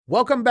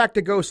Welcome back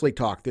to Ghostly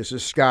Talk. This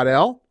is Scott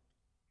L.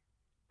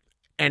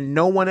 And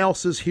no one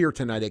else is here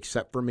tonight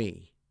except for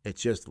me.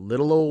 It's just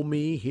little old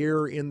me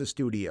here in the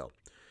studio.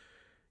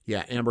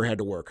 Yeah, Amber had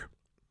to work.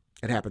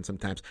 It happens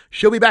sometimes.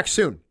 She'll be back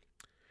soon.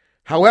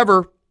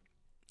 However,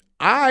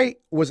 I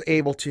was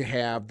able to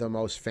have the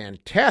most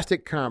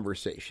fantastic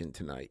conversation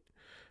tonight.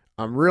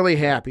 I'm really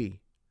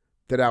happy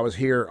that I was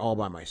here all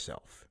by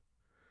myself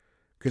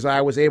because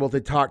I was able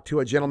to talk to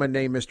a gentleman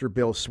named Mr.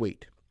 Bill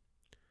Sweet.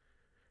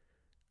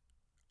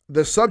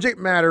 The subject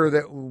matter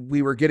that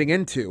we were getting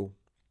into,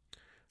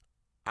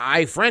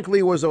 I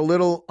frankly was a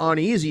little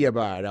uneasy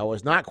about it. I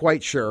was not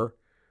quite sure,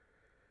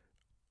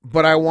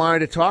 but I wanted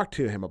to talk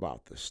to him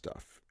about this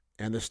stuff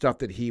and the stuff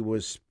that he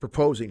was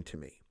proposing to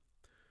me.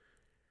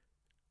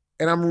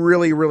 And I'm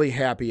really, really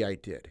happy I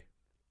did.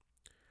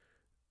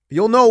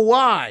 You'll know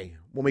why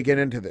when we get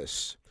into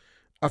this.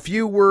 A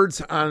few words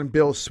on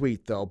Bill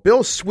Sweet, though.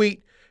 Bill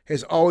Sweet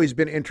has always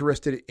been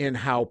interested in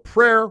how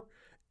prayer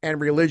and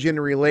religion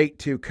relate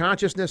to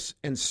consciousness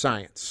and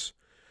science.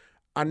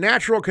 A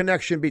natural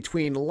connection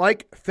between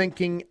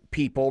like-thinking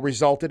people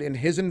resulted in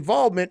his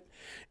involvement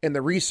in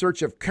the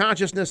research of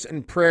consciousness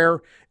and prayer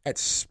at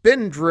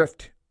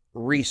Spindrift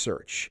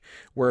Research,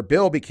 where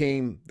Bill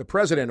became the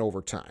president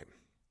over time.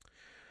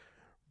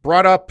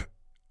 Brought up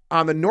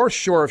on the North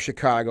Shore of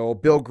Chicago,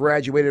 Bill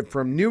graduated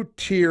from New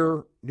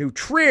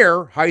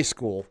Trier High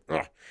School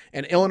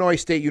and Illinois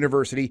State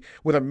University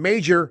with a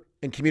major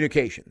in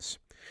communications.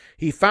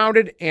 He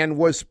founded and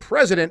was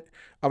president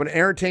of an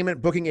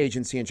entertainment booking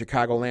agency in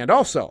Chicagoland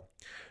also.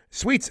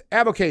 Sweet's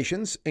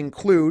avocations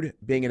include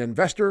being an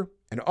investor,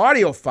 an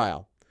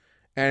audiophile,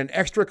 and an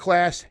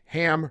extra-class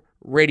ham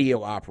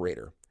radio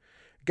operator.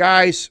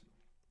 Guys,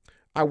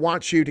 I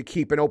want you to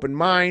keep an open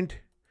mind,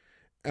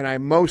 and I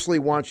mostly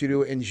want you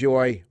to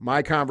enjoy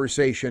my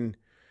conversation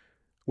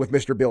with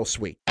Mr. Bill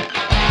Sweet.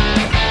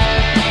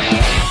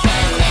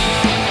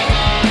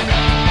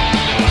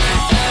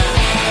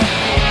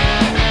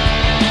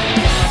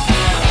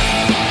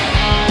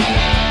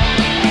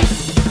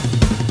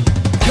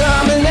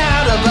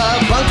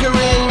 Bunker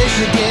in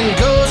Michigan,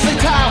 ghostly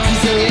talk,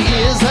 he's in your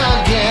ears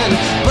again.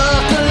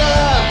 Buckle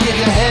up, give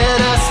your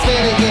head a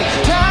spin again.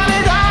 Turn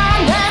it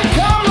on and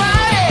come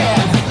right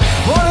in.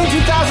 Born in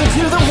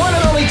 2002, the one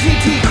and only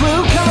GT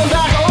crew, coming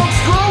back old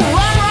school,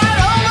 run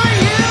right over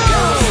you.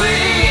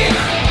 Ghostly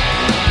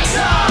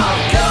talk,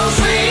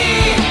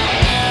 ghostly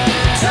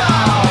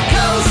talk,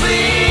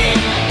 ghostly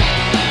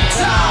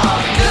talk,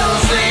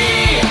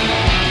 ghostly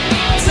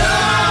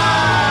talk.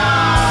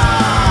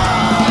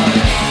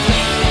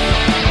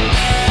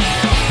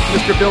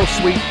 Mr. Bill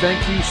Sweet,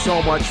 thank you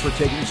so much for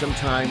taking some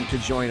time to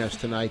join us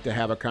tonight to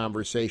have a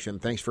conversation.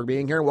 Thanks for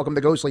being here. Welcome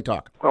to Ghostly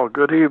Talk. Well,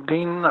 good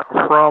evening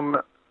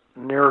from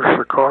near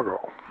Chicago.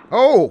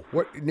 Oh,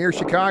 near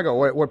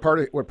Chicago? What part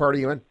are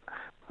you in?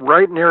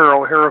 Right near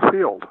O'Hara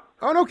Field.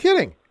 Oh, no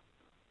kidding.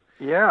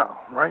 Yeah,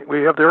 right.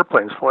 We have the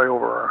airplanes fly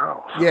over our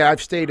house. Yeah,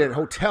 I've stayed at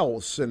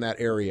hotels in that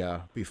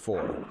area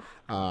before.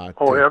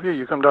 Have you?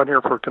 You come down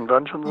here for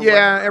conventions?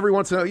 Yeah, every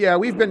once in a while. Yeah,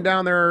 we've been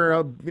down there,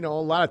 a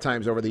lot of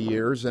times over the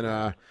years,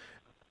 and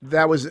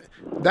that was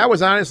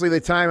honestly the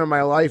time in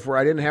my life where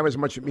I didn't have as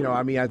much. It's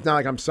not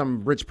like I'm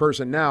some rich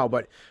person now,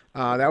 but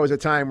that was a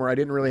time where I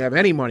didn't really have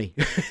any money.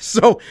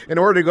 So in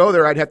order to go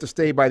there, I'd have to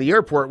stay by the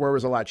airport, where it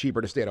was a lot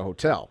cheaper to stay at a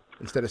hotel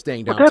instead of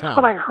staying downtown. Well, that's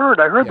what I heard.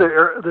 I heard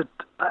that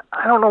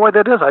I don't know why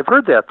that is. I've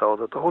heard that though,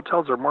 that the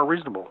hotels are more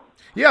reasonable.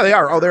 Yeah, they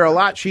are. Oh, they're a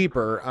lot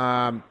cheaper.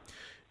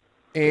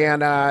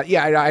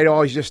 I'd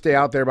always just stay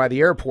out there by the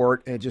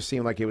airport, and it just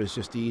seemed like it was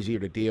just easier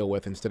to deal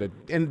with and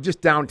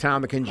just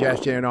downtown, the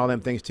congestion and all them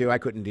things too. I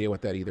couldn't deal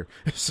with that either.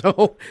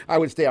 So I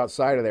would stay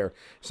outside of there.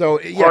 So,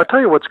 yeah. Well, I'll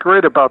tell you what's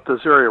great about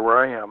this area where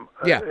I am.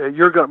 Yeah.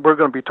 We're going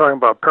to be talking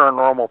about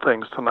paranormal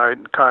things tonight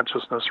and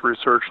consciousness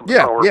research and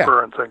power of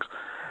prayer and things.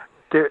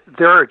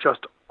 There are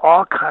just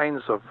all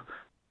kinds of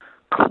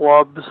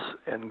clubs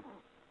and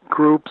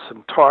groups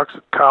and talks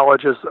at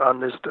colleges on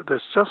this.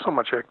 There's just so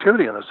much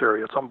activity in this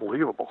area. It's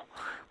unbelievable.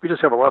 We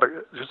just have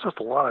there's just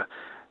a lot of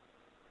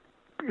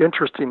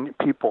interesting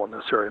people in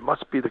this area. It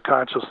must be the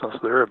consciousness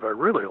there, but I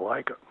really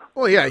like it.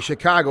 Well, yeah,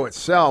 Chicago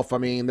itself,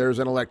 there's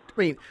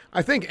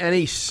I think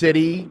any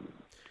city,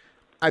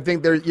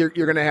 you're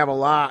going to have a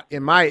lot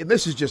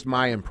this is just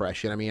my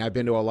impression. I've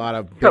been to a lot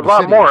of big cities. A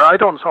lot more.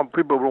 Some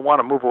people will want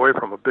to move away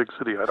from a big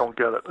city. I don't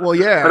get it. Well,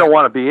 yeah. I don't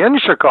want to be in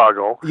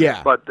Chicago.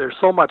 Yeah. But there's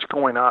so much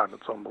going on.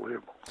 It's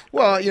unbelievable.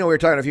 Well, we were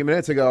talking a few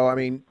minutes ago.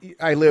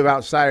 I live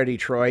outside of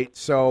Detroit,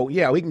 so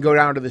yeah, we can go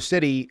down to the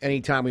city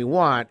anytime we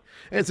want.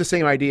 And it's the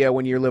same idea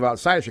when you live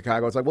outside of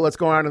Chicago. It's like, well, let's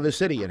go down to the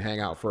city and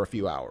hang out for a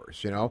few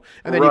hours, and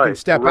then you can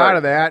step out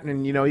of that,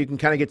 and you can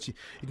kind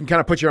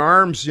of put your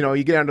arms,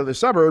 you get into the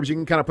suburbs, you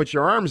can kind of put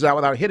your arms out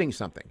without hitting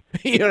something.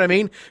 You know what I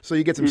mean? So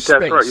you get some space.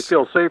 That's right. You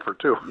feel safer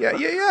too. Yeah.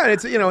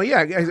 It's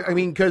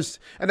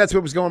and that's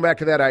what was going back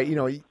to that.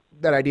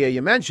 That idea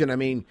you mentioned.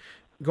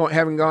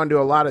 Having gone to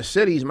a lot of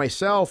cities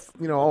myself,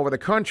 over the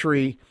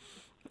country,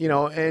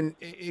 and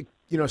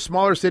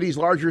smaller cities,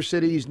 larger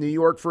cities, New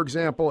York, for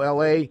example,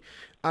 L.A.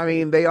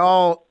 They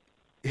all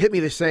hit me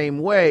the same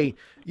way.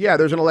 Yeah,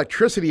 there's an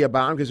electricity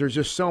abound because there's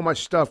just so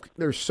much stuff.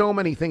 There's so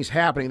many things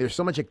happening. There's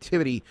so much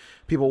activity,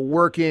 people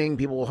working,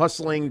 people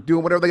hustling,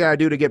 doing whatever they got to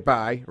do to get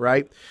by,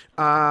 right?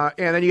 And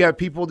then you have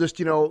people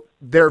just,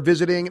 they're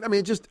visiting. I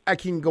mean, I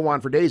can go on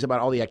for days about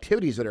all the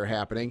activities that are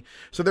happening.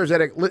 So there's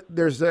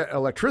that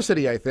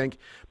electricity, I think.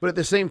 But at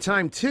the same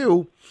time,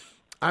 too,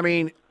 I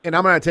mean, and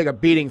I'm going to take a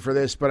beating for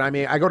this, but I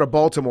mean, I go to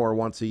Baltimore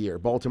once a year,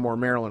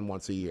 Maryland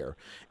once a year.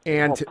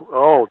 And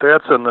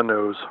that's in the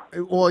news.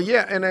 Well,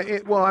 yeah. And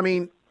I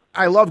mean,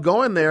 I love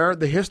going there.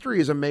 The history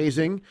is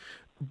amazing.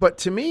 But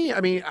to me,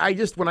 I mean,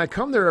 when I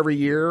come there every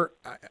year,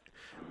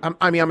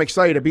 I'm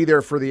excited to be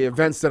there for the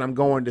events that I'm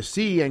going to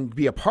see and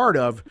be a part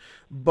of.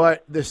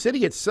 But the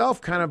city itself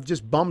kind of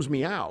just bums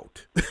me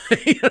out.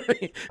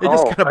 It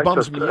just kind of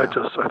bums me out.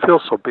 I feel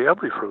so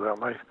badly for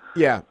them.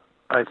 Yeah.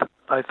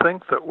 I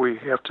think that we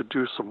have to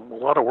do a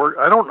lot of work.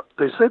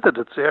 They say that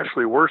it's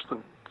actually worse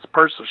than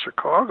parts of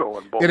Chicago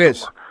and Baltimore. It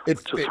is.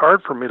 It's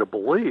hard for me to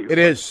believe. It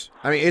is.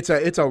 I mean, it's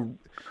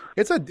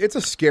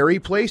a scary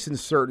place in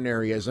certain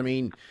areas. I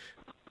mean,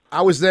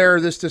 I was there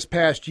this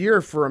past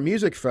year for a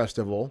music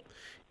festival,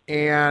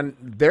 and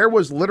there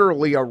was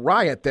literally a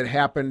riot that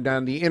happened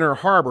on the Inner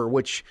Harbor,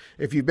 which,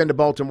 if you've been to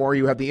Baltimore,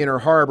 you have the Inner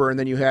Harbor, and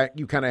then you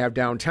kind of have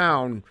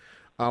downtown,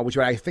 which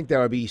I think that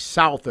would be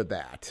south of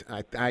that.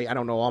 I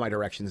don't know all my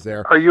directions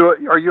there. Are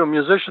you a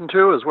musician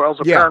too, as well as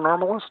a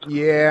paranormalist?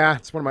 Yeah,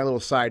 it's one of my little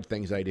side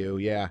things I do.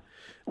 Yeah.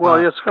 Well,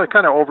 it's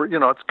kind of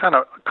it's kind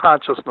of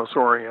consciousness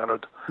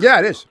oriented. Yeah,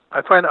 it is.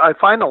 I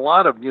find a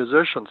lot of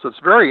musicians. It's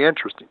very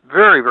interesting,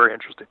 very, very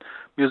interesting.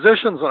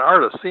 Musicians and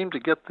artists seem to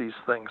get these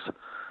things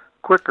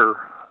quicker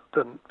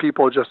than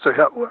people just say,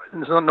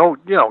 no,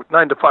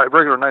 9 to 5,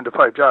 regular 9 to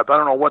 5 job. I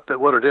don't know what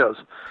it is,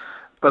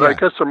 but I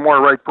guess they're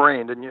more right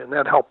brained, and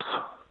that helps.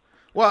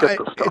 Well,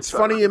 it's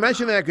funny you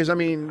mention that because I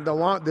mean,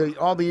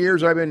 all the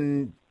years I've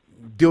been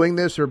doing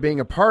this or being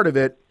a part of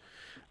it,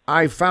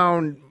 I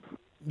found.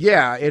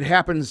 Yeah, it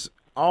happens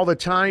all the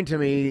time to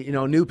me.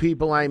 New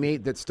people I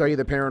meet that study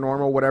the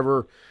paranormal,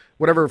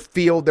 whatever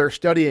field they're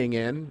studying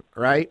in,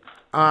 right?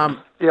 I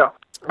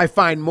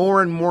find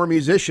more and more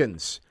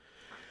musicians.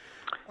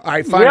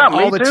 I find it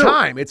all the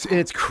time.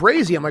 It's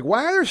crazy. I'm like,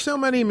 why are there so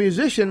many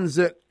musicians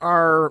that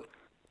are,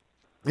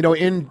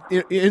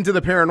 into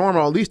the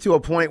paranormal? At least to a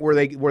point where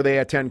they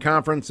attend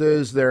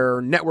conferences,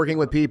 they're networking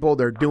with people,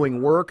 they're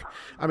doing work.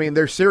 I mean,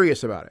 they're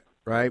serious about it,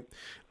 right?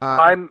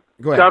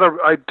 Go ahead.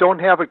 I don't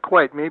have it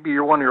quite. Maybe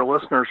you're one of your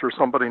listeners or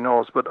somebody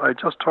knows, but I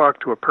just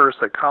talked to a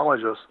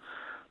parapsychologist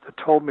that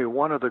told me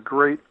one of the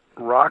great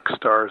rock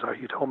stars,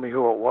 he told me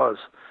who it was,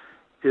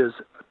 is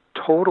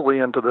totally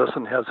into this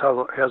and has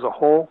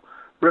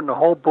written a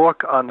whole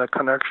book on the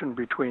connection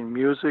between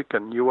music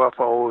and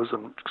UFOs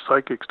and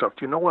psychic stuff.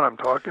 Do you know what I'm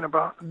talking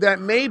about? That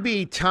may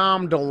be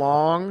Tom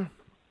DeLonge.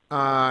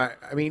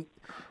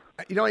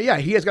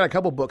 He has got a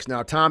couple books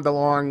now. Tom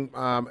DeLonge,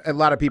 a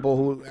lot of people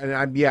who, and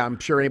I'm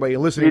sure anybody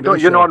listening to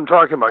this you know what I'm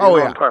talking about.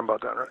 I'm talking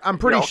about that, right? I'm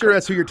pretty sure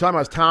that's who you're talking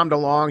about. Is Tom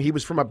DeLonge. He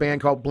was from a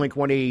band called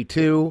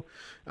Blink-182,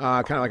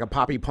 kind of like a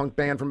poppy punk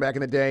band from back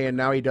in the day, and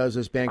now he does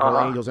this band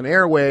called Angels and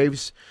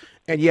Airwaves.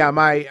 And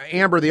my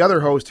Amber, the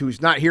other host,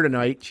 who's not here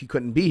tonight, she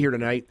couldn't be here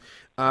tonight.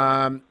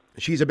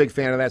 She's a big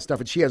fan of that stuff,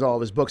 and she has all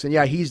of his books. And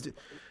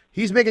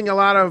he's making a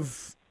lot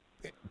of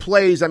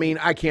plays. I mean,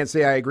 I can't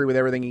say I agree with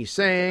everything he's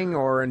saying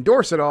or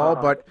endorse it all,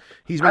 but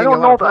he's making a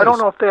lot of plays. I don't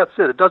know if that's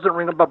it. It doesn't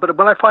ring a bell, but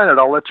when I find it,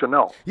 I'll let you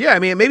know. Yeah, I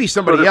mean, maybe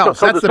somebody else.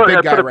 That's the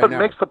big guy right now. It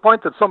makes the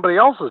point that somebody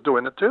else is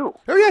doing it too.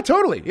 Oh yeah,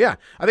 totally. Yeah,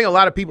 I think a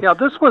lot of people. Yeah,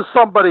 this was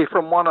somebody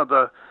from one of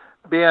the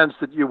bands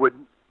that you would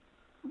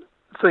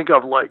think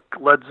of, like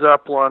Led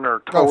Zeppelin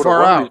or Toto.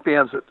 One of these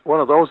bands, one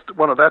of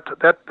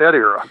that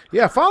era.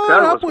 Yeah, follow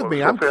that up with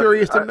me. I'm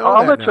curious to know.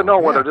 I'll let you know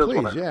what it is.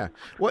 Please, yeah.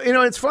 Well,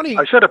 it's funny.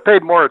 I should have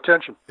paid more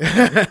attention.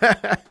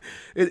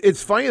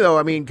 It's funny though.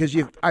 I mean, because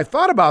I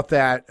thought about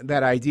that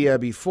idea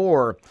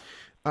before.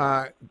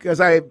 Because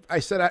I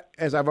said,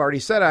 as I've already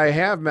said, I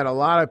have met a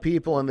lot of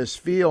people in this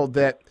field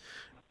that,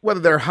 whether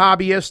they're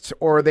hobbyists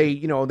or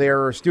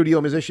they're studio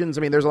musicians.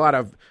 I mean, there's a lot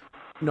of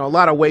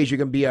ways you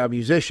can be a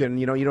musician.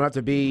 You don't have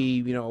to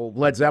be,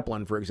 Led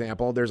Zeppelin, for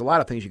example. There's a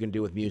lot of things you can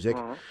do with music.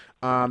 Mm-hmm.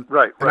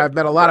 And I've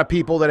met a lot of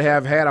people that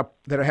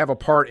have a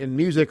part in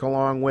music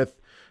along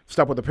with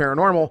stuff with the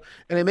paranormal.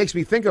 And it makes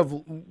me think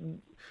of,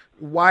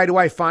 why do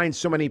I find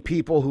so many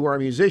people who are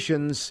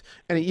musicians?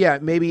 And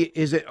maybe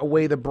is it a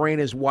way the brain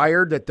is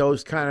wired that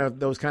those kind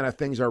of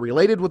things are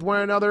related with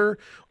one another,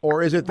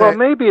 or is it that? Well,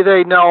 maybe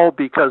they know,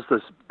 because a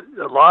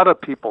lot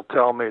of people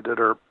tell me that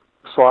are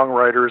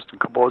songwriters and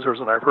composers,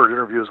 and I've heard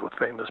interviews with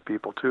famous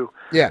people too.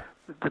 Yeah,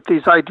 that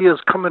these ideas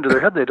come into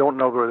their head, they don't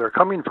know where they're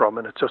coming from,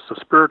 and it's just a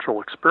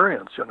spiritual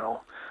experience,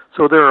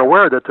 So they're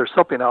aware that there's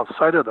something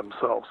outside of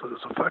themselves that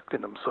is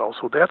affecting themselves.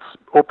 So that's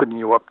opening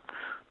you up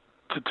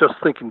to just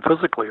thinking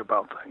physically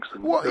about things,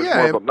 and more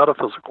of a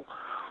metaphysical.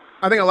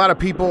 I think a lot of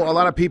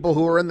people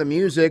who are in the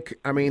music,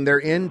 I mean, they're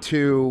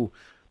into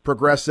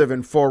progressive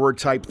and forward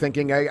type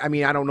thinking. I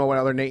mean, I don't know what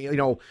other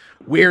name,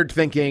 weird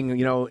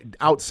thinking,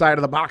 outside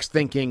of the box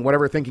thinking,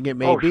 whatever thinking it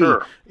may be.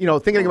 Sure.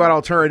 Thinking about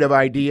alternative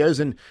ideas.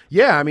 And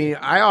yeah, I mean,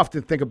 I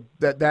often think of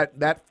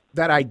that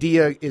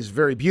idea is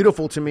very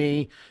beautiful to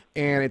me.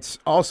 And it's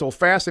also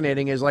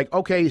fascinating is like,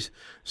 okay,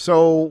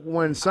 so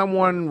when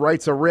someone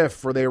writes a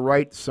riff or they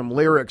write some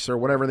lyrics or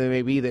whatever they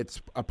may be,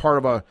 that's a part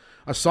of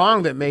a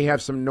song that may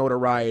have some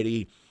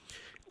notoriety,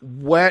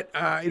 where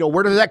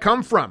does that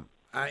come from?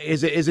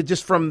 Is it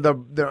just from the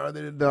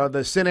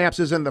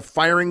synapses and the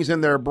firings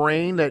in their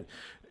brain that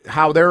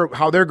how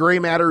their gray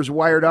matter is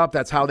wired up?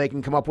 That's how they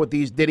can come up with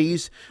these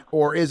ditties,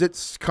 or is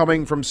it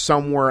coming from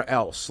somewhere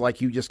else?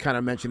 Like you just kind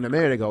of mentioned a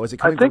minute ago, is it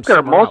coming? I think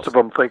from that most else? of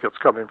them think it's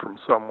coming from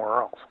somewhere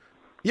else.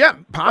 Yeah,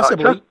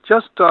 possibly.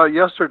 Just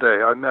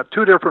yesterday, I met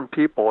two different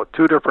people at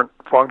two different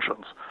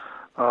functions.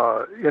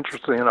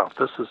 Interestingly enough,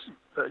 this is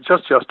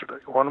just yesterday.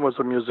 One was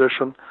a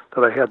musician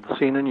that I hadn't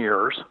seen in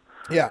years.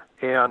 Yeah.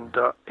 And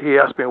he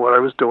asked me what I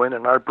was doing,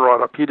 and I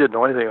brought up, he didn't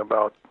know anything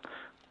about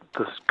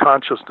this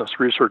consciousness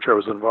research I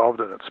was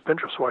involved in at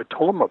Spindrift, so I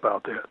told him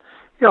about that.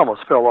 He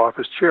almost fell off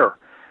his chair.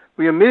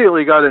 We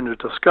immediately got into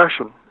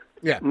discussion.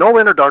 Yeah. No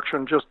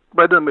introduction, just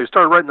right in the, we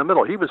started right in the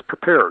middle. He was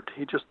prepared.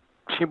 He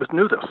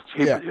knew this.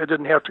 He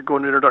didn't have to go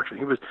into introduction.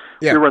 We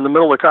were in the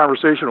middle of the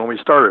conversation when we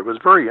started. It was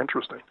very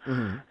interesting.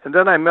 Mm-hmm. And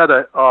then I met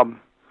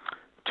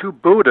two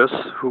Buddhists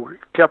who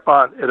kept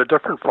on at a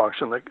different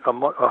function, like a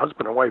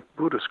husband and wife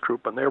Buddhist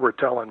group, and they were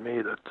telling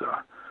me that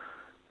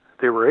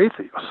they were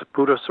atheists.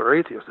 Buddhists are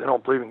atheists. They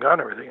don't believe in God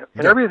and everything.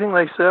 And everything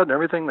they said and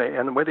everything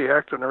and the way they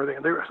acted and everything,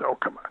 and they were saying, "Oh,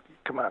 come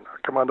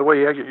on, the way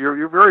you act,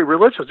 you're very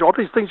religious. All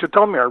these things you're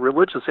telling me are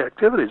religious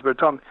activities, but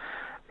telling me."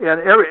 And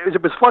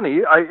it was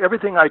funny.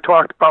 Everything I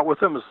talked about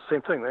with them was the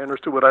same thing. They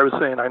understood what I was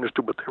saying. I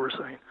understood what they were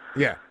saying.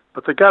 Yeah.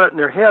 But they got it in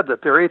their head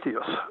that they're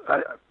atheists.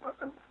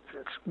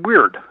 It's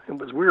weird. It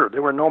was weird. They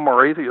were no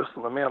more atheists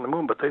than the man on the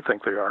moon, but they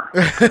think they are.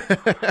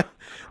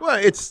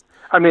 Well,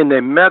 they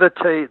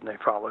meditate and they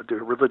follow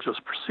their religious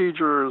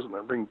procedures and they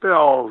ring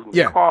bells and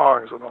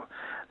songs and all.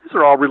 These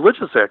are all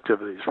religious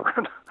activities,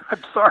 friend.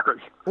 I'm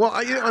sorry. Well,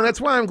 and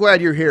that's why I'm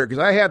glad you're here, because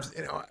I have,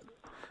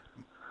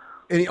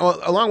 and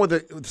along with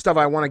the stuff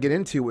I want to get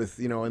into with,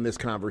 in this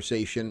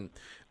conversation,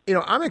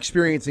 I'm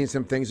experiencing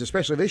some things,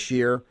 especially this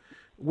year,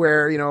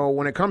 where,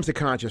 when it comes to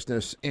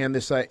consciousness and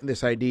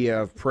this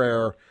idea of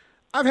prayer,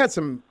 I've had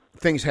some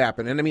things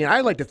happen. And I mean,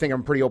 I like to think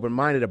I'm pretty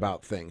open-minded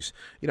about things.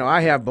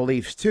 I have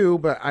beliefs too,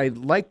 but I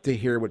like to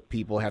hear what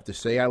people have to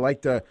say. I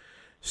like to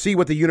see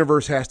what the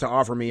universe has to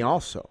offer me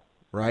also,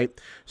 right?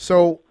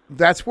 So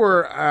that's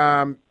where,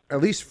 at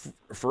least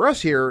for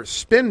us here,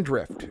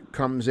 Spindrift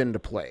comes into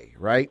play,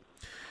 right?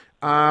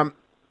 I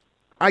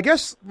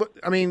guess,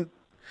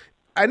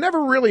 I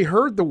never really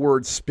heard the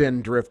word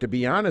Spindrift, to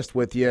be honest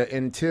with you,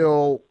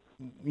 until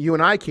you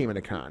and I came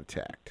into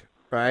contact,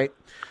 right?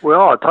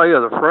 Well, I'll tell you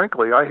that,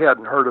 frankly, I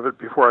hadn't heard of it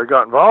before I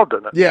got involved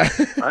in it. Yeah.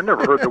 I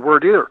never heard the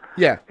word either.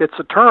 Yeah. It's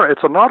a term.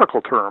 It's a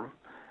nautical term,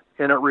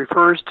 and it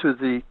refers to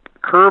the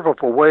curve of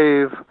a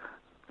wave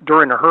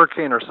during a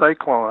hurricane or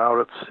cyclone out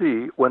at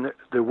sea when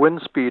the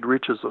wind speed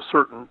reaches a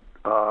certain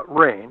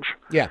range.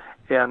 Yeah.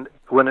 And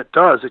when it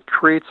does, it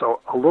creates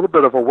a little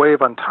bit of a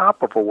wave on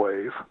top of a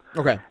wave.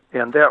 Okay.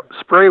 And that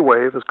spray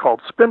wave is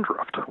called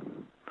Spindrift.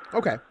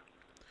 Okay.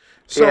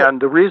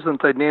 And the reason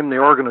they named the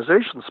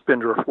organization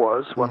Spindrift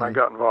was, when I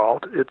got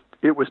involved,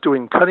 it was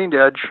doing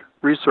cutting-edge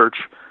research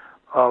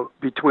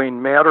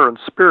between matter and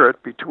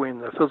spirit,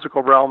 between the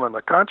physical realm and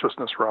the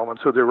consciousness realm. And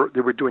so they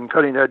were doing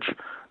cutting-edge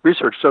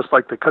research, just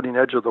like the cutting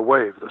edge of the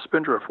wave, the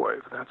Spindrift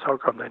wave. That's how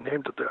come they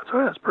named it that. So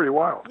that's pretty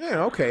wild.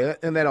 Yeah, okay.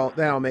 And that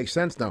all makes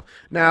sense now.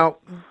 Now,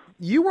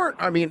 you weren't,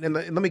 I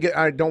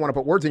don't want to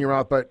put words in your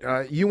mouth,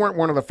 but you weren't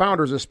one of the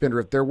founders of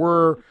Spindrift. There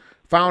were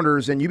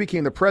founders, and you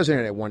became the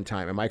president at one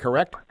time. Am I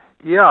correct?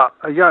 Yeah.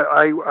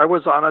 I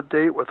was on a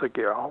date with a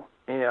gal,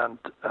 and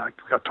I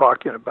got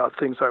talking about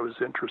things I was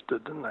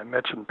interested in. I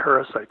mentioned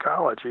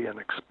parapsychology and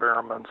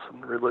experiments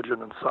and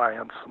religion and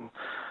science and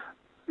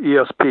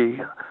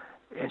ESP.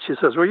 And she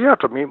says, "Well, you have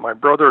to meet my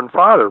brother and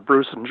father,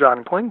 Bruce and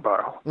John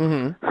Klingbeil."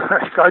 Mm-hmm.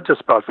 I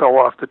just about fell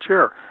off the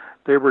chair.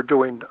 They were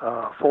doing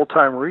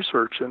full-time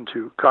research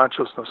into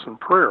consciousness and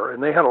prayer,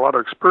 and they had a lot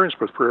of experience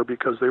with prayer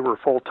because they were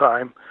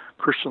full-time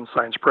Christian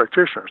Science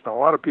practitioners. Now, a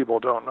lot of people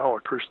don't know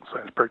what Christian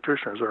Science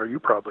practitioners are. You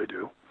probably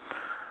do.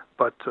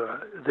 But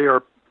they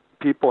are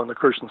people in the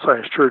Christian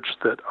Science Church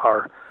that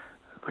are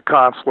the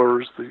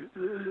counselors,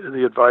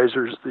 the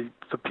advisors,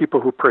 the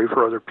people who pray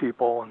for other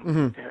people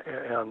and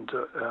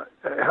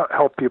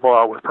help people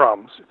out with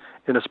problems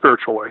in a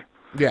spiritual way.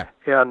 Yeah.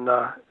 And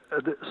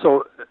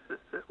so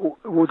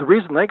the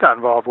reason they got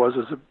involved was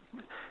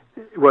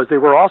they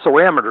were also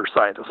amateur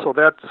scientists. So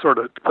that sort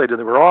of played in.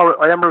 They were all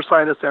amateur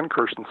scientists and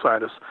Christian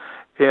scientists.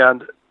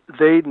 And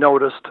they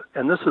noticed,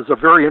 and this is a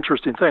very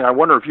interesting thing, I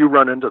wonder if you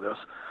run into this,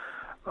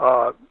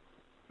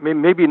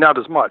 maybe not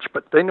as much,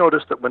 but they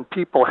noticed that when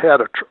people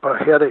had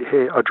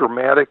a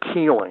dramatic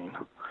healing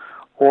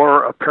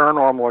or a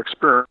paranormal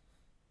experience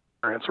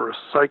or a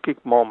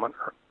psychic moment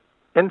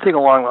anything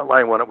along that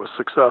line when it was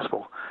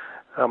successful.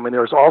 I mean,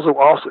 there's also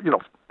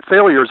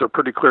failures are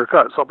pretty clear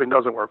cut. Something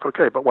doesn't work,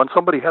 okay, but when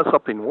somebody has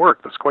something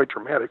work that's quite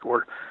dramatic,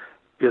 or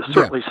it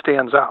certainly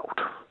stands out.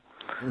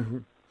 Mm-hmm.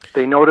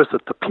 They notice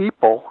that the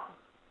people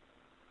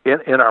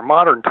in our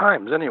modern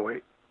times,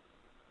 anyway,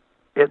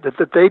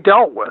 that they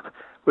dealt with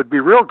would be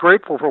real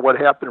grateful for what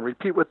happened,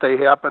 repeat what they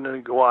happened,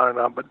 and go on and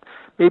on. But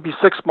maybe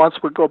 6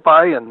 months would go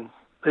by, and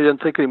they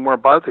didn't think any more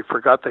about it. They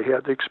forgot they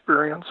had the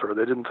experience, or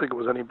they didn't think it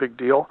was any big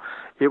deal.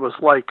 It was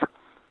like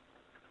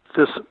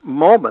this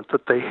moment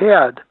that they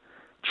had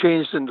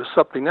changed into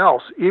something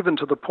else, even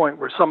to the point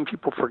where some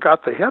people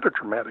forgot they had a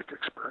traumatic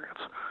experience.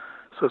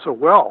 So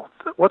well,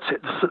 what's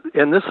it?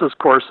 And this is, of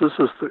course,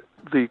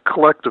 the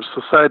collective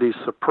society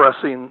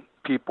suppressing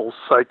people's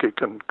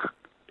psychic and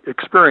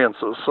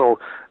experiences. So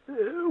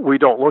we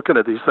don't look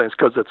into these things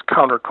because it's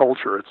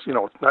counterculture.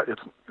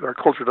 It's our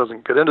culture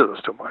doesn't get into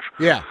this too much.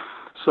 Yeah.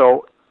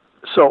 So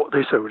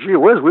they said, well, gee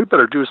whiz, we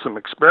better do some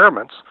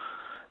experiments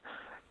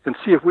and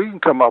see if we can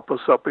come up with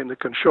something that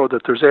can show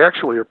that there's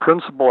actually a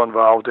principle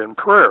involved in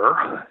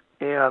prayer,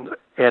 and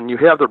you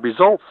have the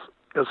results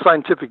as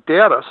scientific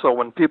data. So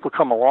when people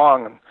come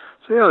along and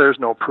say, yeah, there's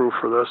no proof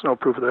for this, no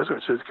proof for this,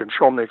 you can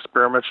show them the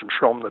experiments and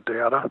show them the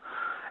data.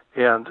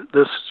 And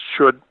this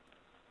should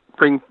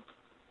bring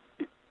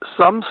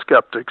some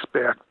skeptics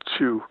back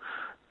to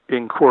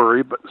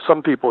inquiry, but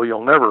some people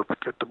you'll never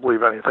get to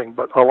believe anything.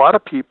 But a lot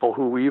of people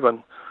who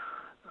even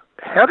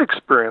had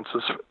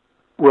experiences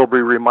will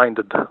be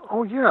reminded,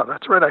 oh yeah,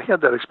 that's right, I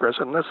had that experience,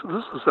 and this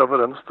is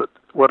evidence that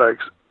what I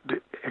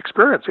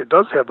experienced, it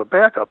does have a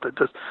backup. It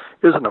just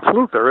isn't a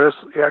fluke. There is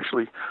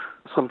actually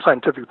some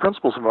scientific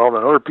principles involved,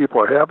 and other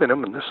people are having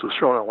them, and this is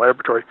shown in a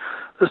laboratory,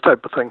 this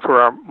type of thing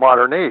for our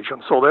modern age.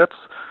 And so that's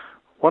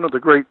one of the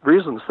great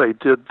reasons they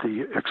did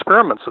the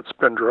experiments at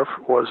Spindrift,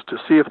 was to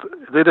see if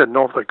they didn't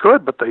know if they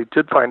could, but they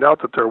did find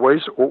out that there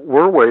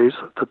were ways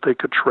that they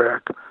could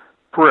track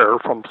prayer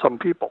from some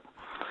people.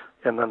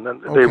 And then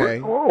they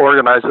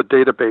organize a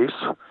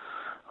database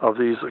of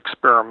these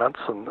experiments,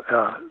 and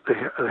they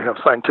have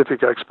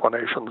scientific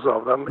explanations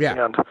of them.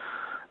 Yeah. And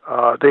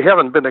they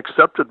haven't been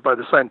accepted by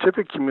the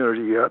scientific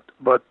community yet,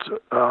 but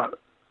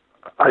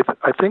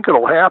I think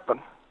it'll happen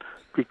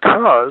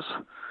because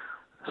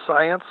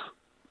science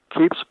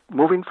keeps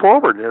moving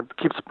forward and it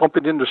keeps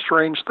bumping into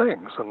strange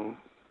things, and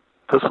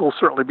this will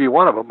certainly be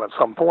one of them at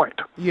some point.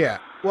 Yeah.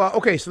 Well,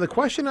 okay, so the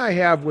question I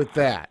have with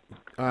that,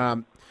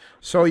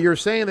 so you're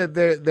saying that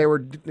they were,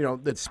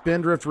 that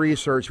Spindrift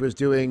Research was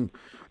doing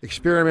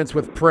experiments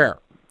with prayer.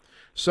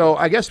 So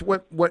I guess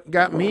what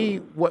got me,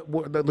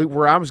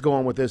 where I was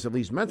going with this, at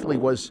least mentally,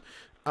 was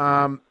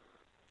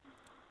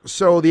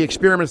so the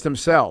experiments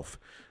themselves.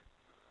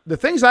 The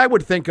things I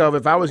would think of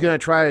if I was going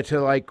to try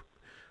to like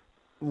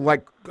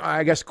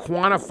I guess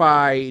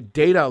quantify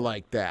data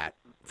like that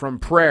from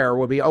prayer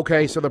would be,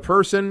 okay, so the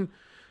person.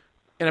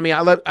 And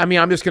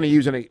I'm just going to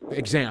use an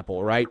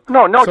example, right?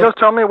 No, so, just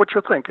tell me what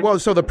you're thinking. Well,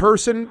 so the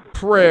person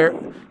prayer.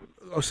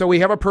 So we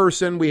have a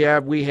person. We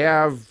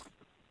have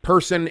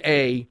person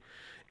A,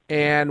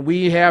 and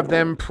we have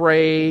them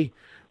pray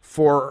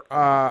for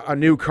a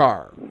new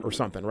car or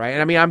something, right?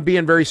 And I'm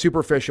being very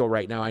superficial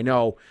right now, I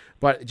know,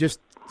 but just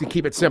to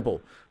keep it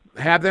simple,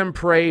 have them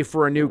pray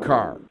for a new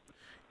car.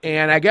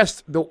 And I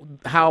guess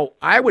how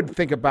I would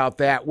think about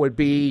that would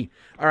be,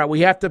 all right,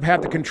 we have to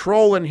have the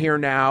control in here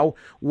now.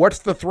 What's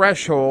the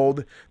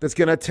threshold that's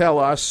going to tell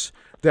us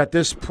that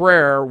this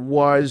prayer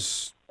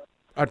was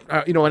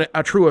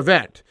a true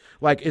event?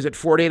 Like, is it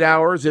 48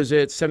 hours? Is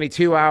it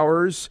 72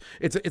 hours?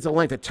 It's a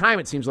length of time,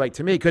 it seems like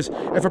to me. Because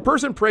if a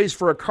person prays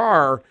for a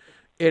car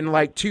in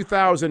like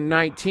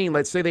 2019,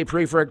 let's say they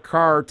pray for a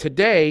car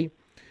today,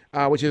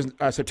 which is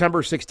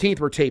September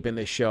 16th, we're taping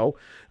this show,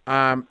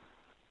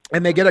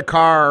 and they get a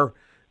car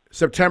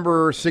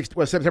September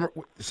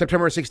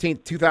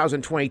 16th,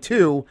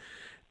 2022,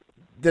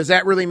 does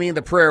that really mean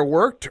the prayer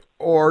worked?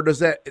 Or does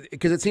that,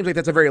 because it seems like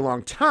that's a very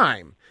long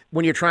time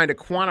when you're trying to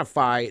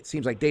quantify, it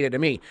seems like data to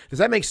me. Does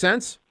that make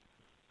sense?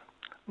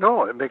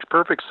 No, it makes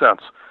perfect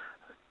sense.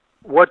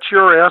 What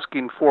you're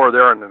asking for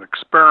there in an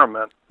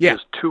experiment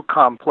is too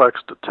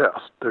complex to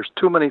test. There's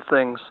too many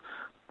things.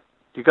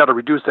 You got to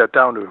reduce that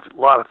down to a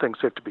lot of things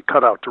have to be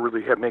cut out to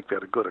really make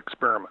that a good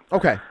experiment.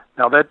 Okay.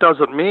 Now, that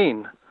doesn't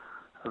mean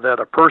that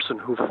a person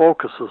who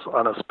focuses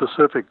on a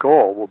specific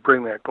goal will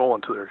bring that goal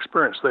into their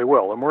experience. They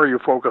will. The more you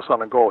focus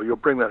on a goal, you'll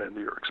bring that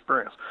into your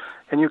experience.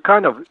 And you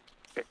kind of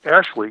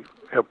actually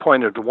have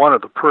pointed to one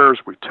of the prayers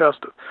we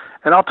tested.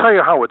 And I'll tell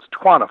you how it's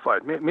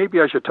quantified. Maybe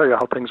I should tell you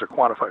how things are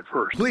quantified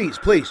first. Please.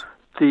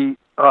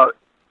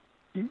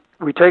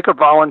 We take a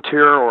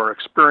volunteer or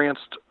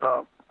experienced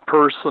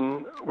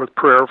person with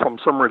prayer from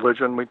some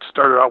religion. We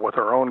started out with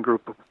our own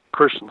group of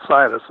Christian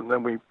Scientists, and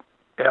then we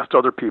asked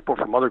other people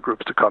from other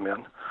groups to come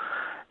in.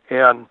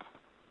 And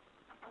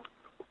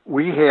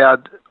we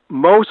have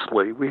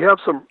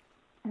some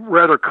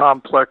rather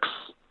complex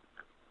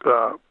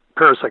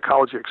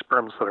parapsychology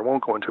experiments that I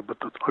won't go into, but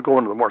I'll go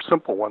into the more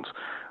simple ones.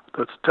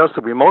 The test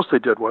that we mostly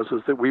did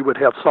is that we would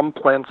have some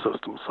plant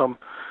system,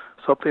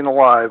 something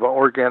alive,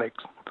 organic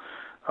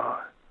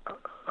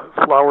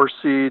flour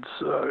seeds,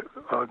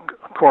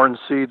 corn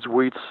seeds,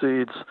 wheat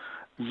seeds,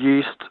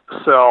 yeast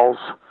cells,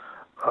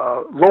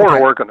 lower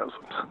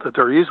organisms that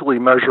are easily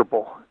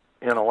measurable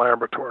in a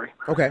laboratory.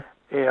 Okay.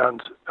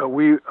 And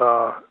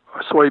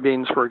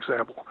soybeans, for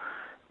example,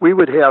 we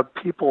would have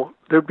people,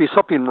 there'd be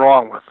something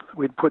wrong with,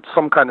 we'd put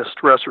some kind of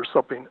stress or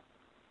something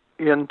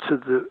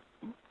into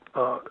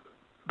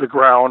the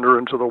ground or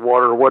into the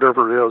water or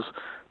whatever it is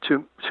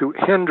to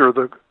hinder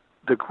the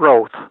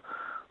growth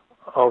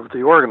of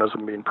the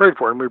organism being prayed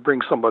for, and we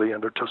bring somebody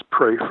in to just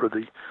pray for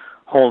the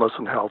wholeness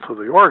and health of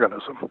the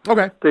organism.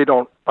 Okay. They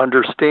don't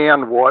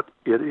understand what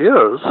it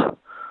is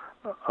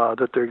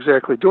that they're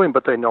exactly doing,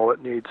 but they know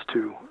it needs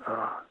to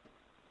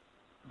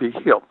be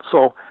healed.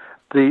 So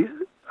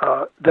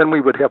then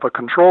we would have a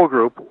control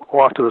group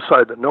off to the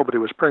side that nobody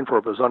was praying for,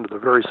 but was under the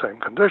very same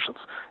conditions.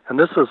 And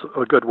this is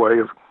a good way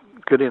of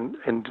getting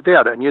into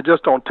data. And you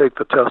just don't take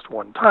the test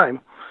one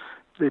time.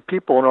 The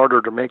people, in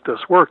order to make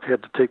this work,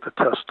 had to take the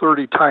test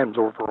 30 times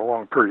over a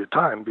long period of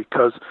time,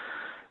 because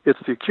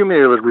it's the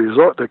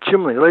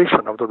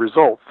accumulation of the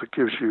results that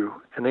gives you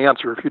an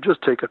answer. If you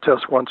just take a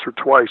test once or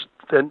twice,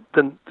 then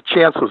the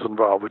chance is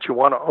involved, but you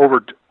want to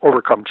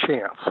overcome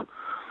chance.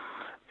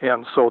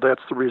 And so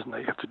that's the reason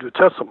they have to do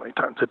tests so many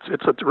times.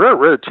 It's a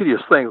really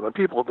tedious thing.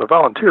 The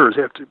volunteers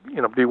have to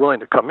be willing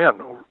to come in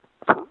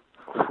for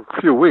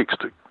a few weeks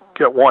to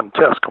get one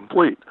test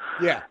complete.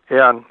 Yeah.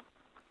 And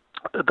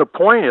the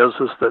point is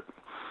that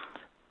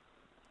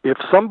if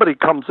somebody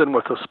comes in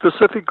with a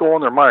specific goal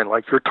in their mind,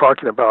 like you're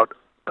talking about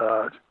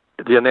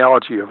the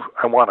analogy of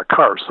I want a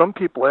car, some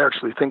people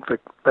actually think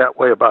that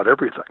way about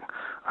everything.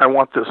 I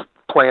want this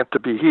plant to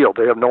be healed.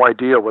 They have no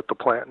idea what the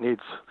plant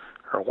needs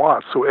or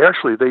wants. So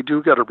actually they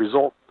do get a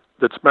result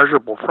that's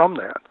measurable from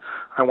that.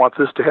 I want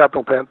this to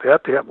happen,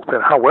 that to happen.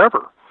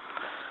 However,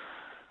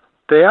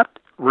 that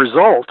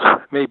result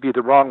may be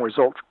the wrong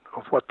result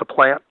of what the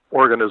plant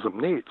organism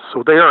needs.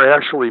 So they are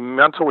actually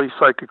mentally,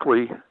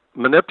 psychically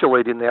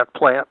manipulating that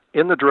plant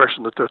in the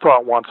direction that their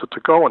thought wants it to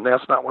go, and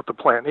that's not what the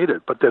plant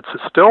needed. But that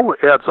still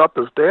adds up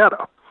as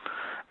data.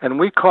 And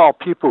we call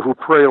people who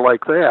pray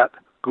like that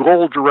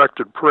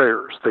goal-directed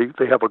prayers.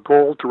 They have a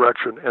goal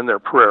direction in their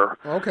prayer.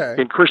 Okay.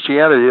 In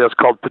Christianity, that's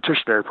called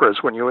petitionary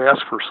prayers, when you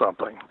ask for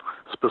something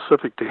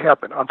specific to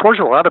happen.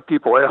 Unfortunately, a lot of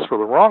people ask for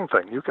the wrong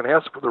thing. You can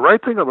ask for the right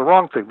thing or the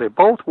wrong thing. They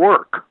both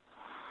work,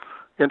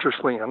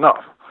 interestingly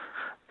enough.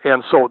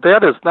 And so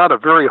that is not a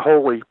very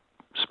holy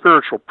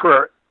spiritual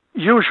prayer.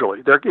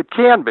 Usually, it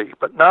can be,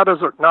 but not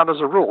as a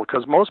rule,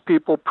 because most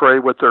people pray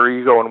with their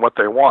ego and what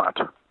they want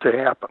to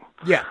happen.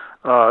 Yeah.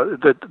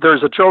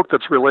 There's a joke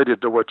that's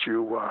related to what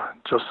you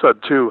just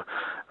said too.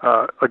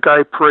 A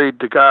guy prayed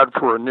to God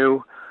for a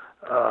new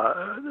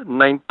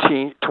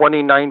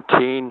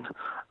 2019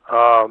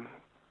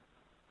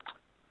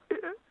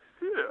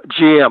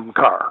 GM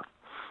car.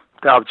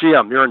 Now,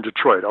 GM, you're in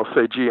Detroit. I'll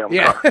say GM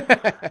car.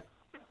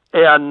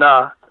 And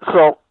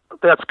so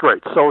that's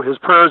great. So his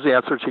prayer is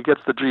answered. He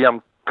gets the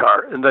GM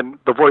car. And then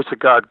the voice of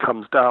God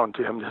comes down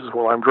to him and says,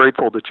 well, I'm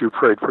grateful that you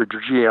prayed for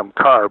your GM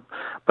car,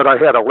 but I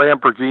had a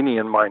Lamborghini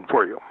in mind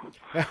for you.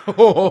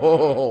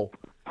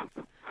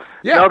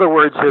 Yeah. In other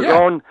words, his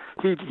own,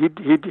 he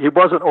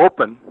wasn't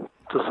open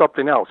to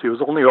something else. He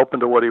was only open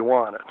to what he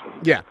wanted.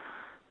 Yeah.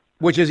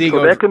 Which is ego.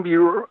 So that can be,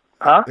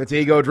 It's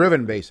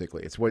ego-driven,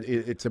 basically.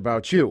 It's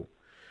about you.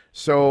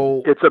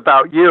 So it's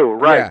about you,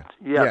 right?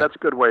 Yeah, that's a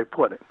good way of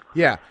putting it.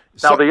 Yeah.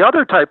 Now, the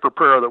other type of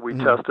prayer that we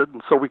tested,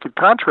 and so we could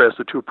contrast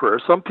the two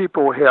prayers, some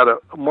people had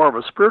more of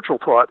a spiritual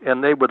thought,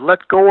 and they would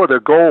let go of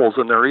their goals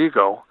and their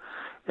ego,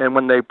 and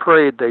when they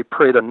prayed a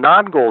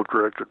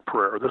non-goal-directed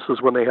prayer. This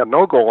is when they had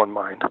no goal in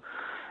mind,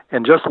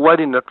 and just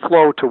letting it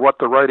flow to what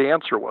the right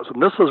answer was.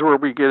 And this is where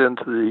we get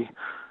into the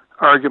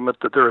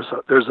argument that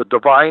there's a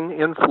divine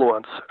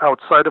influence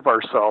outside of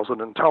ourselves, an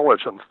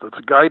intelligence that's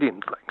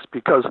guiding things,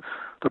 because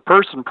the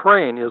person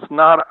praying is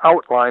not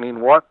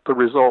outlining what the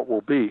result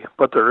will be,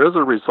 but there is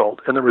a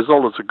result, and the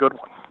result is a good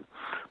one.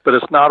 But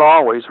it's not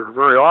always or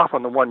very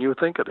often the one you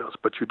think it is,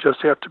 but you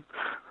just have to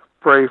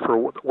pray for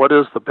what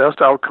is the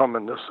best outcome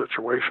in this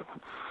situation.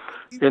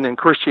 And in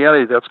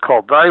Christianity, that's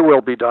called thy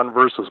will be done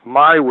versus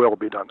my will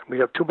be done. We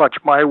have too much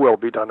my will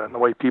be done in the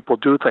way people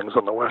do things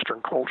in the Western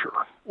culture.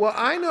 Well,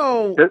 I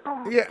know,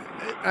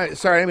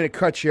 sorry, I'm going to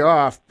cut you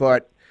off,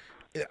 but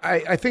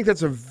I think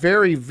that's a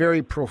very,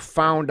 very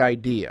profound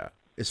idea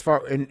as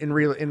far in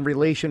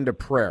relation to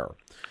prayer.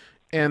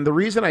 And the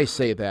reason I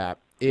say that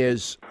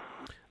is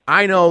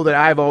I know that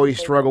I've always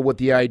struggled with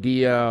the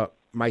idea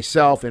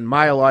myself in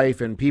my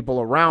life and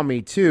people around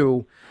me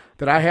too,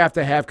 that I have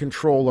to have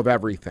control of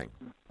everything.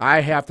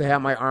 I have to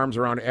have my arms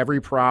around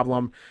every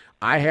problem.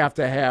 I have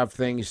to have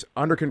things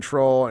under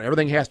control, and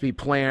everything has to be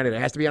planned. It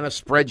has to be on a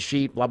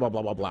spreadsheet, blah, blah,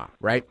 blah, blah, blah,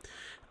 right?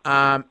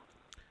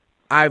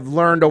 I've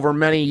learned over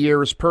many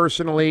years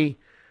personally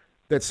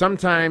that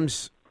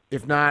sometimes,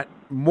 if not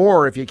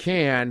more, if you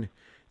can,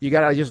 you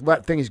got to just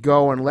let things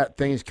go and let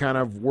things kind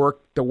of work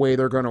the way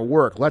they're going to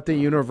work. Let the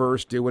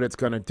universe do what it's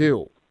going to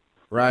do,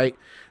 right?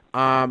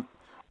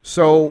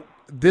 So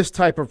this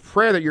type of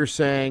prayer that you're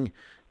saying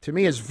to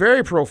me is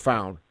very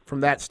profound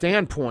from that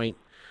standpoint.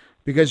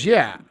 Because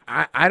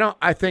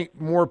I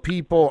think more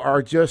people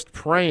are just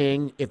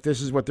praying. If this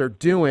is what they're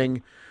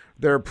doing,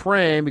 they're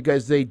praying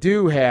because they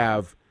do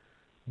have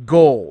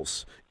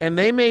goals, and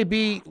they may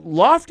be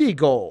lofty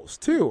goals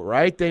too,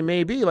 right? They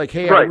may be like,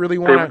 hey, right. I really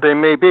want to. They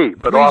may be,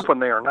 but often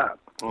they are not.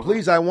 Mm-hmm.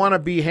 Please, I want to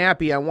be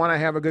happy. I want to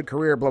have a good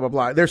career. Blah blah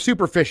blah. They're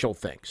superficial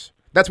things.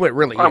 That's what it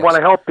really is. I want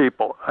to help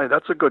people.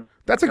 That's a good.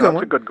 That's a good one.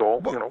 That's a good goal.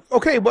 But,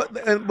 okay, but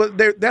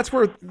that's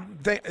where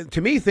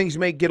to me things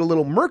may get a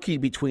little murky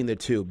between the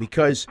two,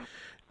 because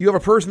you have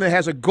a person that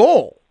has a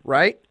goal,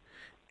 right?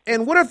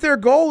 And what if their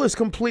goal is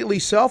completely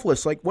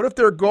selfless? Like, what if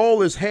their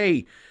goal is,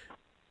 hey,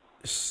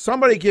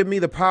 somebody give me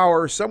the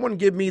power, someone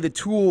give me the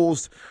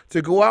tools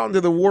to go out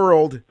into the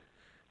world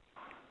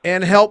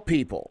and help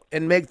people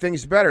and make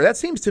things better? That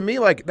seems to me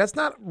like that's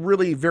not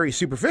really very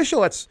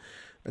superficial. That's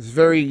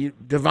very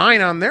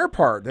divine on their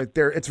part. That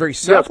it's very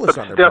selfless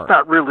on their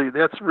part.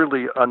 That's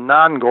really a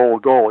non-goal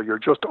goal. You're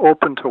just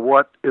open to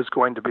what is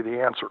going to be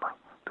the answer.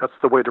 That's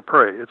the way to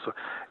pray.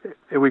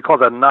 We call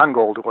that a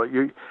non-goal goal.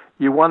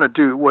 You want to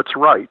do what's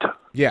right.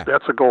 Yeah.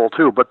 That's a goal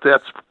too, but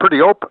that's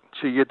pretty open.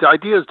 See, the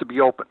idea is to be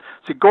open.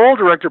 See,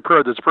 goal-directed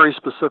prayer that's very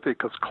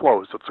specific is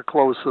closed. It's a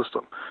closed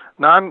system.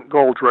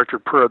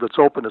 Non-goal-directed prayer that's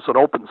open is an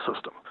open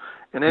system.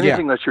 And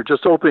anything that you're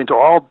just opening to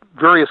all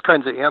various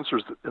kinds of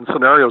answers and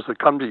scenarios that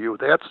come to you,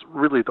 that's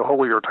really the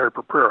holier type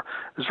of prayer.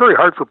 It's very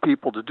hard for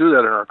people to do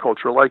that in our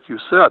culture. Like you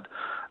said,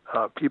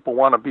 people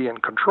want to be in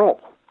control.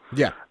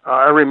 Yeah.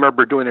 I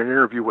remember doing an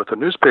interview with a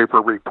newspaper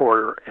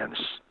reporter, and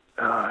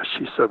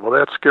she said, "Well,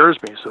 that scares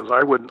me." She says,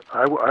 "I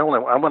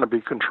want to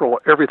be control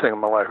of everything in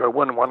my life. I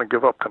wouldn't want to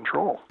give up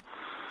control."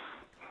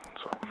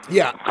 So.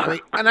 Yeah,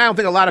 and I don't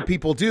think a lot of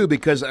people do,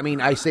 because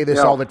I say this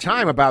all the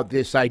time about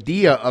this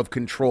idea of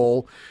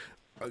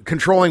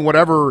controlling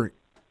whatever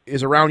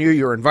is around you,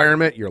 your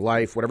environment, your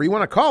life, whatever you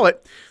want to call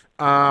it.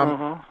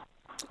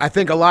 I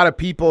think a lot of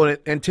people,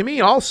 and to me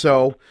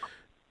also.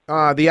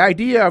 The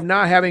idea of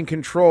not having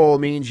control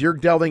means you're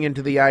delving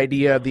into the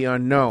idea of the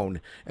unknown.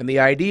 And the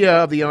idea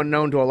of the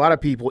unknown to a lot of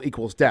people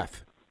equals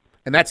death.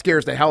 And that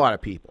scares the hell out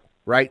of people,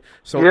 right?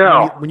 So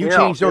when you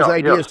change those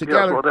ideas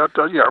together... Well,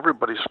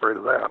 everybody's afraid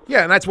of that.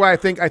 Yeah, and that's why I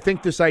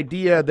think this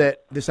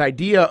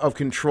idea of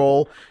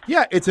control,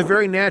 it's a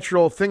very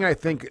natural thing, I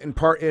think,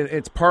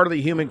 it's part of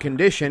the human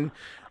condition.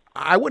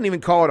 I wouldn't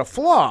even call it a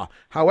flaw.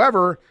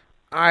 However,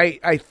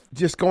 I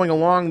just going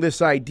along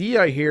this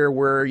idea here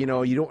where, you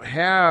don't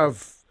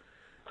have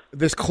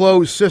this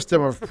closed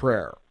system of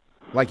prayer,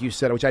 like you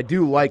said, which I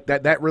do like.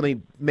 That really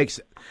brings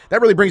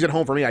it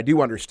home for me. I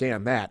do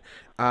understand that.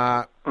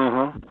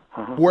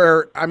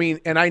 Where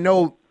and I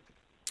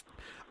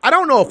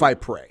don't know if I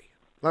pray.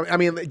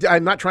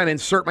 I'm not trying to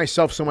insert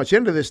myself so much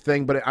into this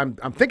thing, but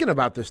I'm thinking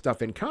about this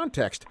stuff in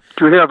context.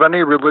 Do you have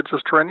any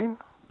religious training?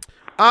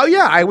 Oh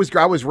yeah, I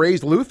was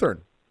raised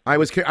Lutheran. I'm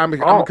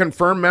a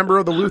confirmed member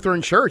of the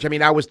Lutheran Church.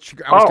 I was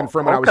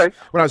confirmed when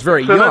I was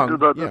very young.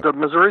 The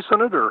Missouri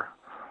Synod, or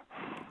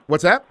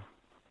what's that?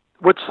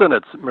 Which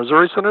synod?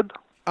 Missouri Synod?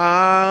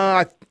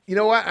 You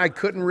know what? I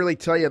couldn't really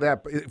tell you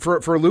that. For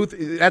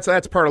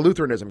that's part of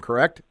Lutheranism,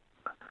 correct?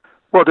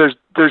 Well,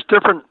 there's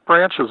different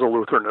branches of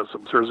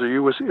Lutheranism. There's the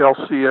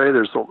USLCA,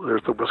 there's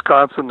the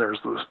Wisconsin, there's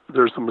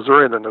the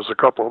Missouri, and then there's a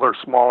couple other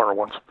smaller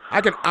ones.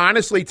 I can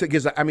honestly,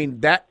 because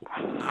that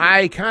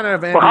I kind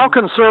of. Well, how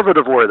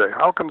conservative were they?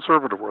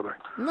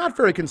 Not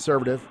very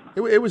conservative.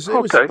 It was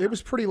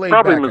pretty laid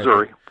back. Probably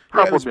Missouri.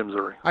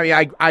 Missouri.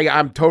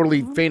 I'm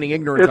totally feigning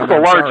ignorance. It's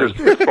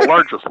the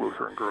largest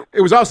Lutheran group.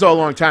 It was also a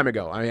long time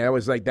ago.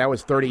 That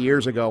was 30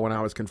 years ago when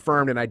I was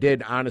confirmed, and I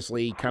did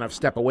honestly kind of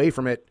step away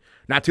from it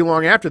not too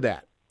long after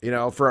that,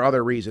 for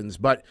other reasons.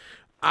 But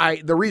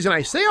the reason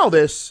I say all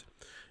this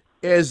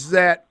is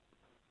that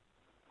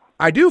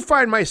I do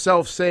find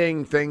myself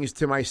saying things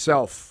to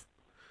myself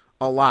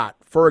a lot.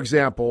 For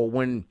example,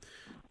 and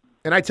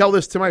I tell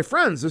this to my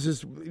friends, this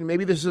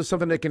is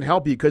something that can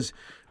help you, because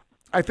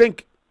I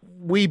think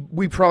we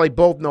probably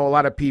both know a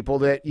lot of people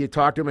that you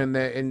talk to them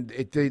and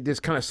they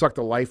just kind of suck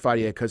the life out of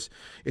you, because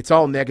it's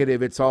all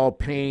negative, it's all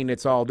pain,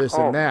 it's all this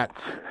and that.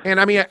 And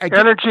I get,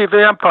 energy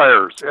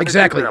vampires.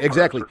 Exactly.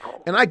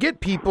 And I get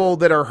people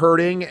that are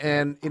hurting,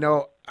 and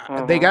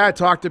they gotta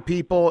talk to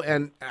people,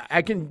 and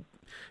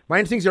my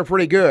instincts are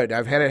pretty good.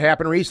 I've had it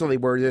happen recently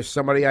where there's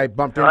somebody I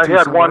bumped into. I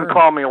had one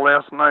call me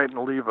last night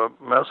and leave a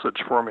message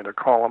for me to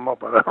call him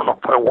up, but I don't know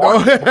if I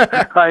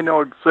want. I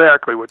know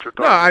exactly what you're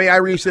talking about. I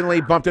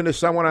recently bumped into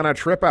someone on a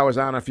trip I was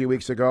on a few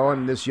weeks ago,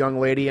 and this young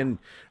lady and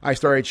I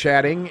started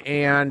chatting,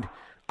 and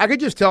I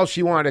could just tell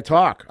she wanted to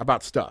talk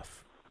about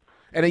stuff.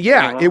 And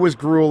it was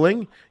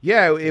grueling.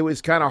 Yeah, it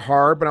was kind of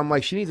hard, but I'm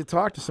like, she needs to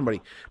talk to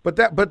somebody. But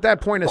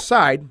that point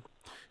aside,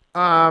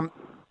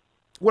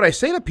 what I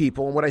say to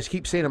people and what I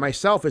keep saying to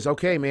myself is,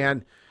 okay,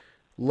 man,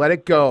 let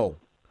it go.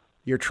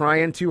 You're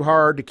trying too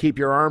hard to keep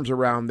your arms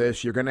around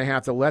this. You're going to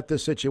have to let the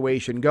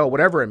situation go,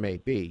 whatever it may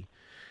be,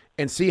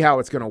 and see how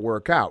it's going to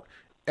work out.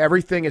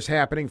 Everything is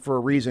happening for a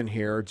reason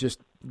here. Just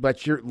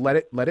you let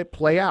it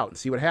play out and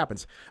see what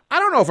happens. I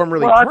don't know if I'm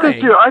really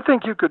praying. I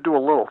think you could do a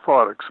little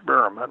thought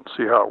experiment and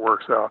see how it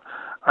works out.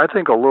 I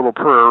think a little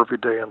prayer every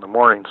day in the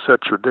morning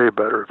sets your day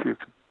better. If you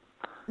could,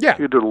 if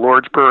you do the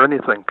Lord's Prayer,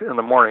 anything in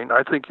the morning,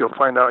 I think you'll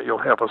find out you'll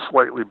have a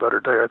slightly better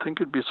day. I think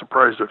you'd be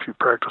surprised if you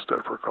practiced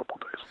that for a couple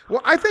of days.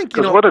 Well, I think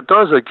because what it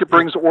does, it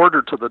brings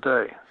order to the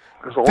day.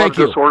 There's a lot of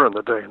disorder in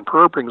the day, and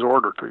prayer brings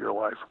order to your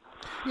life.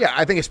 Yeah,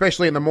 I think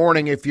especially in the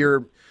morning, if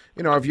you're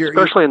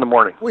especially in the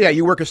morning. Well, yeah,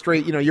 you work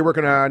you're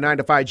working a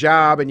 9-to-5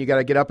 job, and you got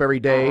to get up every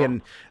day,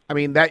 and I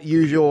mean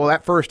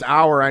that first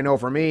hour, I know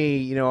for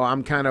me,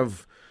 I'm kind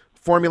of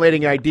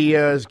formulating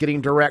ideas,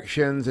 getting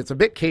directions. It's a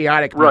bit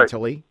chaotic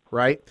mentally,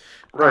 right?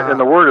 Right, and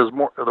the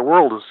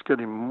world is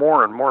getting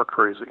more and more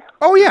crazy.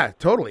 Oh yeah,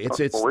 totally. It's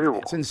unbelievable.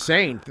 It's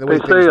insane. They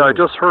say I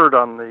just heard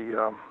on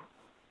the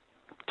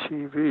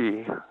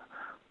TV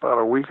about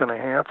a week and a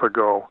half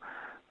ago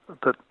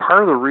that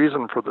part of the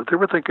reason they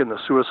were thinking the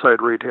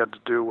suicide rate had to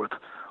do with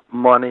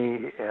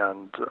money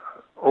and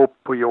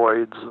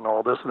opioids and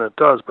all this, and it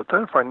does. But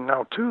then finding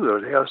out too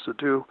that it has to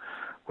do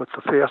with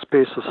the fast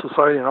pace of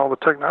society and all the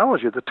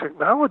technology. The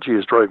technology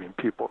is driving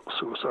people to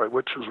suicide,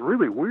 which is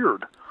really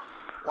weird.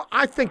 Well,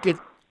 I think it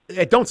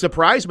don't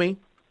surprise me.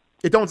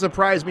 It don't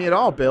surprise me at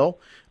all, Bill.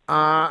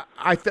 I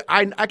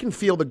can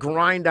feel the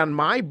grind on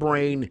my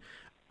brain.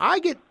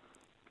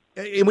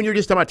 When you're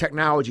just talking about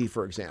technology,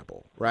 for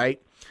example,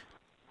 right?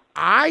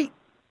 I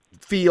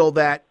feel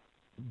that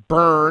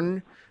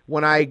burn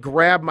when I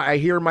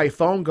hear my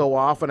phone go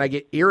off, and I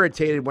get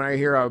irritated when I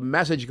hear a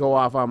message go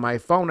off on my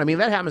phone. I mean,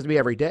 that happens to me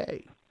every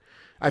day.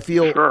 I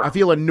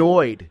feel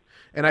annoyed,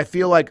 and I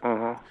feel like,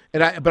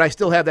 but I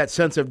still have that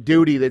sense of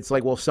duty that's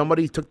like, well,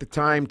 somebody took the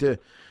time to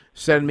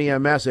send me a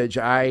message.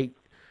 I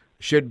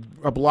should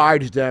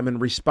oblige them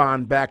and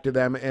respond back to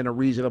them in a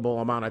reasonable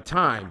amount of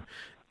time.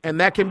 And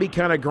that can be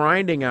kind of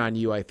grinding on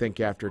you, I think,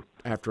 after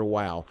a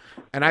while.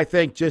 And I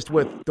think just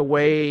with the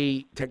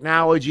way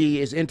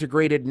technology is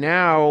integrated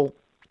now,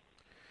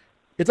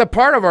 it's a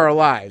part of our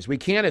lives. We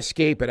can't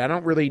escape it. I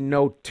don't really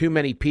know too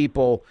many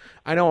people.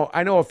 I know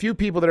a few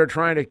people that are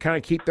trying to kind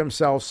of keep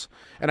themselves,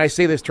 and I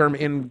say this term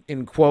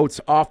in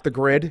quotes, off the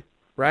grid,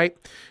 right?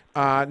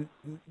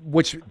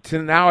 Which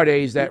to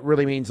nowadays that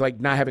really means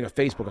like not having a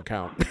Facebook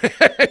account.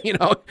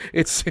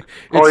 It's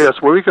oh yes,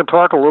 well we can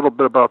talk a little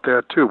bit about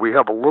that too. We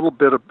have a little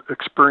bit of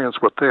experience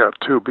with that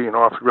too, being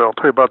off the grid. I'll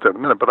tell you about that in a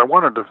minute. But I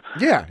wanted to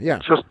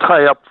just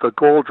tie up the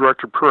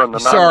goal-directed prayer and the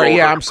non-goal. Sorry,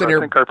 yeah, I'm sitting here.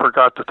 I think I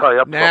forgot to tie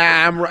up.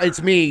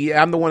 It's me.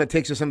 I'm the one that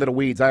takes us into the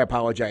weeds. I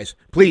apologize.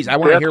 Please, I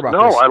want to hear about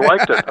this. No, I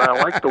liked it. I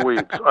like the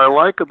weeds. I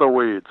like the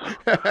weeds.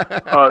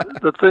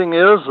 The thing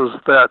is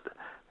that.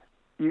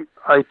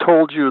 I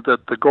told you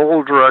that the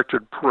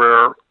goal-directed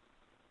prayer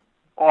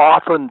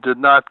often did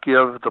not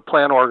give the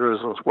plant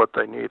organisms what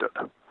they needed.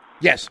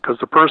 Yes. Because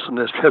the person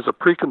has a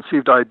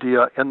preconceived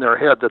idea in their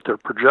head that they're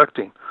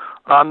projecting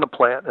on the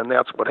plant, and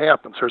that's what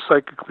happens. They're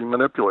psychically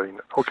manipulating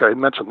it. Okay, I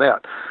mentioned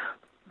that.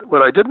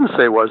 What I didn't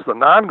say was the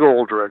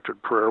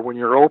non-goal-directed prayer, when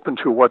you're open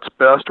to what's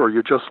best, or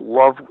you just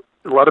love,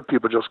 a lot of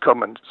people just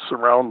come and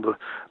surround the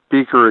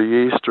beaker of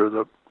yeast or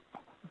the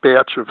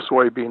batch of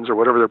soybeans or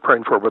whatever they're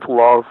praying for with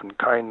love and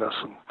kindness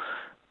and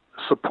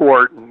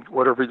support and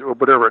whatever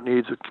it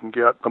needs it can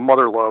get. The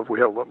mother love, we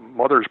have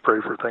mothers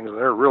pray for things and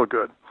they're real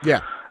good.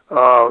 Yeah.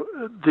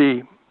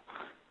 The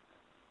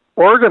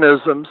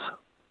organisms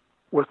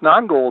with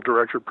non-goal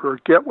directed prayer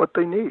get what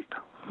they need.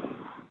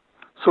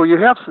 So you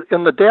have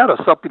in the data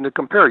something to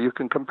compare. You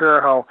can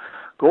compare how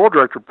goal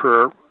directed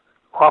prayer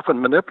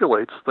often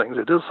manipulates things.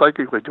 It is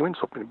psychically doing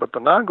something, but the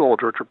non-goal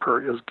directed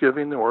prayer is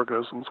giving the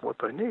organisms what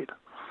they need.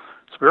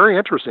 It's very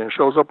interesting. It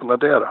shows up in the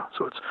data.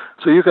 So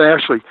you can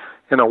actually,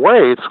 in a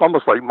way, it's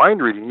almost like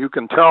mind reading. You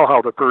can tell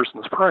how the person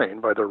is praying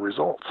by their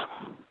results.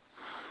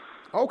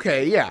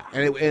 Okay, yeah,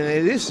 and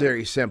it is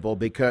very simple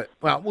because,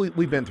 well,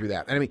 we've been through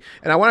that. And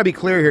I want to be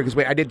clear here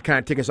because I did kind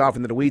of take us off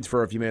into the weeds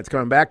for a few minutes.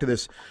 Coming back to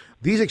this,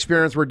 these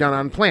experiments were done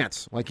on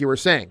plants, like you were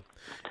saying.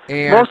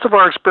 And most of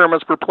our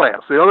experiments were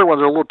plants. The other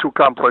ones are a little too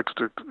complex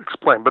to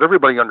explain, but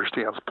everybody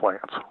understands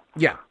plants.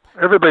 Yeah,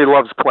 everybody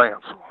loves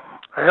plants.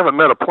 I haven't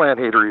met a plant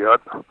hater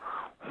yet.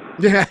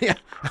 Yeah.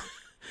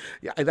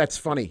 That's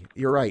funny.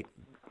 You're right.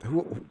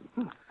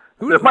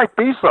 There might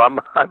be some.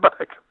 I'm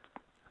like,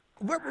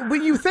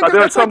 when you think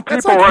there's some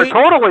people who are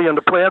totally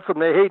into plants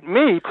and they hate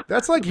meat.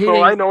 That's like hating.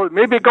 So I know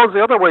maybe it goes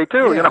the other way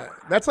too. Yeah,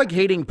 that's like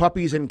hating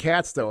puppies and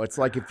cats, though. It's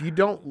like if you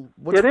don't,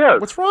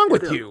 what's wrong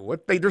with you?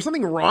 There's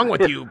something wrong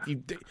with you.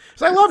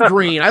 So I love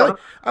green.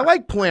 I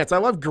like plants. I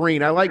love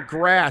green. I like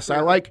grass.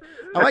 I like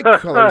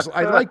colors.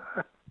 I like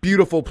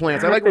beautiful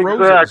plants. I like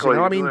roses.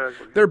 Exactly,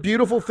 they're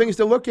beautiful things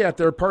to look at.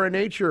 They're part of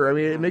nature.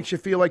 It makes you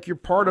feel like you're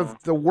part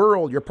of the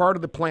world. You're part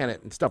of the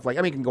planet and stuff like.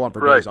 It can go on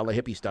for days, all the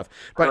hippie stuff.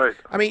 But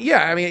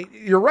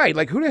you're right.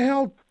 Like who the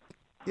hell?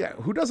 Yeah,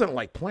 who doesn't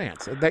like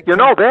plants?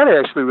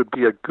 That actually would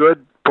be a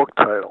good book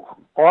title.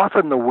 Off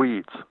in the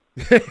Weeds.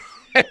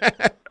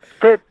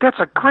 That's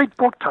a great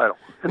book title.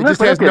 It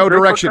just has no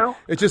direction.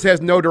 It just has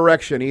no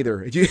direction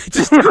either. It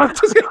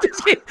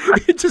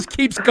just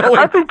keeps going.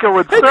 I think it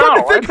would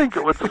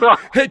sell.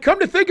 Hey, come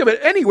to think of it,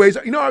 anyways,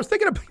 I was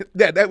thinking of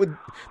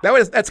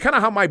that's kind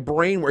of how my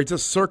brain works.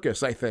 It's a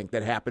circus, I think,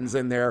 that happens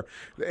in there,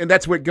 and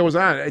that's what goes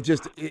on.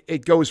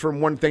 It goes from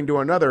one thing to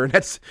another, and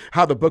that's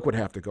how the book would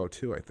have to go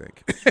too, I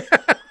think.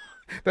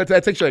 That's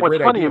actually a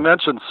great idea. It's funny you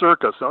mentioned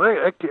circus. Now,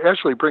 it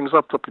actually brings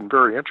up something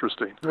very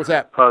interesting. What's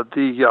that?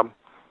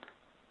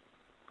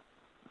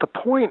 The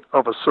point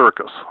of a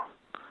circus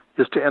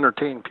is to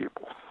entertain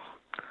people.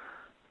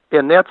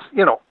 And that's,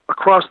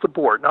 across the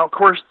board. Now, of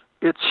course,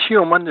 it's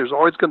human. There's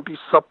always going to be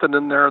something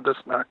in there that's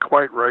not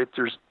quite right.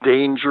 There's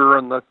danger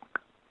and the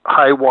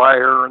high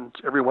wire, and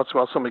every once in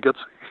a while somebody gets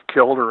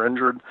killed or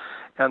injured,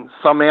 and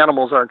some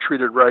animals aren't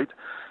treated right.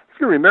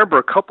 If you remember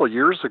a couple of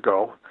years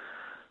ago,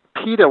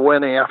 PETA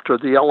went after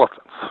the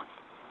elephants.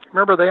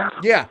 Remember that?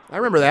 Yeah, I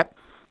remember that.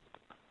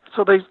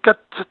 So they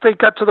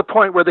got to the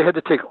point where they had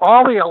to take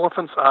all the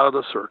elephants out of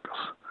the circus.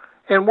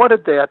 And what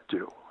did that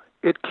do?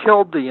 It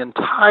killed the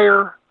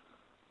entire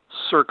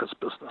circus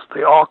business.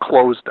 They all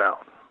closed down.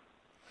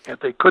 And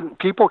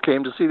people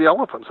came to see the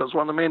elephants. That's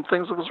one of the main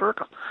things of a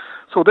circus.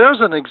 So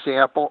there's an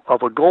example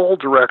of a goal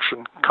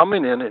direction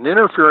coming in and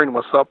interfering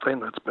with something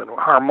that's been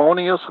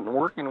harmonious and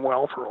working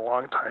well for a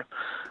long time.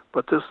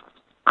 But this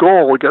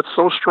goal gets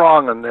so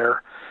strong in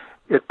there,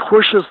 it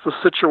pushes the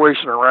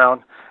situation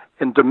around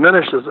and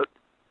diminishes it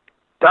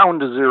down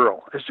to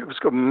zero. It was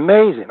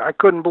amazing. I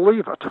couldn't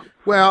believe it.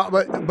 Well,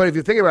 but if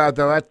you think about it,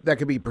 though, that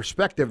could be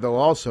perspective, though,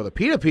 also. The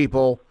PETA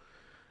people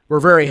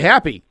were very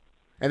happy,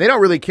 and they don't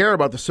really care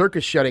about the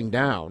circus shutting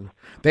down.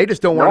 They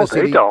just don't want to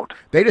see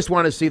They just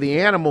want to see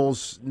the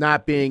animals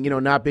not being,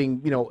 and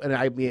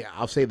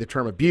I'll say the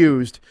term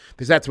abused,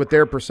 because that's what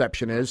their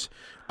perception is.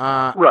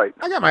 Right.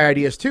 I got my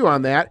ideas, too,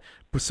 on that.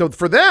 So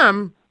for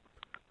them,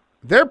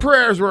 their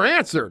prayers were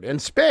answered in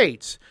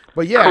spades.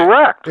 But yeah,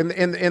 correct.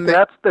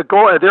 That's the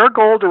goal. Their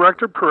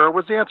goal-directed prayer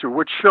was answered,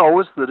 which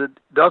shows that it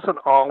doesn't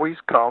always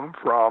come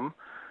from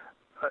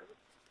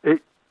the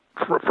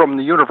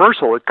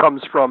universal. It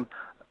comes from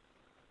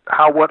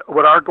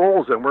what our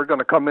goals, and we're going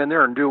to come in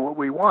there and do what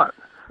we want.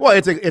 Well,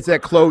 it's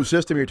that closed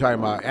system you're talking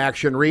about,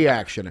 action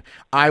reaction.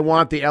 I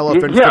want the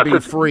elephants to be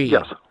free.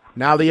 Yes.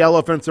 Now the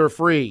elephants are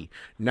free.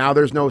 Now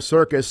there's no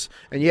circus,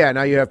 and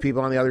now you have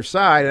people on the other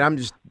side, and I'm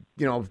just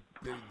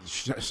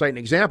citing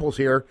examples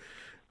here,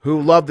 who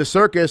love the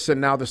circus,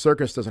 and now the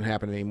circus doesn't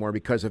happen anymore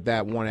because of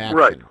that one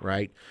action,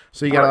 right?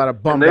 So you got a lot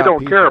of bummed out people.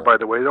 And they don't care, by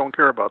the way. They don't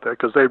care about that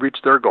because they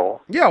reached their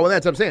goal. Yeah, well,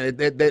 that's what I'm saying.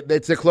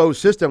 It's a closed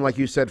system, like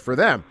you said, for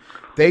them.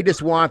 They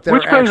just want their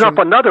Which brings up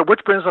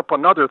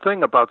another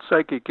thing about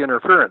psychic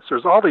interference.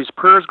 There's all these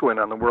prayers going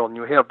on in the world, and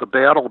you have the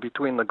battle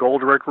between the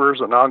goal-directed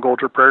prayers and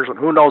non-goal-directed prayers, and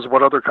who knows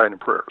what other kind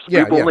of prayers.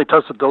 People only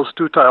tested those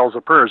two styles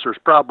of prayers. There's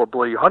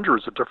probably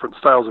hundreds of different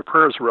styles of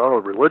prayers throughout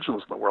all the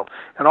religions in the world.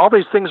 And all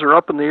these things are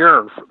up in the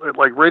air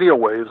like radio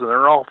waves, and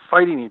they're all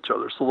fighting each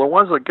other. So the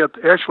ones that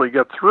actually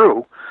get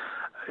through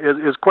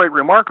is quite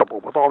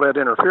remarkable with all that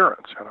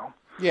interference,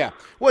 Yeah.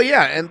 Well,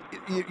 yeah, and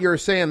you're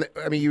saying,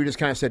 you just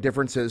kind of said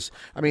differences.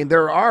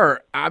 There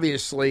are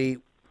obviously,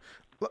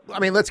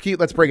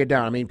 let's break it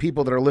down.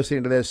 People that are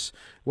listening to this,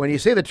 when you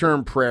say the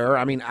term prayer,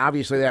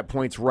 obviously that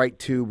points right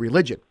to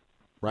religion,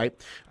 right?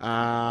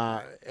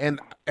 And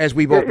as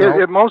we both know.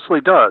 It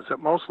mostly does.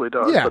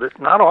 Yeah. But it's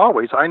not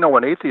always. I know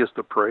an atheist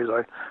that prays.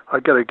 I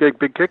get a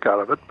big kick out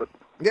of it, but.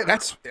 Yeah,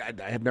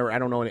 I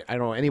don't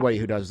know anybody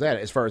who does that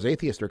as far as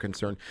atheists are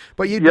concerned.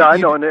 But I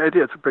know an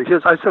atheist.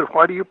 I said,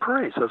 why do you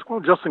pray? He says, well,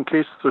 just in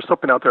case there's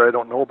something out there I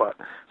don't know about.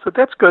 I said,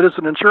 that's good. It's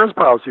an insurance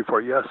policy for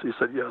you. Yes. He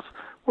said, yes.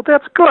 Well,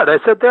 that's good. I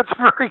said, that's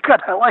very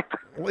good. I like that.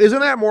 Well, isn't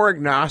that more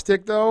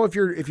agnostic though? If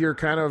you're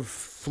kind of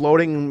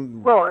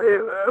floating. Well,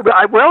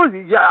 I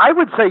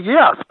would say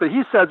yes, but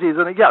he says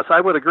yes.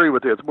 I would agree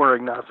with you. It's more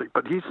agnostic,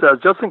 but he says,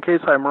 just in case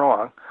I'm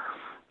wrong.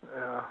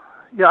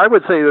 Yeah, I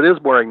would say it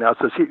is more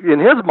agnostic. In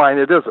his mind,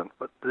 it isn't.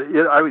 But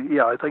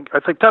I think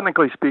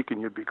technically speaking,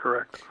 you'd be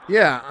correct.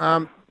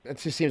 Yeah, it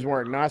just seems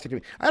more agnostic to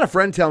me. I had a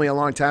friend tell me a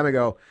long time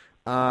ago,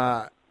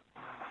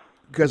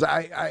 because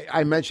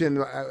I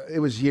mentioned it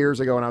was years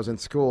ago when I was in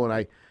school,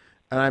 and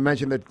I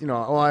mentioned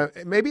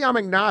that maybe I'm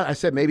agnostic. I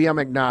said maybe I'm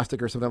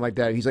agnostic or something like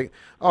that. He's like,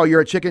 "Oh, you're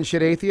a chicken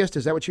shit atheist?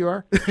 Is that what you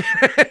are?"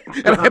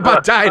 And I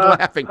about died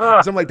laughing.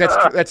 So I'm like,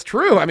 "That's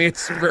true."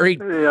 It's very.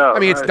 Yeah,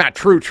 it's not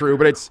true,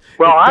 but it's.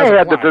 Well, I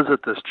had to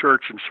visit this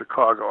church in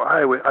Chicago.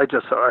 I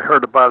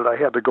heard about it. I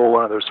had to go to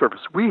one of their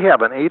services. We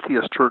have an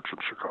atheist church in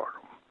Chicago.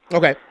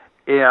 Okay.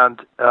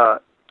 And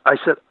I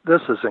said,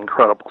 "This is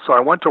incredible." So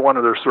I went to one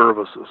of their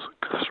services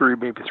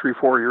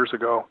 4 years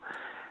ago.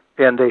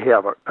 And they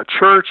have a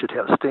church. It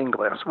has stained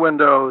glass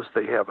windows.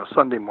 They have a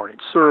Sunday morning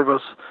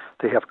service.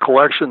 They have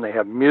collection. They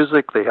have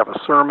music. They have a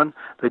sermon.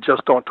 They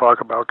just don't talk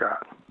about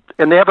God.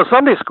 And they have a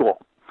Sunday school.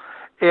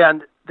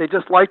 And they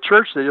just like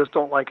church. They just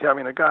don't like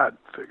having a God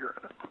figure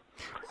in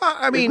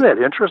it. Isn't that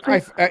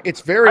interesting?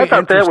 It's very. I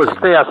thought that was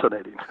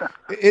fascinating.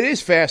 It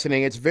is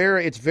fascinating. It's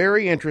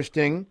very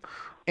interesting.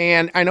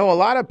 And I know a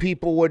lot of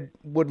people would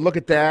look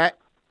at that.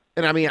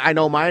 And I mean, I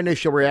know my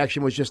initial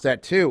reaction was just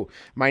that too.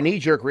 My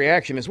knee-jerk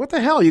reaction is, "What the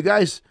hell, you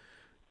guys?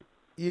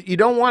 You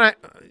don't want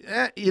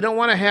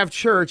to have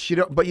church.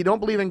 But you don't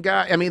believe in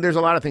God." I mean, there's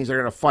a lot of things that are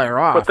going to fire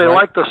off. But they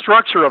like the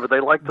structure of it. They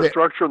like the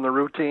structure and the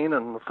routine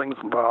and the things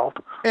involved.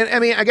 And I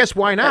mean, I guess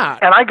why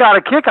not? And I got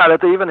a kick out of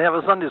it. They even have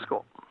a Sunday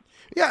school.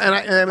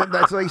 Yeah, and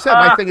that's like you said.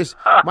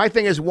 My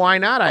thing is, why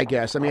not? I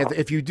guess. I mean,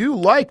 if you do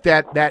like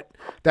that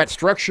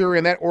structure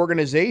and that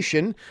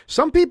organization,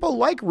 some people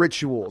like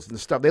rituals and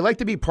stuff. They like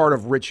to be part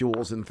of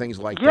rituals and things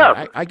like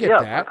that. I get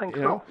that. I think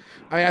so. Know,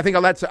 I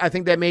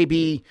think that may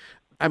be.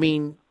 I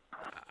mean,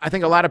 I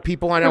think a lot of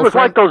people I know. It was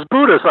like those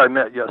Buddhists I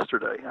met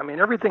yesterday. I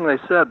mean, everything they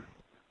said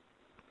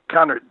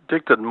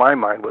contradicted in my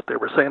mind what they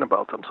were saying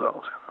about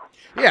themselves.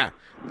 Yeah.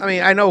 I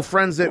mean, I know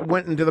friends that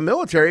went into the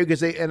military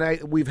because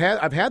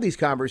I've had these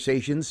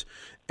conversations,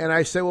 and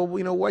I say, well,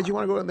 why'd you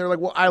want to go? And they're like,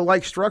 well, I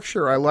like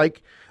structure. I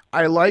like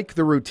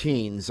the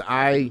routines.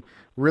 I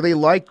really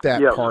like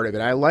that part of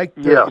it. I like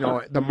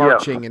the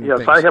marching and things.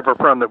 Yes, I have a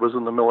friend that was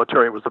in the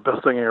military. It was the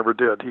best thing he ever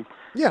did. He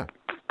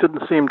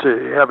didn't seem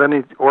to have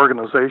any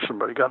organization,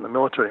 but he got in the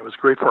military. It was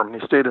great for him, and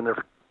he stayed in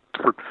there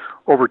for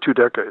over 2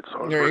 decades.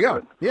 So there you go.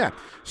 Good. Yeah.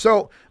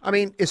 So, I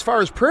mean, as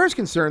far as prayer is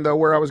concerned, though,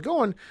 where I was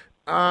going,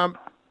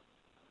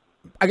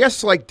 I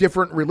guess like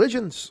different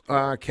religions,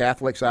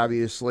 Catholics,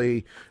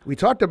 obviously. We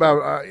talked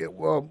about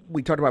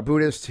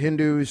Buddhists,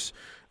 Hindus.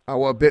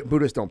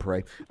 Buddhists don't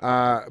pray.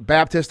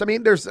 Baptists. I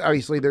mean, there's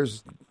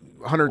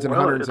hundreds and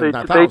hundreds, and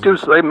not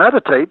thousands. They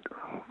meditate.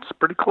 It's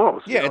pretty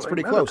close. Yeah, it's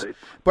pretty close.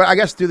 But I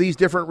guess do these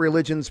different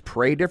religions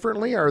pray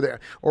differently, or the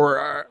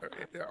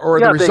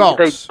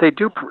results? They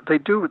do.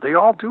 They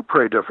all do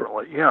pray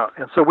differently. Yeah,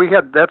 and so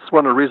that's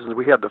one of the reasons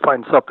we had to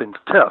find something to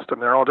test. I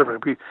mean, they're all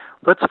different.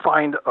 Let's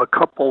find a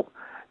couple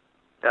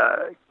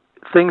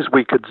things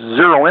we could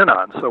zero in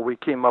on. So we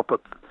came up with,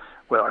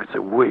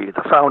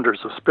 the founders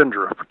of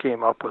Spindrift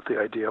came up with the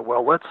idea,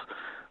 well, let's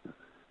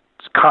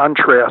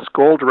contrast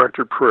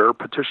goal-directed prayer,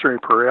 petitionary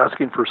prayer,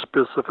 asking for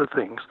specific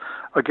things,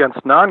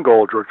 against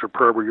non-goal-directed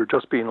prayer where you're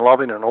just being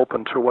loving and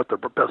open to what the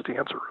best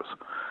answer is.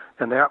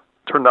 And that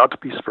turned out to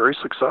be very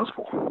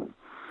successful.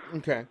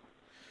 Okay.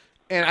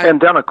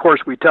 And then, of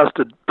course, we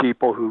tested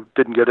people who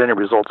didn't get any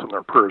results in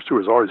their prayers,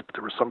 too.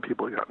 There were some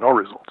people who got no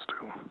results,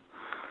 too.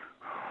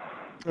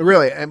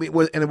 Really? I mean,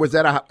 was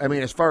that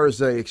as far as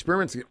the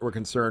experiments were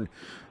concerned,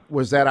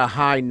 was that a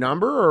high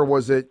number or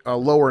was it a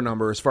lower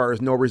number as far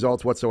as no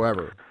results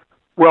whatsoever?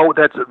 Well,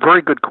 that's a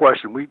very good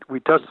question. We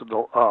tested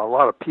a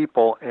lot of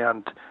people,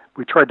 and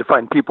we tried to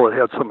find people that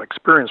had some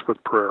experience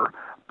with prayer,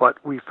 but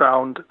we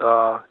found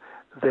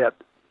that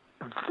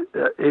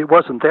it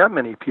wasn't that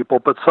many people,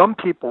 but some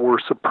people were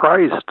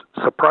surprised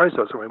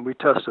us. I mean, we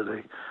tested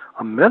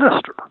a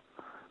minister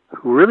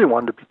who really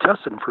wanted to be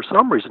tested, and for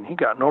some reason he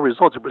got no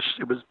results.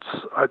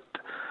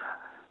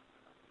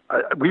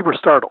 We were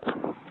startled.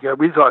 Yeah,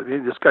 we thought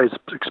this guy's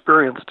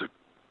experienced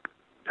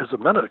as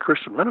a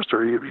Christian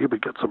minister, he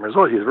would get some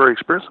results. He's very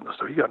experienced in this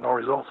stuff. He got no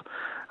results.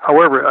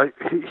 However, I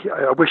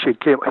wish he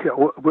came.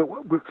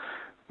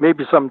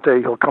 Maybe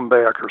someday he'll come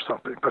back or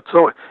something.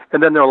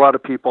 And then there are a lot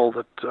of people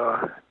that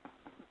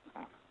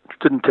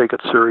didn't take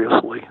it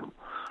seriously.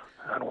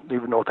 I don't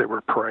even know if they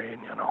were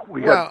praying.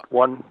 We had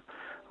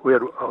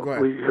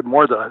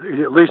more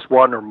than at least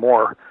one or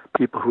more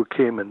people who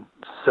came and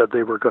said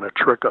they were going to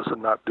trick us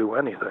and not do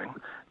anything,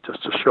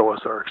 just to show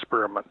us our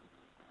experiment.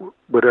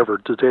 Whatever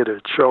the data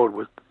it showed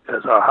was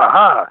as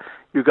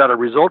you got a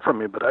result from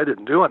me, but I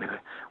didn't do anything.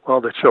 Well,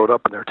 they showed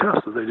up in their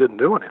test that they didn't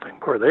do anything.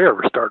 Were they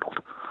ever startled?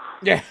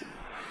 Yeah,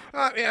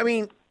 I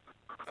mean,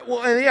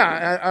 well, and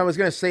yeah, I was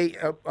going to say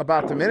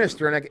about the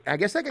minister, and I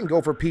guess I can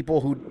go for people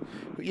who,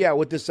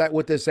 with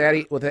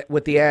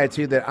the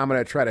attitude that I'm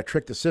going to try to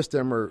trick the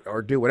system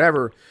or do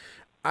whatever.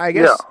 I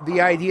guess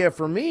the idea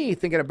for me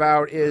thinking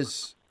about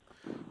is,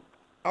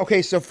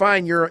 okay, so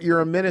fine, you're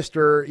a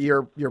minister,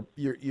 you're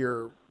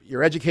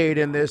educated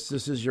in this.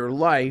 This is your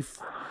life,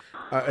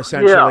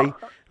 essentially.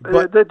 Yeah.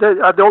 But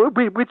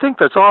we think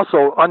there's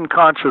also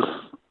unconscious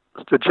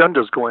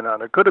agendas going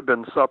on. It could have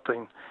been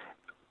something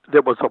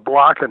that was a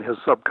block in his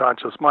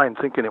subconscious mind,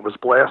 thinking it was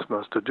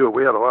blasphemous to do it.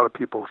 We had a lot of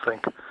people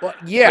think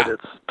that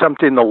it's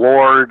tempting the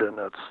Lord, and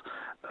it's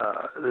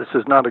this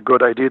is not a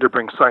good idea to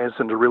bring science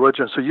into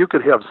religion. So you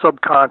could have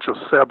subconscious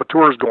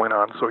saboteurs going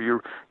on. So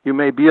you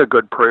may be a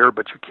good prayer,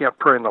 but you can't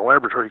pray in the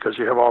laboratory because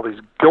you have all these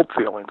guilt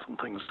feelings and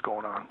things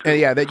going on.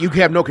 And that you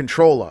have no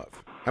control of.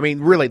 I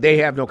mean, really, they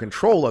have no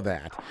control of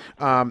that.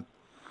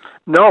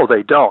 No,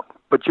 they don't.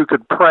 But you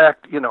could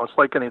practice, it's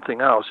like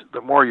anything else.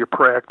 The more you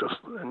practice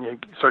and you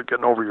start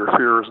getting over your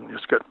fears and you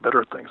just get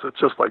better at things. It's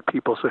just like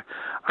people say,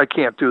 I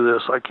can't do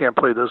this, I can't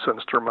play this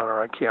instrument,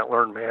 or I can't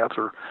learn math.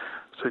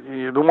 So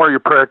the more you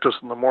practice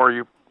and the more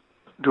you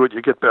do it,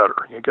 you get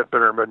better. You get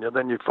better and better. And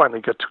then you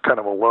finally get to kind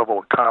of a level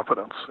of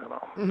confidence,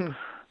 Mm-hmm.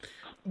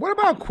 What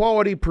about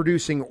quality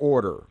producing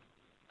order?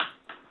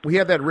 We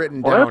have that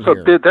written down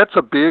here. That's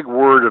a big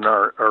word in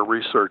our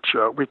research.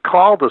 We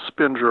call the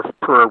Spindrift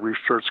prayer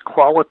research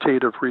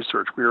qualitative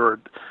research. We are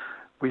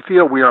we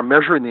feel we are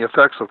measuring the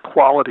effects of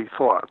quality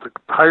thought. The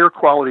higher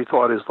quality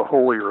thought is the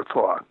holier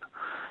thought.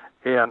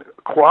 And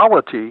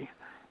quality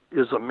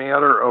is a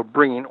matter of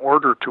bringing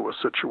order to a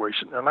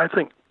situation. And I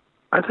think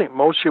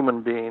most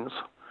human beings,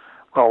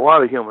 well, a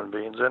lot of human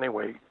beings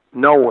anyway,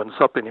 know when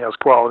something has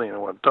quality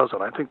and when it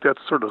doesn't. I think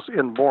that's sort of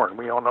inborn.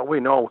 We all know. We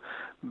know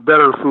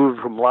better food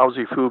from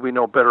lousy food. We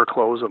know better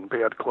clothes than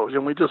bad clothes,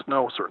 and we just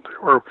know certain things.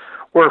 Or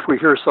if we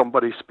hear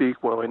somebody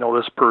speak, well, we know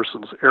this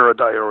person's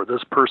erudite or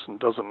this person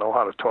doesn't know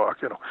how to talk.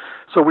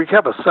 So we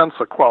have a sense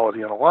of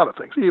quality in a lot of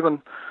things.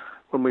 Even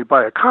when we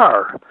buy a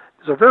car,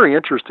 it's a very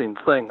interesting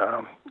thing.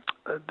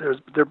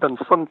 There've been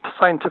some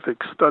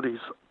scientific studies.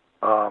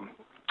 I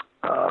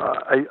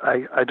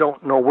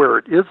don't know where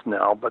it is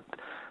now, but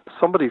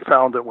somebody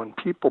found that when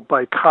people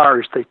buy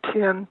cars, they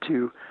tend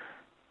to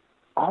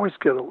always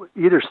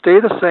either stay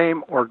the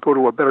same or go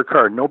to a better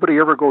car. Nobody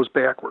ever goes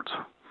backwards.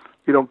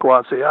 You don't go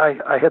out and say,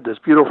 I had this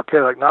beautiful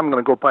Cadillac, now I'm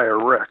going to go buy a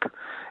wreck.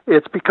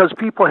 It's because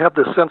people have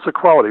this sense of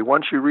quality.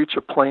 Once you reach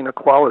a plane of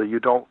quality, you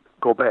don't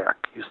go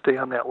back. You stay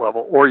on that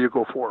level or you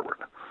go forward.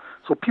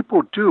 So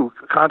people do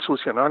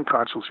consciously and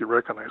unconsciously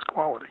recognize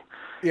quality.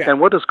 Yeah. And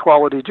what does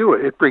quality do?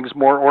 It brings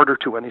more order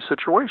to any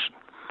situation.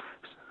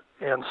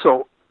 And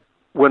so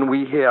when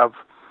we have,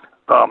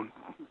 I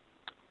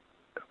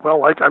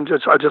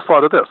just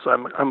thought of this.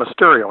 I'm a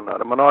stereo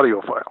nut. I'm an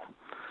audiophile.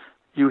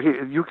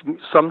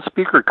 Some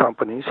speaker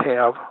companies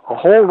have a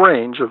whole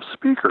range of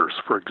speakers,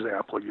 for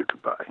example, you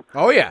could buy.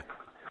 Oh yeah.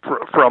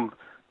 From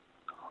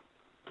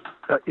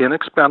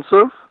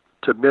inexpensive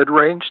to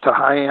mid-range to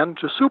high-end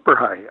to super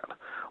high-end.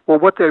 Well,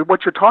 what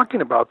you're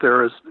talking about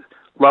there is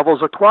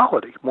levels of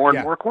quality, more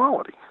and more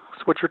quality.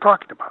 That's what you're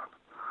talking about.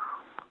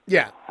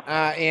 Yeah,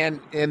 and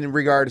in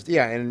regards,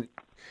 and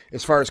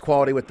as far as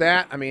quality with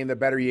that, I mean, the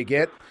better you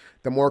get,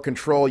 the more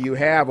control you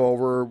have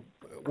over,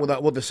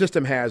 the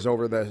system has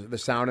over the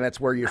sound, and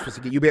that's where you're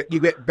supposed to get, you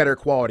get better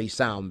quality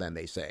sound than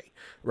they say,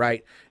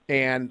 right?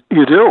 And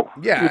you do,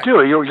 yeah, you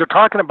do. You're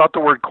talking about the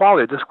word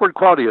quality. This word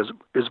quality is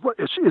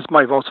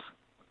my most.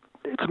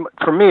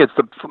 For me, it's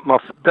the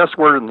best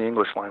word in the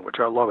English language.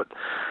 I love it.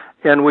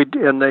 I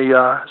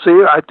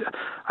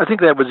think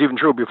that was even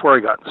true before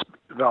I got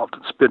involved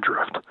in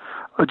Spindrift.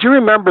 Do you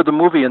remember the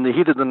movie In the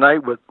Heat of the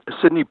Night with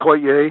Sidney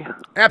Poitier?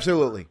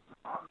 Absolutely.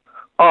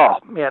 Oh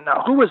man!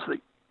 Now who was the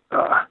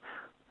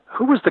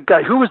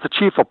guy? Who was the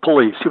chief of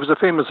police? He was a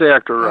famous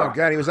actor. Oh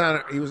God, he was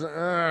on.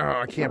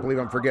 I can't believe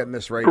I'm forgetting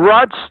this right now.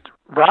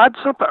 Rod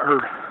something.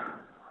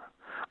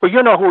 Well,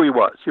 you know who he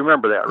was. You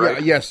remember that, right?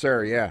 Yeah, yes,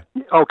 sir. Yeah.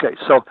 Okay,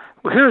 so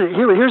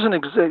here's an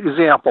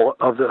example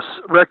of this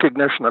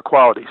recognition of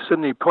quality.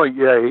 Sidney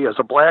Poitier, as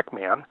a black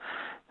man,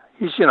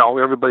 he's,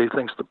 everybody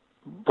thinks the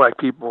black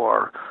people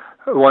are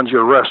the ones you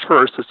arrest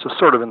first. It's just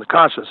sort of in the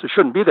consciousness. It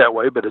shouldn't be that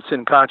way, but it's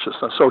in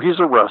consciousness. So he's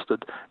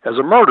arrested as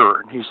a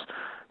murderer, and he's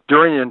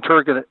during an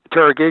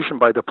interrogation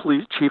by the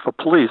chief of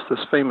police,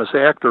 this famous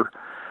actor.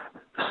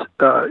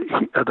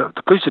 The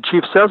police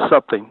chief says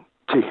something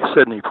to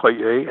Sidney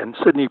Poitier, and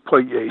Sidney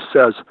Poitier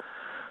says,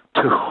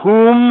 "To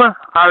whom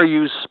are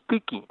you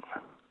speaking?"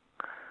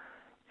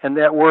 And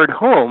that word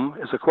 "whom"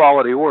 is a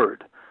quality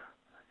word.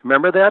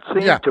 Remember that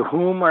scene? Yeah. To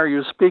whom are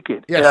you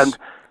speaking? Yes. And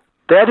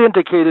that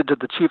indicated to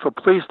the chief of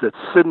police that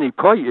Sidney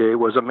Poitier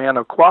was a man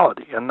of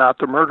quality and not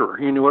the murderer.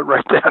 He knew it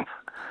right then.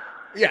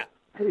 Yeah.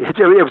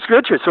 It was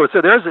good. So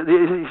there's,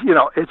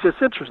 it's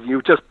just interesting.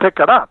 You just pick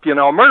it up. A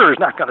murderer's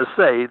not going to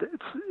say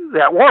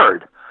that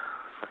word.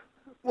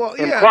 Well,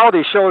 and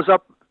quality shows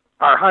up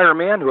our higher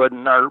manhood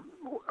and our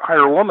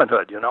higher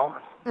womanhood,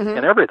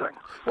 and everything.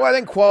 Well, I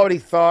think quality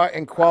thought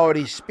and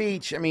quality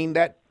speech,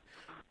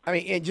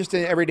 just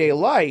in everyday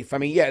life,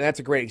 that's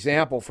a great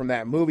example from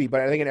that movie, but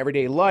I think in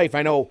everyday life,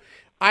 I know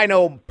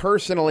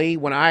personally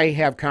when I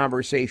have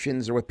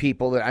conversations with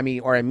people that I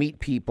meet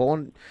people,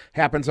 and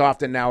happens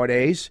often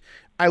nowadays,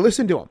 I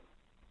listen to them.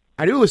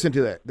 I do listen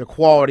to the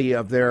quality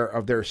of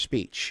their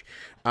speech.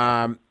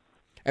 And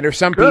there's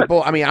some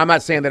people, I'm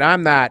not saying that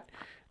I'm not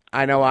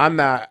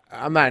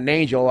an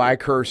angel. I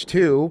curse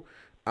too.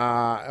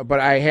 But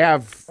I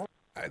have,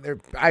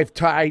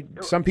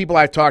 some people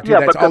I've talked to,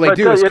 that's all they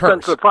do is curse. It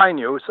doesn't define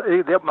you.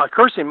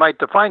 Cursing might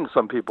define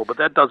some people, but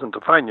that doesn't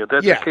define you.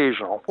 That's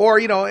occasional. Or,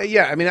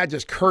 not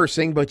just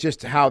cursing, but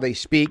just how they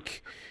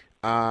speak,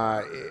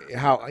 how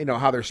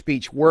their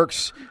speech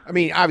works.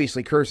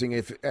 Obviously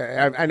cursing,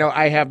 I know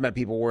I have met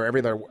people where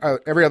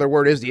every other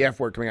word is the F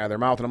word coming out of their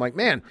mouth, and I'm like,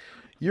 man,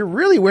 you're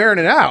really wearing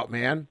it out,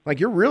 man. Like,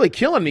 you're really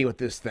killing me with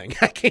this thing.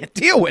 I can't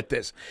deal with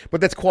this.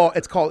 But it's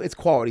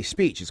quality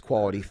speech. It's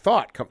quality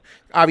thought.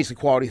 Obviously,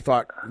 quality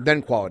thought,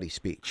 then quality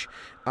speech.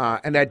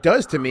 And that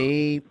does to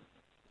me,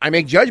 I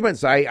make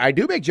judgments. I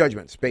do make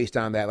judgments based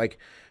on that. Like,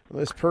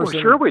 this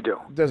person sure we do.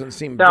 Doesn't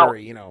seem now,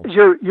 very,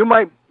 You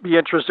might be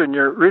interested, and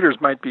your readers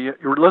might be,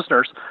 your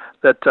listeners,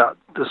 that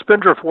the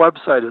Spindrift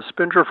website is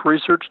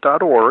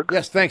spindriftresearch.org.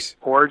 Yes, thanks.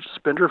 Or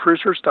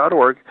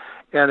spindriftresearch.org.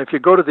 And if you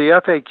go to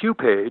the FAQ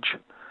page,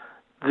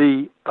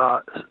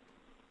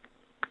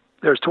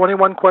 there's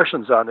 21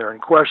 questions on there, and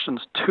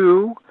questions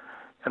 2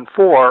 and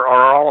 4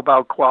 are all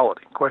about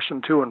quality.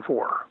 Question 2 and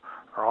 4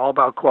 are all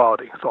about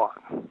quality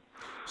thought.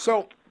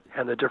 So,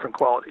 and the different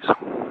qualities.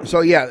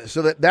 So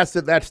that's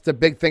the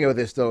big thing of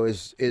this though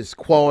is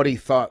quality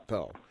thought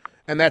though,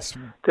 and that's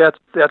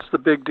the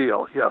big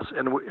deal. Yes,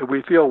 and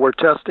we feel we're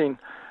testing.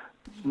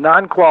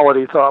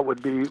 Non-quality thought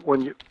would be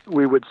when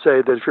we would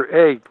say that if you're,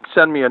 hey,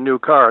 send me a new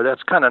car.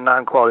 That's kind of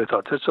non-quality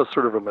thought. That's just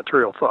sort of a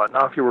material thought.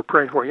 Now, if you were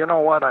praying for, you know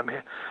what,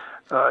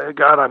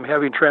 God, I'm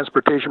having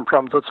transportation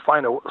problems. Let's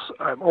find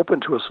I'm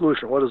open to a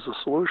solution. What is the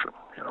solution?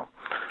 You know.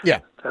 Yeah.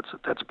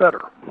 That's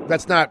better.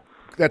 That's not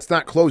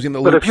closing the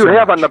loop. But if you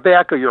have on the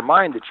back of your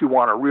mind that you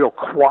want a real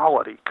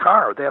quality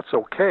car, that's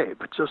okay.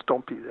 But just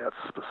don't be that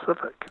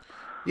specific.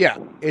 Yeah,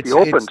 be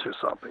open to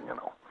something. You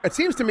know. It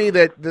seems to me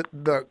that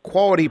the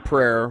quality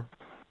prayer,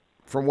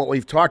 from what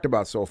we've talked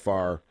about so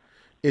far,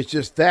 is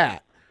just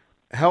that.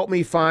 Help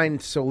me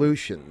find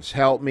solutions.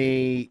 Help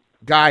me,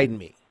 guide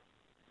me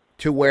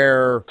to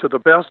where... To the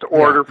best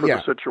order for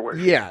the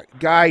situation. Yeah,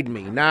 guide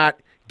me, not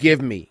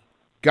give me.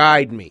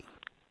 Guide me.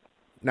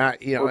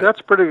 Not, you know... Well,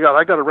 that's pretty good.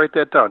 I got to write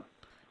that down.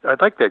 I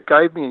like that.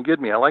 Guide me and give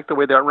me. I like the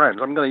way that rhymes.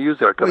 I'm going to use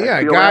that.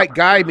 Well,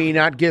 guide me,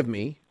 not give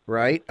me,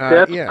 right?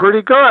 That's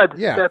pretty good.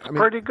 Yeah. That's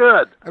pretty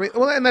good. I mean,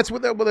 well, and that's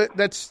what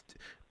that's...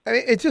 I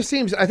mean, it just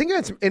seems, I think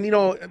that's, and, you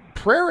know,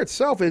 prayer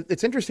itself,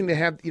 it's interesting to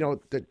have, you know,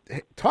 to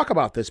talk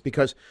about this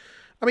because,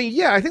 I mean,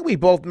 yeah, I think we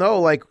both know,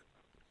 like,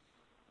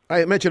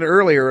 I mentioned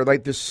earlier,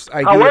 like this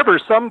idea. However,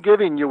 some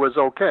giving you is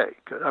okay.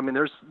 I mean,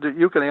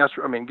 you can ask,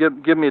 I mean,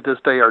 give me this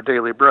day our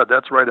daily bread.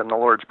 That's right in the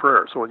Lord's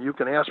Prayer. So you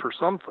can ask for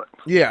some things.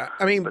 Yeah,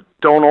 I mean. But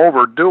don't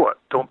overdo it.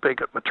 Don't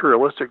make it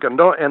materialistic. And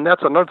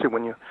that's another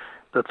thing,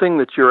 the thing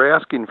that you're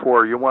asking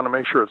for, you want to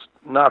make sure it's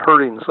not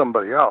hurting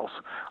somebody else.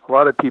 A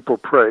lot of people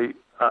pray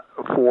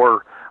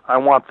for, I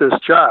want this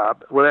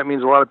job. Well, that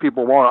means a lot of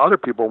people other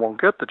people won't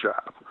get the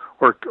job.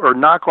 Or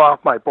knock off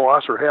my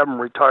boss or have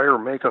him retire or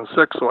make him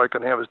sick so I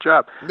can have his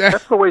job.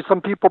 That's the way some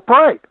people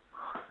pray.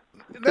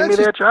 Give me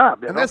that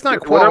job. And that's not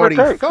quality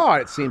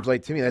thought, it seems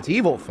like to me. That's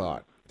evil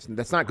thought.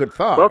 That's not good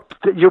thought. Well,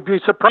 you'll be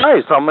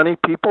surprised how many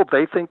people,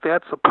 they think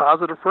that's a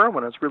positive for them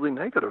when it's really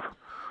negative.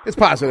 It's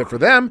positive for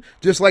them,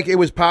 just like it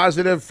was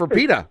positive for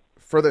PETA.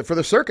 For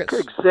the circus.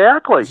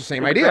 Exactly. It's the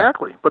same idea.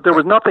 Exactly. But there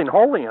was nothing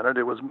holy in it.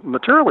 It was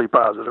materially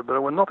positive, but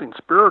there was nothing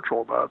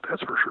spiritual about it,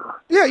 that's for sure.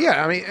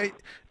 Yeah.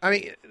 I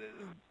mean,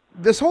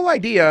 this whole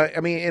idea, I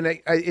mean, and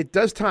it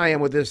does tie in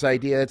with this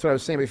idea, that's what I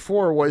was saying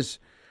before, was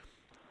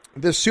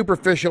this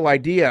superficial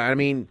idea. I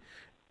mean,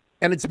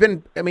 and it's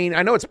been, I mean,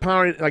 I know it's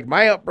pounded, like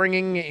my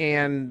upbringing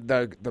and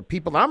the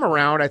people I'm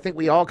around, I think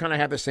we all kind of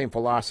have the same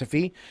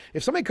philosophy.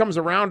 If somebody comes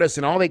around us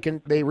and all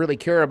they really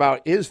care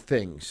about is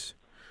things,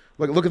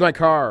 look at my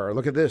car,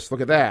 look at this,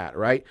 look at that,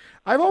 right?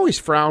 I've always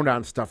frowned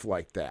on stuff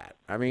like that.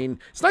 I mean,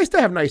 it's nice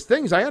to have nice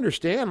things. I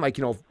understand, like,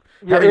 you know,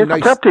 yeah,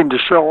 it's tempting to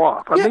show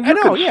off. I mean,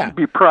 you can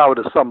be proud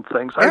of some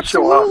things.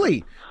 Absolutely.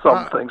 I show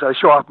off some things. I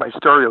show off my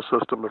stereo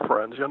system to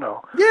friends, you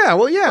know. Yeah,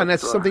 well, yeah, and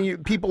that's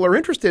something people are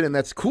interested in.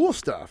 That's cool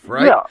stuff,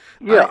 right?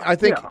 Yeah. I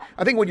think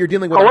when you're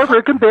dealing with... However,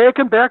 it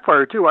can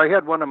backfire, too. I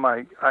had one of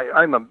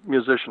I'm a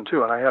musician,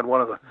 too, and I had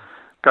one of the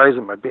guys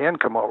in my band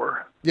come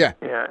over and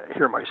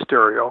hear my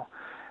stereo.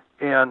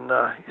 And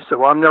he said,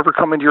 well, I'm never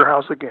coming to your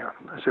house again.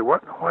 I said,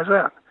 what? Why is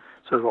that?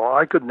 He says, well,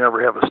 I could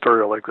never have a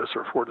stereo like this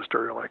or afford a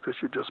stereo like this.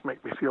 You just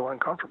make me feel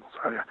uncomfortable.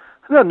 So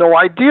I had no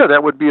idea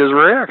that would be his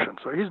reaction.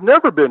 So he's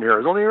never been here.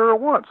 He's only here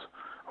once.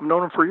 I've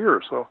known him for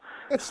years. So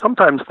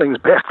sometimes things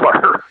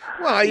backfire.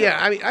 Well, yeah.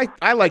 I mean,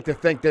 I like to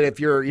think that if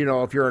you're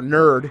a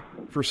nerd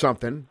for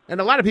something, and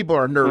a lot of people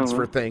are nerds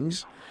for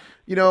things,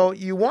 you know,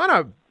 you want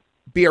to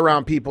be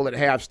around people that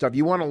have stuff.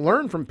 You want to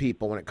learn from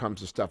people when it comes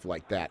to stuff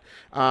like that.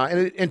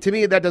 And to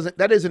me,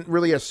 that isn't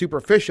really a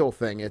superficial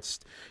thing. It's,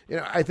 you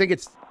know, I think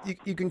it's,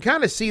 you can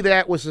kind of see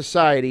that with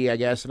society, I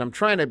guess. And I'm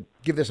trying to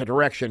give this a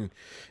direction,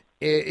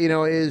 you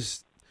know,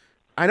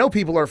 I know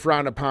people are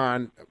frowned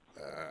upon,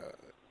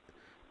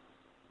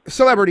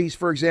 celebrities,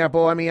 for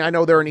example. I mean, I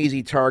know they're an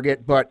easy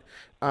target, but,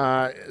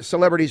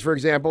 celebrities, for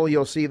example,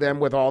 you'll see them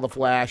with all the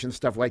flash and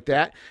stuff like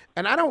that.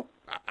 And I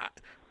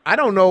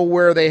don't know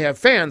where they have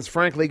fans,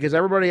 frankly, because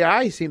everybody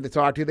I seem to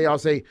talk to, they all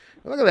say,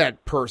 look at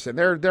that person.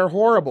 They're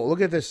horrible.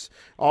 Look at this,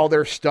 all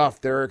their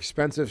stuff, their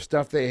expensive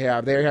stuff they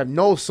have. They have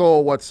no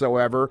soul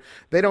whatsoever.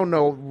 They don't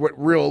know what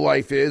real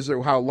life is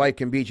or how life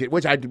can be,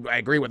 which I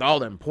agree with all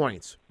them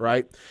points,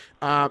 right?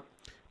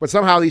 But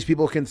somehow these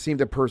people can seem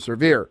to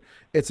persevere.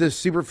 It's this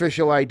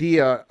superficial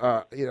idea,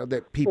 you know,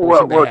 that people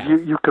seem to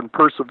have. You can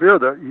persevere.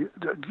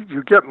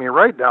 You get me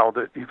right now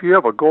that if you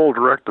have a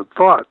goal-directed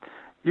thought,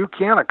 you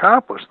can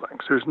accomplish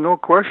things. There's no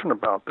question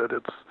about that.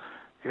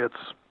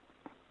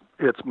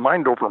 It's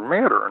mind over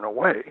matter in a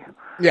way.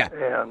 Yeah.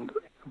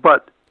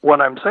 But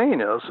what I'm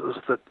saying is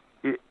that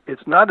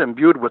it's not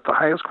imbued with the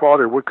highest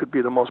quality or what could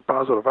be the most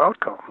positive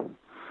outcome.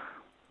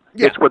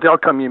 Yeah. It's what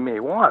outcome you may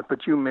want,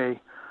 but you may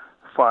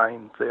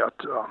find that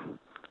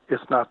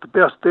it's not the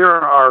best.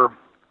 There are.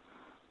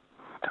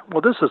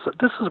 Well, this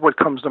is what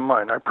comes to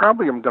mind. I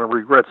probably am going to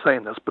regret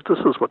saying this, but this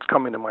is what's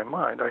coming to my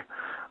mind.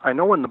 I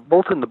know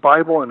both in the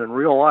Bible and in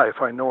real life,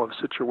 I know of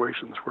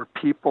situations where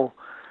people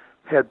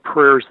had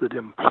prayers that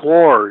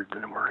implored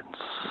and were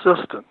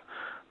insistent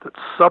that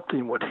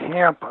something would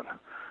happen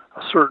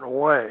a certain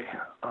way.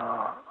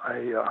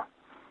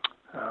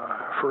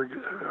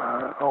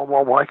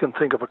 I can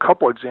think of a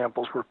couple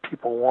examples where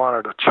people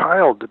wanted a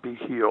child to be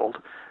healed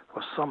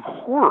with some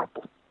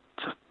horrible,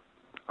 just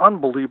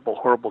unbelievable,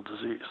 horrible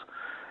disease,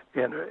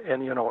 and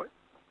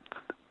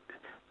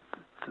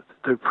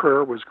the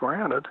prayer was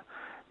granted,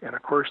 and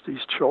of course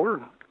these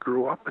children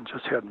grew up and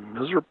just had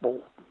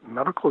miserable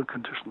medical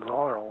conditions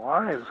all their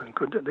lives, and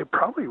they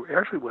probably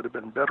actually would have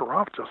been better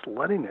off just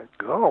letting it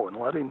go and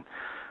letting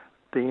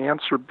the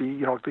answer be,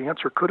 the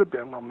answer could have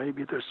been, well,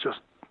 maybe it's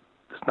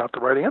not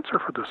the right answer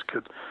for this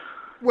kid.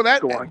 Well,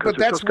 because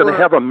they're just going to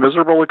have a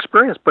miserable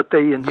experience, but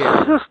they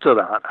insisted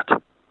on it,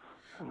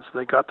 and so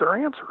they got their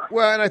answer.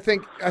 Well, and I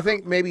think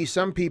maybe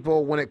some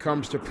people, when it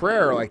comes to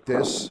prayer like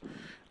this,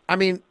 I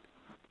mean,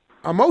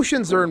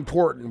 emotions are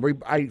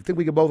important. I think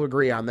we can both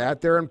agree on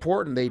that. They're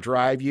important. They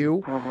drive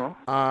you.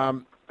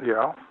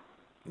 Yeah.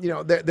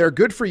 They're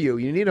good for you.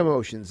 You need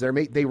emotions.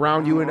 They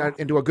round you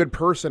into a good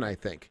person, I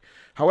think.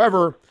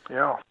 However,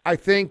 I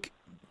think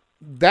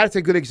that's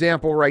a good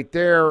example right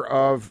there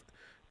of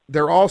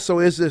there also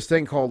is this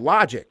thing called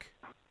logic,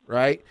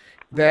 right?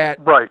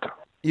 Right.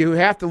 You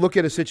have to look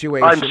at a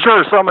situation. I'm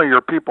sure some of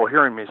your people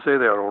hearing me say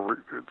that will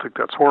think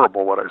that's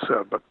horrible what I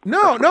said, but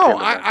no.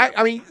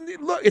 I mean,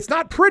 look, it's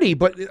not pretty,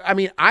 but I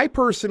mean, I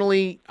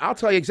personally, I'll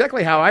tell you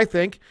exactly how I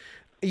think.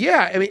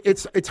 Yeah, I mean,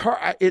 it's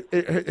hard.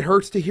 It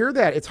hurts to hear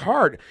that. It's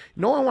hard.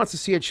 No one wants to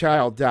see a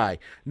child die.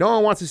 No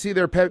one wants to see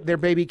their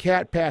baby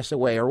cat pass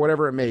away or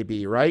whatever it may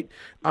be, right?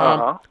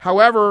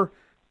 However,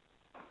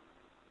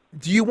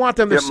 do you want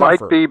them to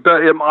suffer? It might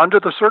be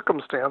under the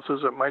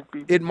circumstances. It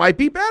might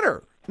be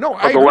better. No,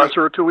 I agree. The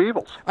lesser of two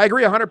evils. I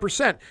agree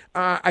 100%.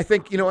 I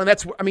think, and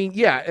that's, I mean,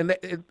 yeah,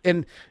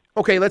 and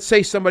okay, let's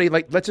say somebody,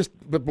 let's just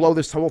blow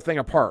this whole thing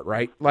apart,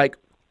 right? Like,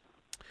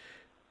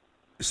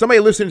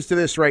 somebody listens to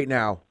this right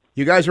now.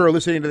 You guys are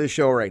listening to this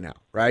show right now,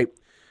 right?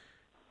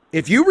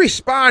 If you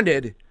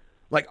responded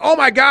like, oh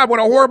my God, what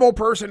a horrible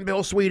person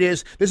Bill Sweet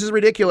is, this is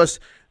ridiculous,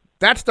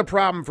 that's the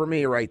problem for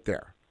me right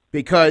there.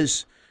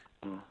 Because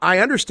I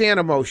understand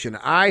emotion.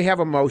 I have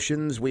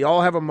emotions. We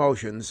all have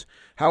emotions.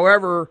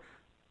 However,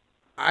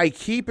 I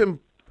keep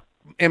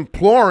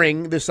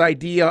imploring this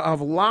idea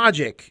of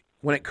logic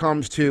when it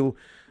comes to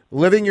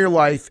living your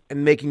life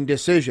and making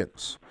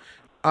decisions.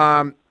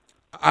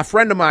 A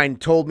friend of mine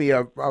told me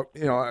a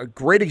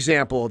great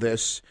example of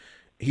this.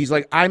 He's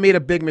like, I made a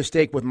big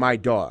mistake with my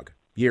dog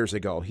years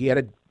ago. He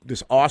had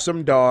this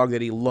awesome dog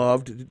that he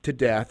loved to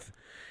death,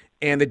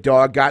 and the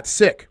dog got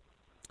sick.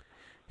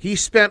 He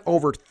spent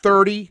over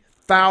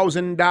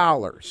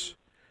 $30,000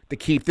 to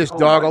keep this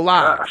dog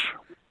alive. Gosh.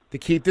 To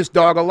keep this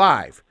dog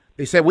alive.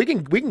 They said, we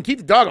can keep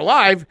the dog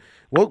alive.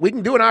 Well, we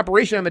can do an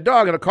operation on the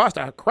dog. It'll cost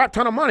a crap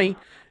ton of money.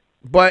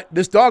 But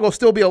this dog will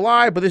still be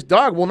alive, but this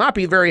dog will not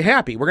be very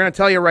happy. We're going to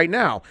tell you right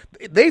now.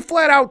 They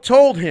flat out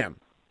told him,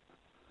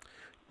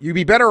 you'd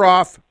be better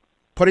off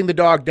putting the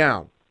dog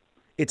down.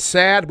 It's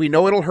sad. We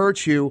know it'll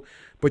hurt you,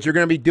 but you're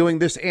going to be doing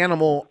this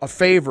animal a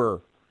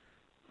favor.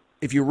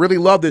 If you really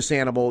love this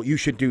animal, you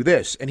should do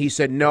this. And he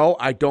said, no,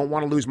 I don't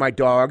want to lose my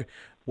dog.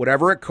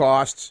 Whatever it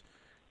costs,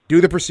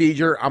 do the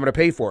procedure. I'm going to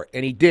pay for it.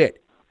 And he did.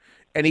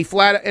 And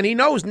he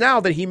knows now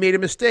that he made a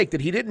mistake,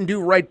 that he didn't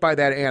do right by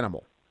that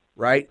animal,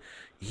 right?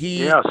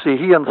 He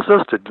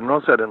insisted. You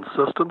notice that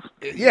insistence?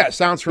 Yeah, it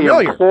sounds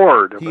familiar.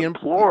 He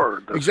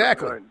implored.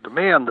 Exactly.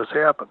 Demand this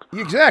happens.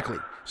 Exactly.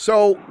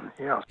 So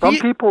some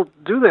people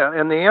do that,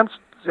 and the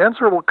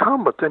answer will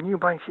come, but then you're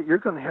going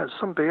to have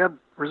some bad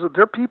result.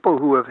 There are people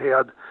who have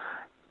had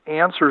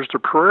answers to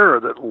prayer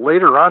that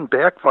later on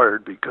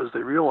backfired because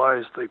they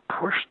realized they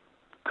pushed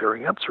their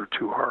answer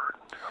too hard.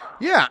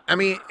 Yeah, I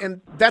mean,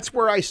 and that's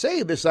where I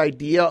say this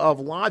idea of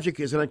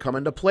logic is going to come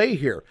into play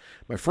here.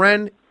 My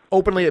friend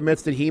openly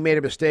admits that he made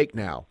a mistake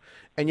now.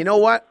 And you know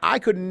what? I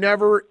could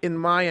never in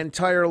my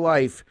entire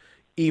life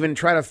even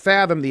try to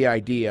fathom the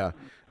idea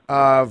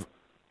of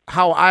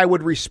how I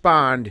would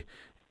respond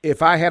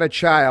if I had a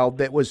child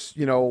that was,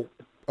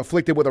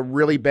 afflicted with a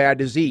really bad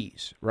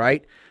disease,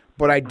 right?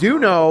 But I do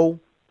know,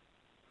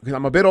 because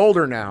I'm a bit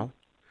older now,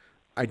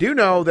 I do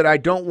know that I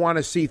don't want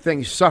to see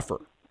things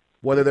suffer,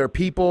 whether they're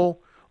people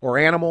or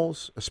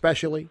animals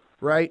especially,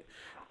 right?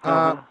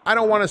 I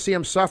don't want to see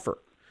them suffer.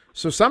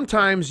 So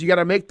sometimes you got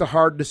to make the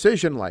hard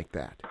decision like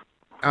that.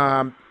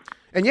 And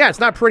yeah, it's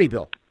not pretty,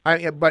 Bill.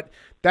 But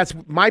that's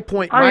my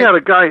point. I had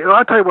a guy,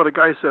 I'll tell you what a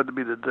guy said to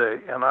me today,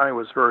 and I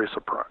was very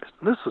surprised.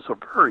 This is a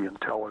very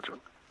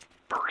intelligent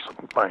person,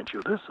 mind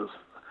you.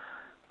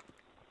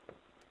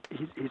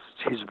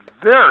 He's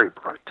very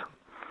bright.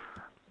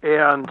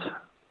 And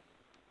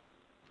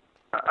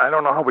I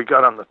don't know how we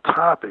got on the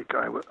topic,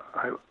 I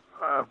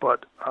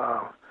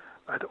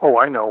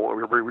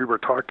know. We were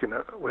talking,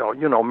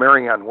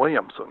 Marianne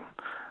Williamson.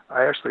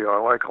 I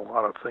like a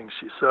lot of things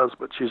she says,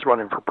 but she's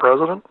running for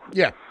president.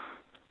 Yeah.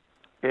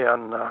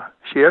 And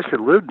she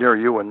actually lived near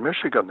you in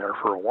Michigan there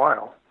for a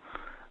while.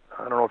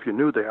 I don't know if you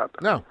knew that.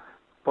 No.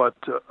 But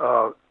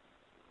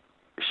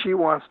she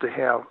wants to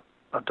have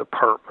a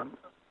department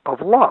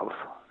of love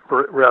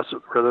rather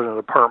than a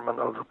department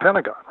of the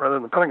Pentagon. Rather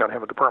than the Pentagon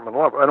have a department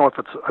of love. I don't know if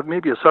it's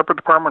maybe a separate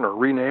department or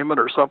rename it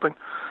or something.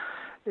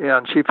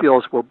 And she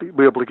feels we'll be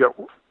able to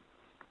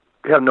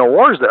have no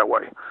wars that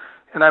way.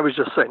 And I was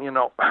just saying,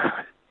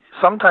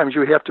 sometimes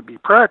you have to be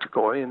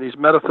practical. I mean, these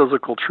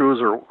metaphysical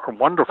truths are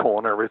wonderful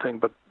and everything,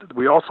 but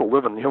we also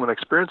live in human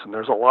experience, and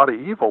there's a lot of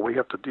evil. We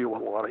have to deal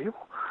with a lot of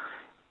evil.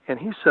 And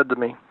he said to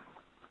me,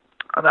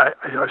 and I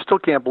still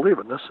can't believe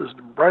it, and this is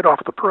right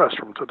off the press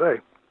from today,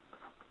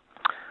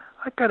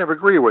 I kind of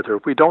agree with her.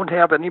 If we don't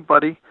have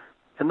anybody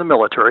in the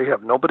military,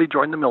 have nobody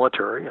join the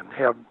military, and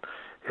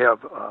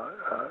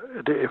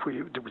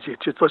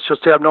let's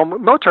just have no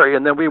military,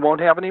 and then we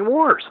won't have any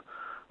wars.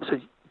 I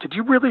said, did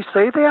you really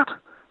say that?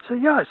 I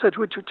said, yeah. I said,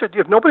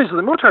 if nobody's in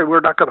the military,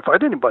 we're not going to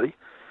fight anybody.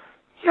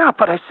 Yeah,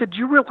 but I said, do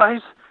you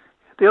realize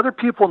the other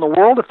people in the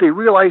world, if they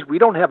realize we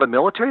don't have a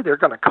military, they're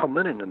going to come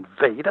in and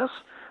invade us?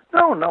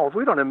 No, if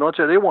we don't have a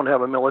military, they won't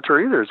have a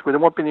military either. There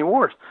won't be any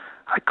wars.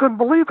 I couldn't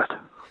believe it.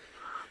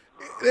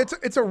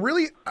 It's a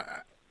really,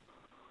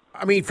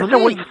 I mean, for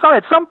me, me,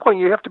 at some point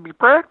you have to be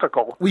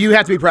practical. Well, you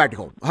have to be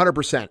practical,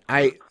 100%.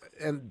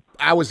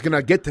 I was going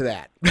to get to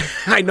that.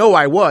 I know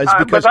I was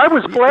because but I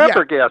was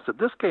flabbergasted.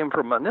 Yeah. This came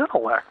from an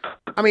intellect.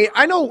 I mean,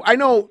 I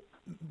know.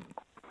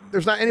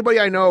 There's not anybody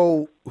I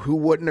know who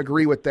wouldn't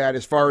agree with that.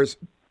 As far as,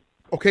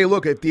 okay,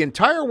 look, if the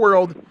entire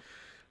world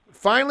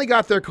finally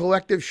got their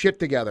collective shit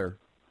together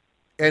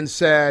and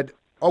said,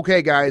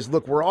 okay, guys,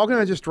 look, we're all going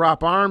to just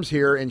drop arms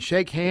here and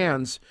shake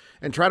hands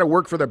and try to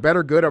work for the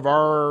better good of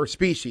our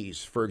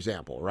species, for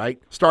example,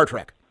 right? Star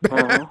Trek.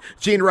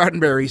 Gene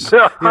Roddenberry's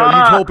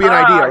utopian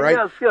idea,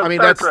 right? Yes, I mean,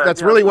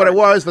 that's really what it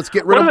was. Let's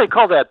get rid of. What do they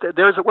call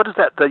that? What is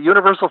that? The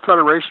Universal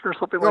Federation or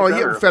something like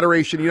that? Oh, yeah,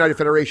 Federation, United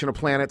Federation of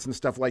Planets and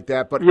stuff like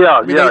that. But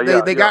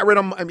they got rid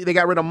of. I mean, they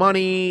got rid of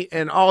money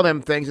and all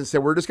them things and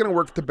said we're just going to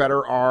work to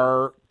better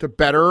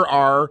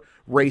our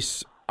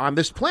race on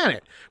this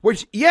planet.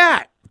 Which,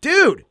 yeah,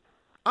 dude,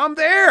 I'm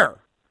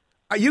there.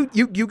 You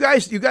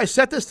guys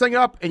set this thing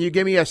up and you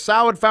give me a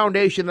solid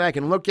foundation that I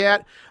can look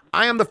at.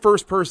 I am the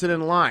first person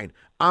in line.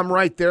 I'm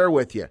right there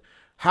with you.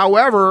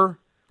 However,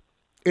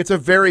 it's a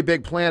very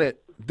big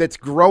planet that's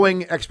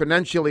growing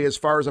exponentially as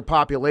far as a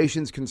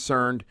population's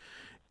concerned.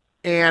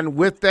 And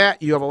with that,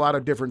 you have a lot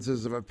of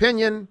differences of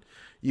opinion.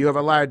 You have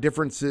a lot of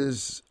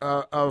differences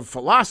of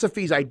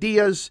philosophies,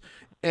 ideas.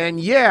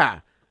 And yeah,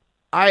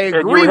 I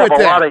agree with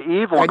that. And you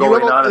have a lot of evil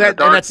going on in the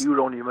dark. You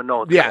don't even know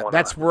what's going on.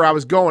 That's where I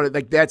was going.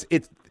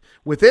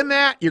 Within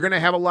that, you're going to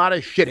have a lot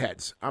of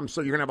shitheads. So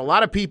you're going to have a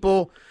lot of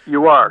people.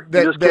 You are.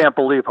 You just can't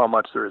believe how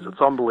much there is.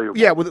 It's unbelievable.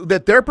 Yeah,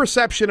 that their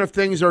perception of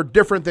things are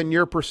different than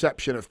your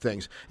perception of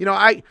things.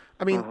 I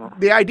mean,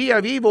 the idea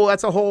of evil,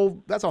 that's a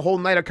whole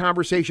night of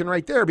conversation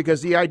right there,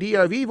 because the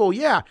idea of evil,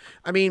 yeah.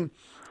 I mean,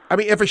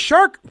 if a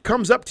shark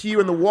comes up to you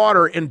in the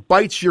water and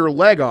bites your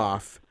leg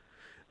off,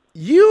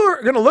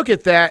 you're going to look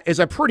at that as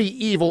a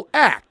pretty evil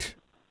act,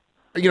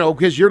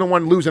 because you're the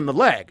one losing the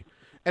leg.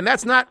 And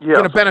that's not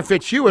going to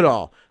benefit you at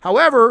all.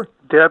 However,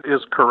 that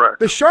is correct.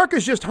 The shark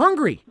is just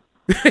hungry.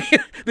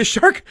 The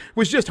shark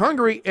was just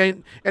hungry,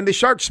 and the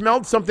shark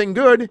smelled something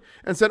good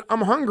and said,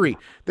 I'm hungry.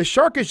 The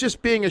shark is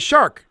just being a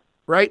shark,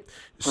 right?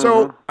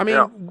 So, I mean,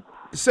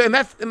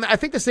 and I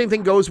think the same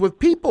thing goes with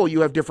people. You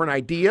have different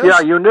ideas.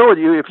 Yeah, if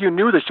you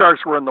knew the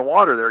sharks were in the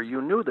water there,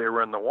 you knew they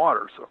were in the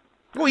water, so.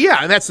 Well, yeah,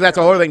 and that's a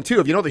whole thing, too.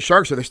 If you know the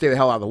sharks are, they stay the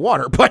hell out of the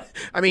water. But,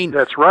 I mean,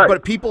 that's right.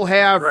 But people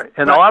have. Right.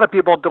 And a lot of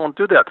people don't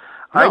do that.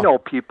 No. I know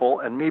people,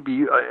 and maybe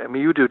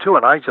you do too,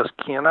 and I just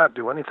cannot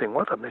do anything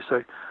with them.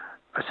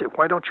 I say,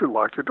 why don't you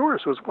lock your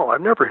doors? He says, well, I've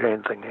never had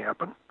anything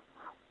happen.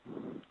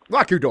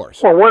 Lock your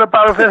doors. Well, what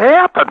about if it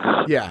happens?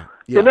 Yeah.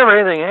 You never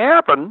had anything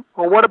happen.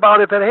 Well, what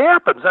about if it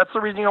happens? That's the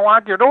reason you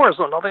lock your doors,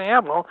 so nothing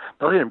happens. Well,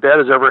 nothing bad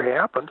has ever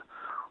happened.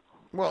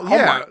 Well,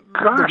 yeah, oh my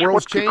gosh, the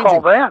world's changing. What do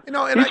you call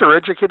that? These are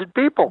educated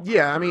people.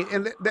 Yeah, I mean,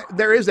 and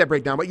there is that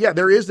breakdown. But yeah,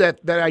 there is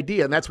that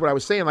idea, and that's what I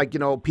was saying. Like,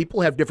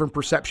 people have different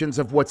perceptions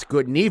of what's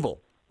good and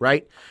evil.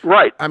 Right.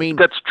 I mean,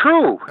 that's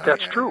true.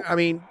 That's true. I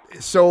mean,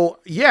 so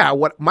yeah,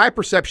 what my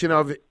perception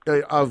of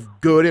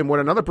good and what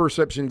another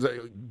person's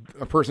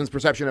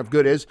perception of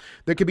good is,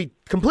 there could be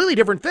completely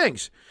different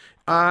things,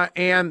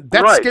 and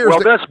that scares.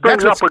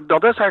 Well,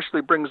 this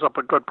actually brings up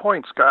a good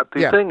point, Scott.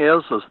 The thing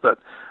is that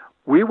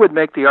we would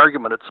make the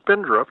argument at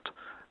Spindrift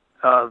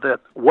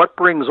that what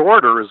brings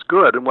order is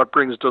good and what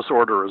brings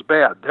disorder is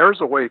bad. There's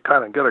a way to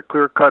kind of get a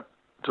clear-cut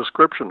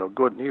description of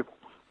good and evil.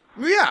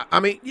 Yeah, I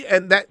mean,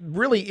 and that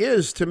really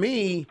is, to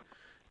me,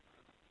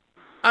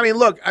 I mean,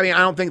 look, I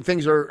don't think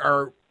things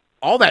are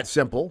all that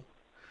simple,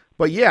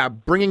 but yeah,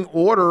 bringing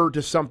order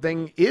to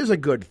something is a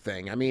good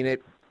thing. I mean,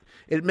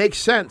 it makes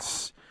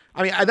sense.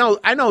 I mean,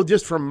 I know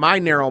just from my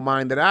narrow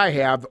mind that I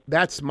have,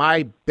 that's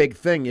my big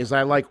thing, is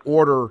I like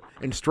order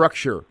and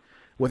structure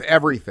with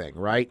everything,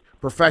 right?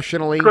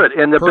 Professionally, good,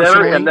 and the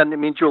personally, better, and then it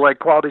means you like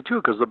quality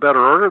too, because the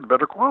better order, the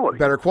better quality.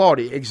 Better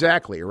quality,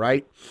 exactly,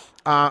 right?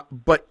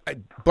 But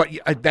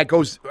that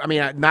goes. I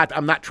mean, I'm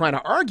not trying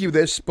to argue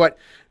this, but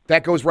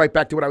that goes right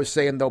back to what I was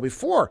saying though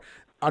before.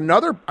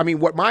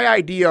 what my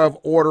idea of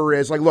order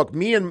is, like, look,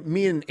 me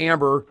and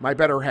Amber, my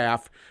better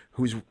half,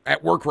 who's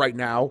at work right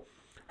now,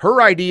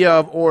 her idea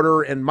of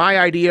order and my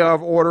idea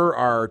of order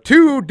are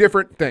two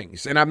different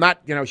things. And I'm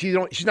not,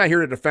 she's not here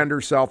to defend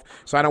herself,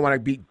 so I don't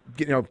want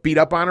to beat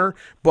up on her.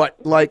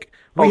 But like,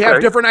 we have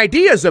different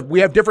ideas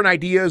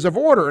of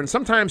order, and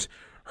sometimes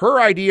her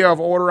idea of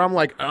order, I'm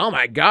like, oh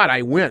my God,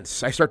 I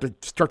wince. I start to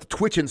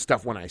twitch and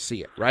stuff when I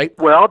see it, right?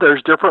 Well,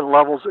 there's different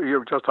levels.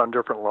 You're just on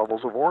different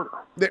levels of order.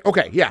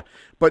 Okay, yeah,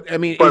 but I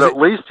mean, but at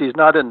least he's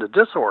not into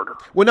disorder.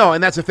 Well, no,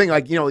 and that's the thing.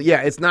 Like,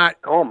 it's not.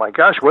 Oh my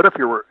gosh, what if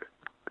you were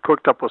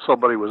hooked up with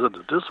somebody who was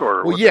into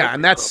disorder? Well, yeah,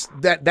 and that's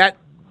that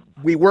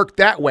we work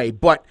that way.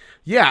 But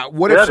yeah,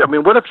 what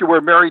if you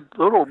were married?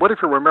 What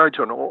if you were married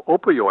to an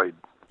opioid?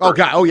 Oh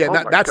God, oh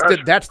yeah,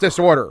 that's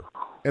disorder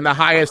in the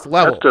highest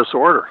level. That's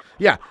disorder.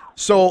 Yeah.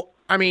 So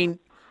I mean,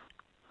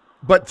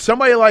 but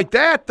somebody like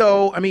that,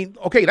 though, I mean,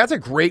 okay, that's a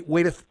great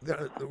way to,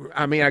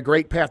 a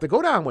great path to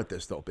go down with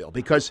this, though, Bill,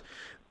 because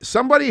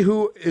somebody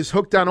who is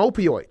hooked on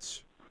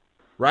opioids,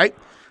 right?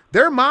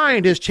 Their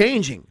mind is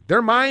changing.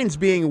 Their mind's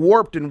being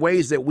warped in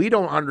ways that we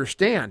don't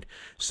understand.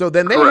 So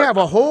then they have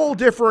a whole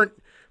different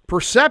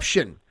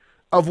perception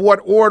of what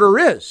order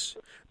is.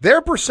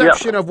 Their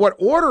perception of what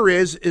order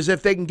is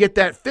if they can get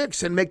that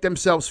fix and make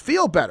themselves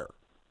feel better,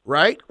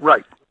 right?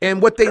 Right.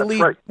 And what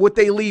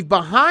they leave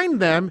behind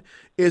them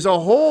is a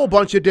whole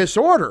bunch of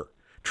disorder,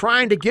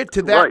 trying to get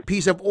to that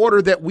piece of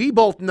order that we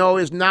both know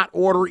is not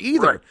order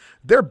either. Right.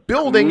 They're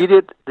building.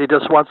 They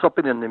just want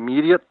something in the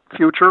immediate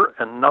future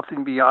and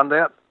nothing beyond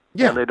that.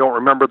 Yeah. And they don't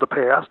remember the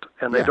past,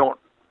 and they don't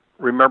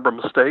remember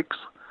mistakes.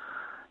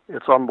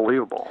 It's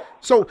unbelievable.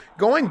 So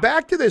going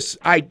back to this,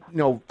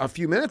 a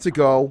few minutes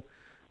ago,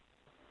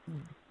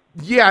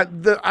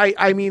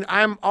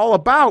 I'm all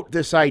about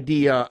this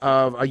idea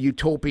of a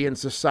utopian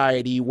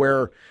society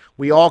where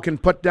we all can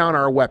put down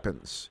our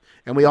weapons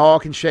and we all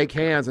can shake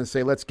hands and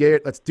say, let's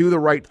do the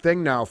right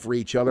thing now for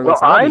each other. Well,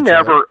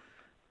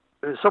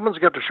 someone's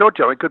got to show it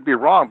to you. I could be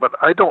wrong, but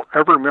I don't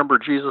ever remember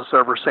Jesus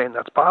ever saying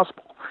that's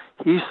possible.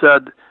 He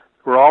said,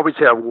 we'll always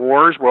have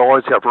wars, we'll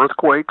always have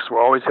earthquakes, we'll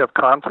always have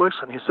conflicts,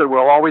 and he said,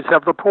 we'll always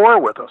have the poor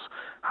with us.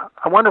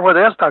 I wonder why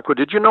that's not good.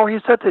 Did you know he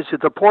said this? He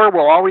said, the poor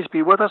will always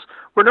be with us.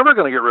 We're never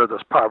going to get rid of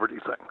this poverty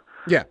thing.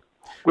 Yeah.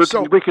 We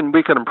can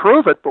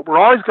improve it, but we're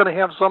always going to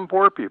have some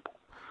poor people.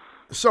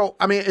 So,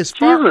 I mean,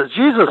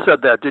 Jesus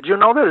said that. Did you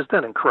know that? Isn't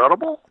that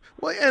incredible?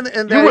 Well,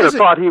 and you would have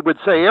thought he would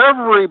say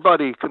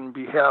everybody can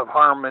have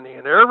harmony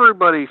and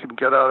everybody can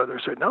get out of there.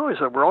 So, no, he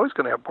said we're always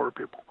going to have poor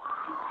people.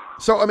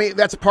 So, I mean,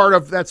 that's part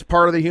of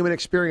the human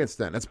experience.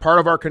 Then it's part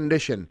of our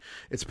condition.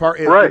 It's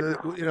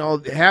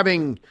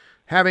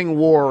having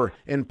war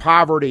and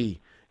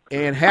poverty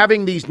and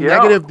having these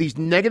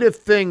negative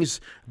things,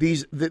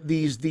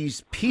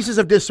 these pieces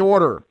of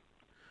disorder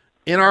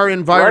in our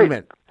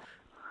environment. Right.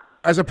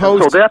 As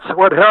opposed, so that's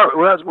what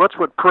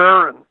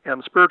prayer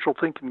and spiritual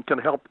thinking can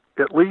help.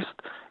 At least,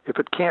 if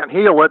it can't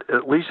heal it,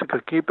 at least it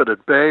can keep it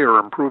at bay or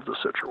improve the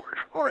situation.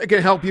 Or it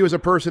can help you as a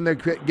person to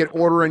get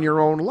order in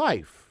your own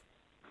life,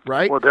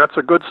 right? Well, that's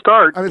a good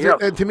start.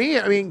 To me,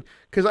 I mean,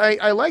 because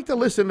I like to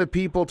listen to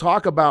people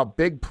talk about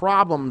big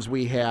problems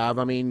we have.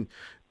 I mean,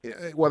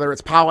 whether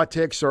it's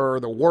politics or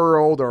the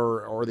world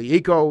or the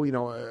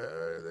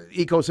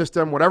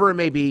ecosystem, whatever it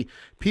may be,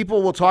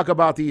 people will talk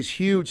about these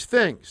huge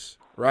things,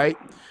 right?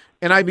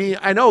 And I mean,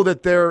 I know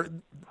that there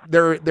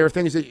are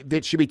things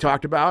that should be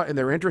talked about and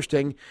they're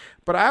interesting,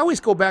 but I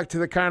always go back to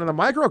the kind of the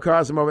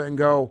microcosm of it and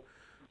go,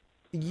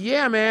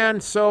 yeah,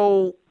 man.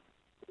 So,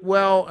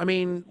 well, I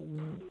mean,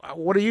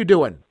 what are you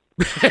doing?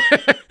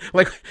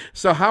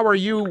 So how are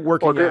you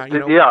working out?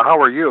 Yeah, how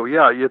are you?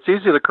 Yeah, it's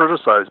easy to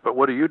criticize, but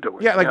what are you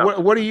doing? Yeah,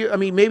 what are you? I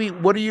mean, maybe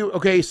what are you?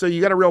 Okay, so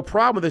you got a real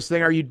problem with this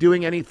thing. Are you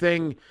doing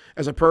anything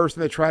as a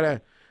person to try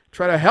to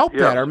help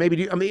that, or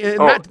maybe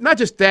not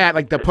just that,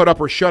 like the put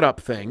up or shut up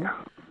thing,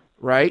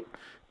 right?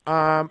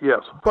 Yes.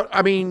 But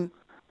I mean,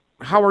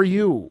 how are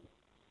you?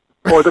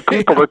 Or the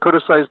people that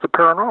criticize the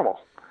paranormal.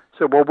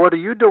 Say, well, what are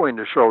you doing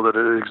to show that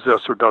it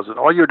exists or doesn't?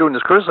 All you're doing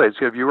is criticize.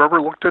 Have you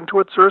ever looked into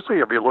it seriously?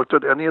 Have you looked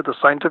at any of the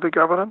scientific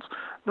evidence?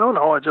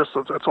 No,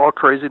 it's all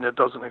crazy and it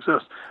doesn't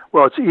exist.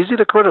 Well, it's easy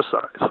to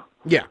criticize.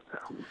 Yeah.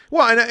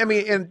 Well, and I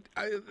mean,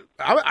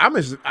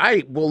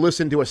 I will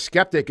listen to a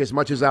skeptic as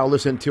much as I'll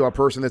listen to a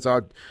person that's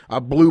a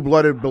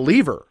blue-blooded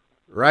believer,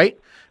 right?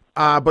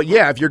 But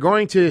yeah, if you're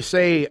going to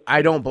say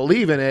I don't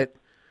believe in it,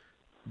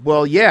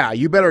 well, yeah,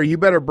 you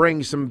better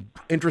bring some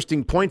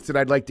interesting points that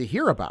I'd like to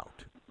hear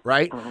about,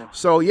 right? Mm-hmm.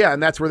 So yeah,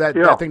 and that's where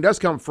that thing does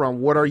come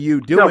from. What are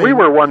you doing? Yeah, we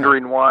were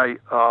wondering why.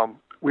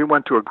 We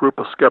went to a group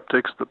of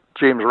skeptics that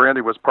James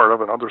Randi was part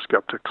of, and other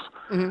skeptics,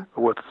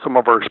 with some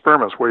of our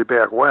experiments way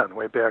back in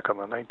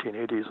the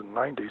 1980s and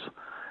 90s,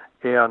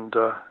 and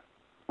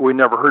we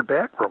never heard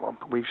back from them.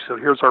 We said,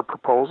 "Here's our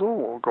proposal.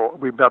 We'll go.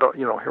 We met.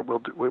 Here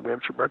we met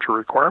your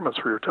requirements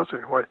for your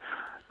testing." Why?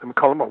 And we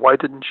called them. Why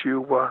didn't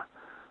you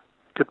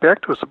get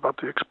back to us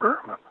about the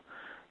experiment?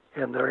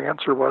 And their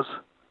answer was,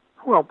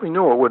 "Well, we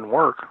knew it wouldn't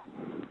work."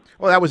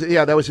 Well, that was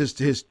his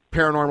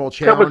paranormal challenge.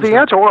 That was the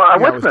answer.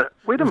 Well,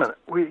 wait a minute.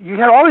 You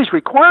had all these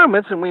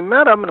requirements, and we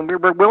met them, and we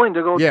were willing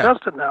to go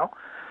test it now.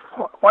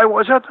 Why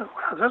was that?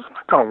 That's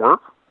not going to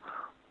work.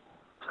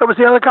 So that was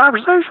the end of the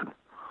conversation.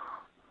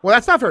 Well,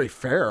 that's not very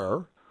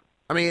fair.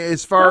 I mean,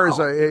 as far as...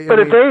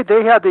 if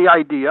they had the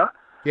idea,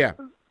 yeah,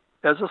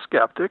 as a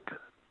skeptic,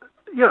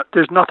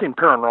 there's nothing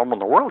paranormal in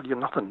the world. You have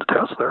nothing to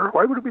test there.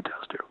 Why would we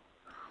test you?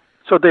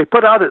 So they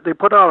put out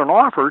an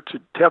offer to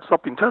have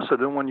something tested,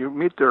 and when you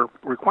meet their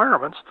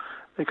requirements,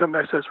 they come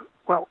back and says,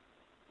 well,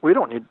 we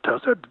don't need to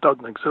test it. It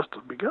doesn't exist to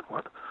begin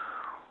with.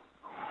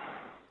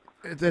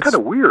 It's kind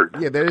of weird.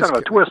 Yeah, that is kind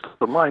of a twist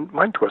of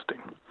mind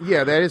twisting.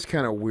 Yeah, that is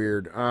kind of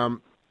weird.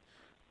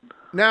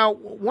 Now,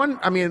 one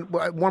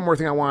more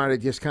thing I wanted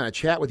to just kind of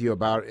chat with you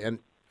about, and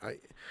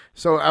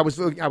so I was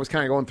kind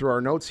of going through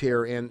our notes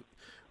here, and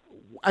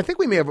I think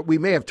we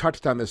may have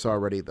touched on this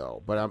already,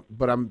 though.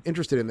 But I'm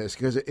interested in this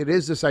because it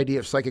is this idea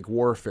of psychic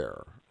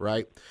warfare,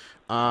 right?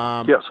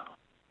 Yes.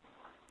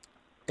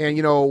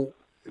 And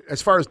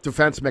as far as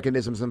defense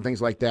mechanisms and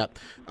things like that,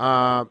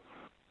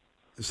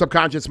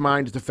 subconscious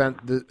mind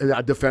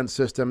defense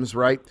systems,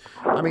 right?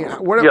 I mean,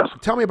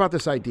 tell me about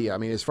this idea. I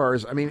mean, as far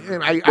as I know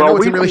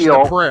it's in relation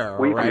to prayer.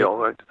 I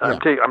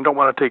don't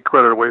want to take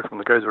credit away from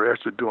the guys who are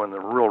actually doing the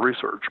real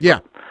research. Yeah.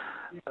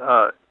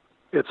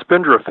 It's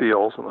Spindra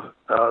feels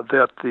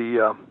that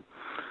the.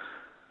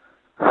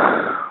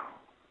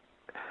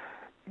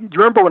 Do you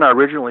remember when I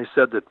originally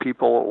said that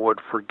people would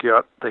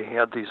forget they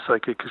had these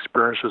psychic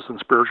experiences and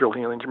spiritual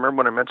healing? Do you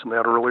remember when I mentioned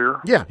that earlier?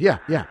 Yeah.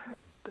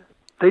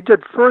 They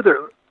did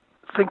further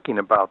thinking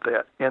about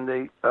that, and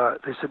they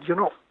said,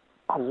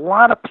 a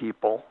lot of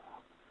people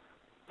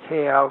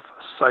have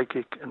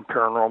psychic and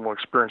paranormal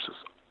experiences.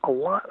 A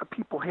lot of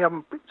people have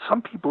them.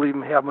 Some people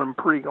even have them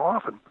pretty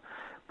often,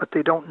 but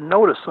they don't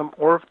notice them,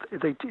 or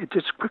if it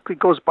just quickly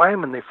goes by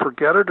them and they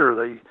forget it,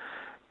 or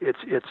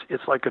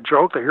it's like a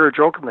joke. They hear a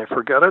joke and they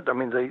forget it. I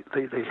mean,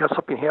 they have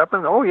something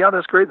happen. Oh yeah,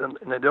 that's great, and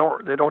they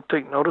don't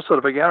take notice of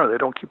it again, or they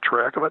don't keep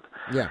track of it.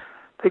 Yeah.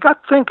 They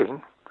got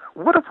thinking,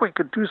 what if we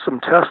could do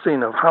some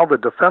testing of how the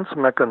defense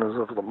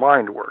mechanisms of the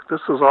mind work? This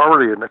is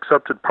already an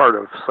accepted part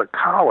of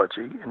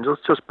psychology, and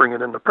just bring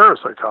it into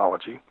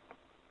parapsychology,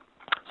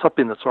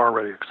 something that's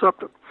already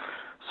accepted.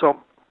 So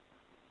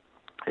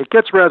it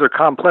gets rather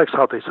complex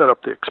how they set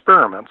up the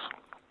experiments.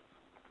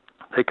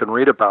 They can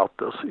read about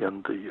this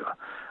in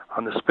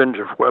on the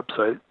Spindrift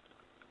website.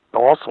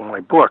 Also, my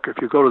book. If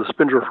you go to the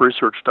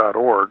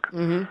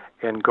spindriftresearch.org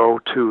and go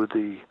to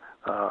the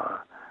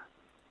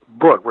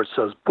book where it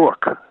says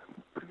book,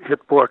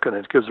 hit book, and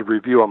it gives a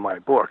review on my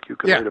book. You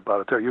can read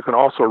about it there. You can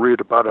also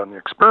read about it on the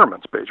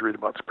experiments page, read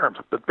about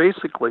experiments. But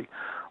basically,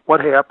 what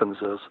happens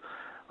is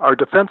our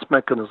defense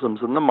mechanisms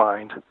in the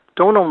mind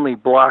don't only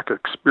block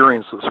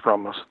experiences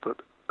from us that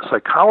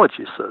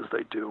psychology says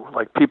they do,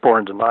 like people are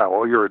in denial.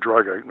 Oh, you're a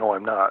drug addict. No,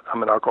 I'm not.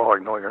 I'm an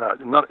alcoholic. No, you're not.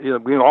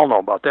 We all know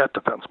about that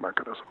defense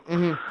mechanism.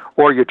 Mm-hmm.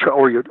 Or you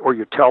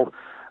tell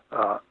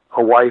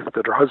a wife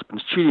that her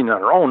husband's cheating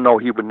on her. Oh, no,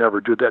 he would never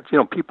do that.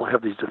 People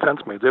have these defense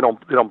mechanisms.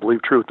 They don't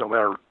believe truth no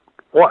matter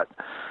what.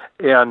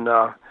 And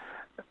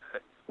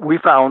we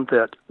found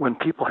that when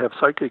people have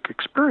psychic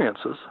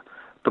experiences,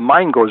 the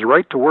mind goes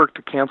right to work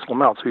to cancel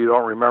them out so you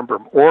don't remember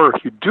them. Or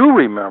if you do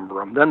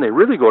remember them, then they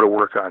really go to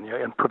work on you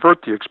and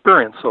pervert the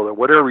experience so that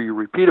whatever you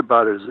repeat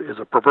about it is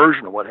a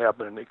perversion of what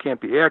happened, and it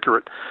can't be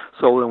accurate.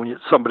 So then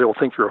somebody will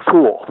think you're a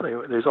fool.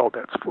 There's all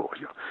that's fool.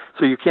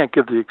 So you can't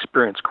give the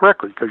experience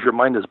correctly because your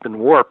mind has been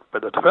warped by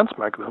the defense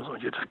mechanism.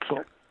 You just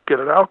can't get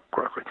it out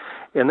correctly.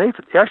 And they've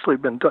actually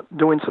been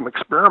doing some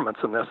experiments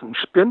in this, and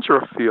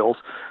Spindrift feels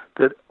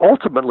that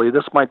ultimately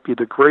this might be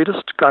the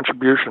greatest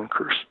contribution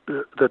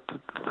that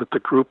the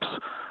group's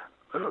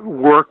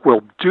work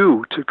will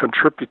do to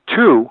contribute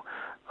to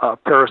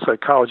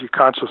parapsychology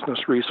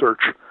consciousness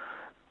research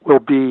will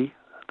be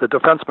the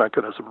defense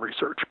mechanism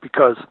research,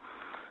 because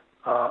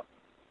a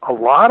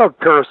lot of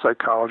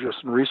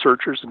parapsychologists and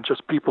researchers and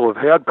just people who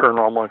have had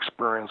paranormal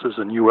experiences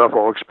and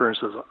UFO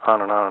experiences, on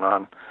and on and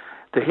on,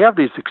 they have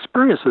these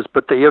experiences,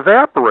 but they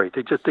evaporate.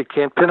 They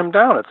can't pin them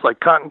down. It's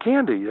like cotton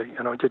candy. They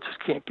just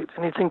can't get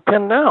anything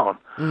pinned down.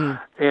 Mm.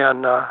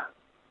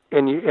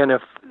 And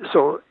if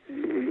so,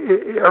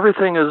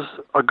 everything is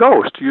a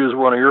ghost, to use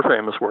one of your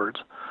famous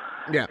words.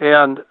 Yeah.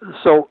 And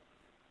so,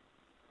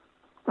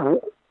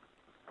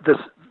 the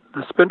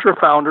Spindrift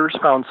founders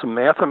found some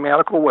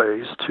mathematical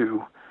ways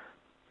to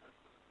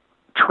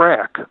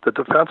track the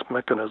defense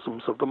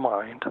mechanisms of the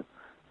mind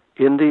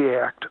in the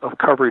act of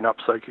covering up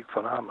psychic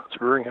phenomena. It's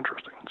very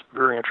interesting. It's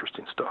very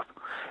interesting stuff.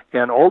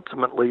 And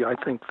ultimately, I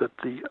think that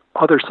the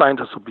other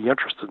scientists will be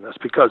interested in this,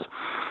 because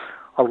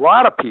a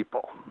lot of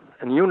people,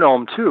 and you know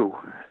them too,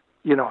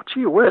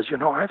 gee whiz,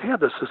 I've had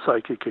this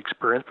psychic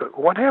experience, but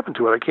what happened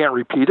to it? I can't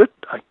repeat it.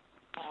 I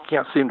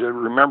can't seem to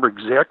remember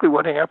exactly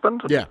what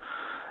happened. Yeah.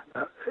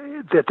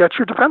 That's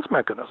your defense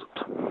mechanisms.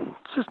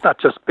 It's just not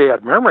just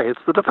bad memory.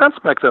 It's the defense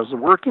mechanism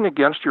working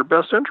against your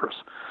best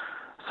interests.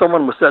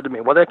 Someone said to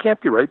me, well, that can't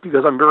be right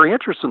because I'm very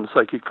interested in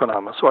psychic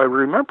phenomena, so I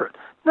remember it.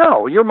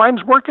 No, your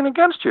mind's working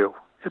against you.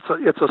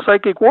 It's a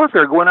psychic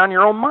warfare going on in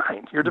your own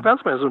mind. Your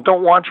defense mechanisms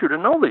don't want you to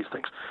know these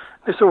things.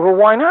 They say, well,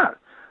 why not?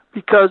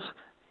 Because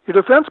your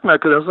defense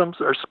mechanisms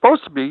are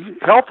supposed to be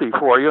healthy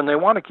for you, and they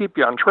want to keep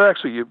you on track.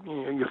 So you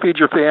feed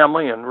your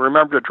family and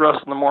remember to dress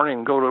in the morning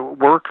and go to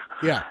work.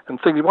 Yeah. And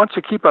things. It wants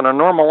to keep on a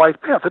normal life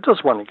path. It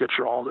doesn't want to get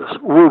you all this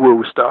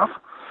woo-woo stuff.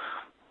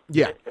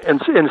 Yeah.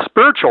 And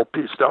spiritual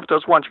stuff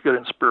does want you to get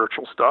in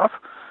spiritual stuff.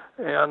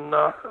 And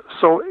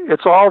so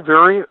it's all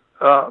very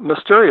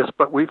mysterious,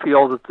 but we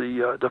feel that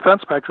the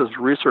defense mechanisms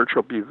research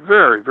will be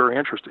very, very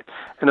interesting.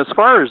 And as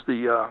far as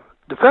the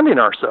defending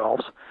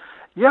ourselves,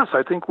 yes,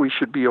 I think we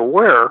should be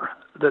aware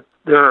that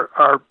there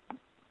are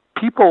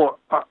people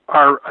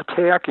are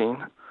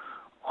attacking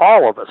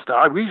all of us. Now,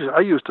 I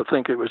used to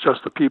think it was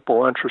just the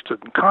people interested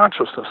in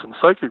consciousness and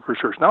psychic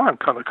research. Now I'm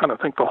kind of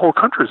think the whole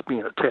country is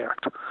being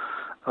attacked.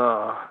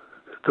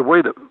 The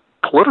way that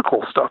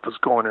political stuff is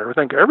going and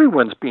everything,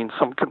 everyone's being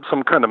some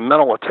kind of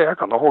mental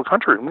attack on the whole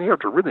country, and we have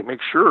to really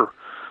make sure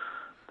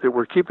that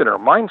we're keeping our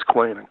minds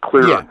clean and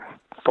clear and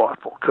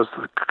thoughtful, because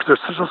there's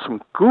just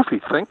some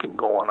goofy thinking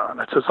going on.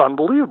 It's just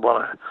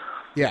unbelievable.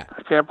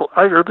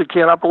 I really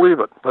cannot believe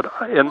it. But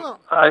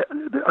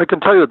I can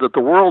tell you that the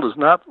world is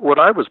not what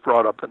I was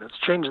brought up in. It's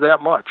changed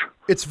that much.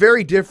 It's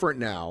very different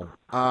now.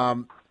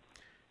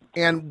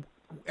 And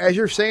as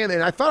you're saying,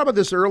 and I thought about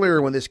this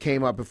earlier when this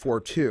came up before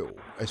too,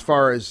 as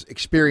far as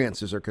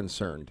experiences are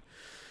concerned.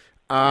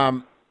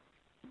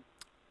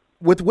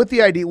 With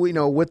the idea,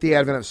 with the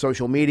advent of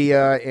social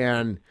media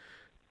and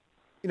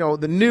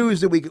the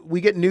news that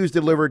we get news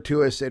delivered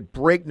to us at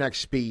breakneck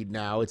speed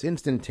now. It's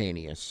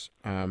instantaneous.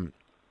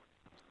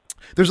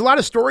 There's a lot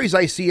of stories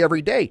I see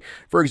every day.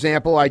 For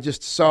example, I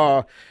just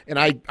saw, and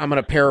I'm going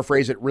to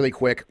paraphrase it really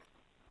quick.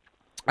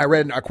 I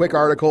read a quick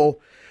article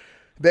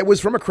that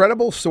was from a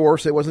credible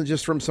source. It wasn't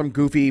just from some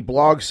goofy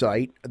blog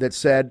site that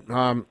said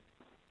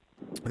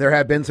there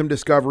have been some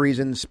discoveries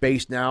in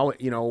space now,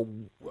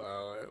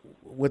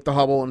 with the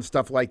Hubble and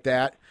stuff like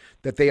that,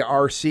 that they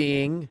are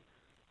seeing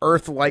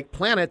Earth-like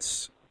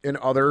planets in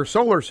other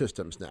solar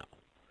systems now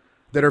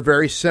that are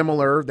very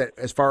similar, that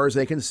as far as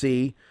they can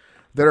see,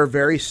 that are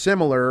very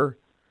similar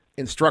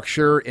in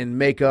structure, in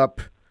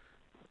makeup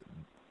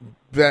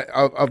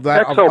of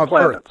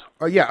Earth.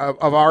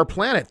 Of our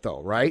planet,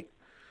 though, right?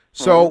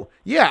 So,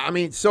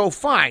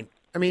 fine.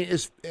 I mean,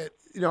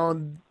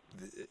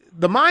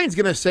 the mind's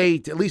going to say,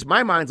 at least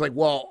my mind's like,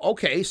 well,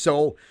 okay,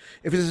 so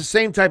if it's the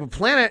same type of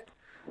planet,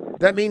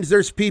 that means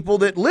there's people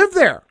that live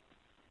there.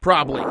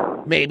 Probably.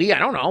 Maybe. I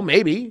don't know.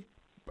 Maybe.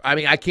 I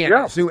mean, I can't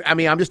assume. I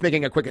mean, I'm just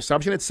making a quick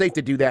assumption. It's safe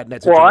to do that in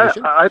that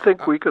situation. Well, I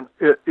think we can,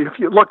 if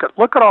you look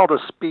at all the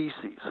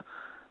species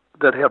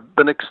that have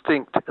been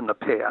extinct in the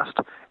past,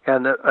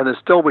 and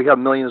still we have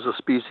millions of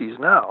species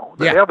now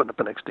that haven't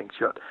been extinct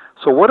yet.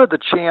 So what are the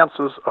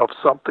chances of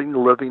something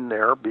living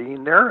there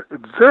being there?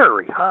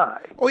 Very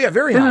high. Oh, yeah,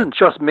 very high. It isn't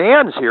just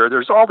man's here.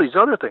 There's all these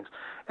other things.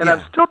 And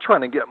I'm still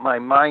trying to get my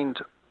mind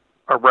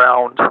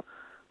around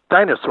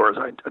dinosaurs.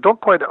 I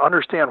don't quite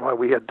understand why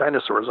we had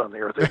dinosaurs on the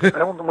Earth. I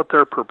don't know what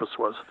their purpose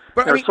was.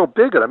 But they're so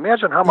big, and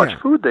imagine how much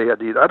food they had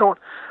to eat.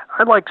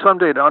 I'd like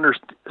someday to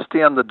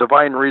understand the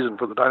divine reason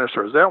for the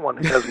dinosaurs. That one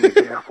has me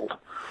baffled.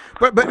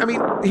 But I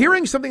mean,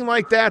 hearing something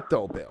like that,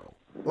 though, Bill,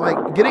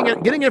 like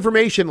getting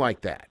information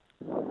like that.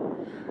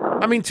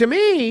 I mean, to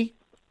me,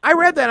 I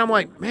read that, I'm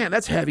like, man,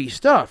 that's heavy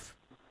stuff.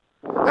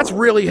 That's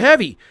really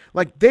heavy.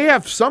 Like, they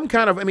have some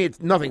kind of, I mean,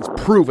 nothing's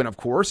proven, of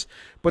course,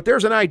 but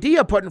there's an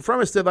idea put in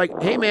front of us that, like,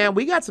 hey, man,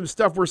 we got some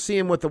stuff we're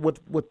seeing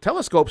with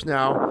telescopes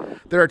now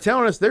that are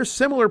telling us there's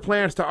similar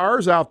planets to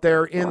ours out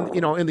there in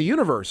the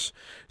universe.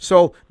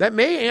 So that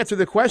may answer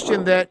the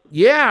question that,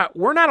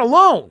 we're not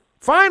alone.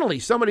 Finally,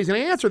 somebody's going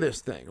to answer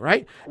this thing,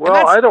 right?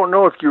 Well, I don't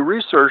know if you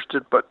researched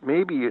it, but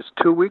maybe it's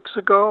 2 weeks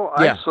ago,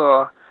 I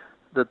saw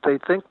that they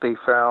think they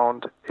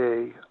found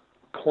a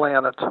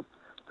planet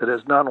that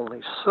is not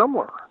only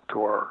similar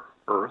to our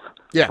Earth,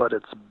 but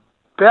it's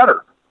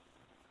better.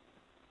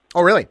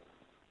 Oh, really?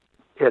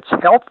 It's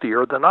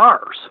healthier than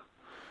ours.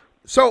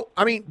 So,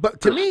 I mean, but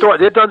to me,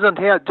 it doesn't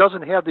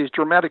have these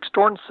dramatic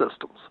storm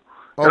systems.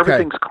 Okay.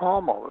 Everything's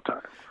calm all the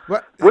time.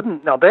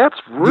 Now that's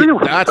really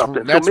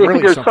something. That's so maybe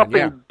really there's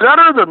something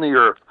better than the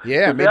Earth.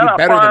 Yeah, maybe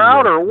better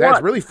than the Earth.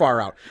 That's really far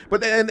out.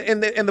 But and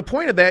the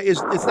point of that is,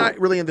 it's not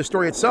really in the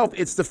story itself.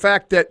 It's the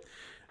fact that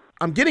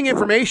I'm getting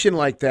information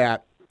like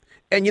that.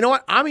 And you know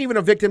what? I'm even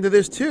a victim to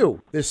this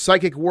too. This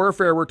psychic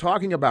warfare we're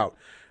talking about.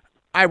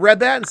 I read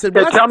that and said,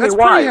 "Well, tell me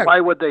why. Why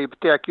would they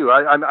attack you?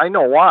 I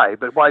know why,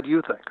 but why do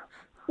you think?"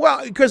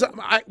 Well, because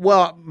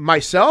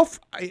myself,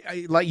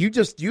 I like you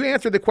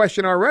answered the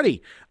question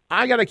already.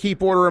 I got to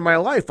keep order in my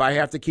life. I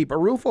have to keep a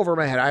roof over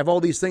my head. I have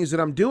all these things that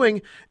I'm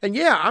doing, and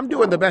I'm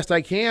doing the best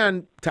I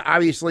can to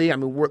obviously. I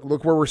mean,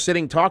 look where we're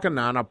sitting talking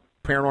on a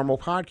paranormal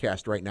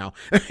podcast right now.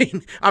 I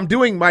mean, I'm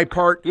doing my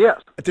part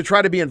to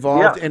try to be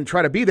involved and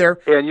try to be there.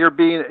 And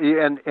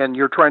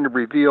you're trying to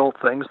reveal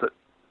things that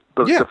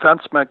the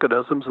defense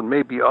mechanisms and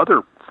maybe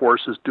other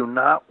forces do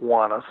not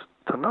want us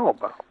to know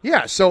about.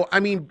 Yeah, so I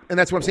mean, and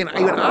that's what I'm saying.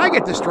 Even I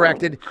get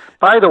distracted.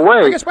 By the way,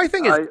 I guess my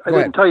thing is, I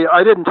didn't tell you.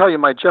 I didn't tell you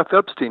my Jeff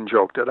Epstein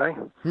joke, did I?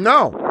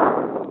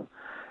 No.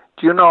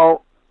 Do you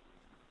know?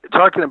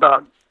 Talking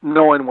about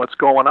knowing what's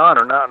going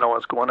on or not knowing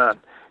what's going on.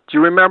 Do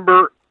you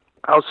remember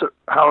how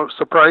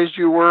surprised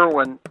you were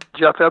when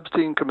Jeff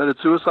Epstein committed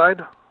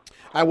suicide?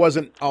 I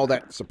wasn't all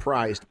that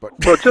surprised, but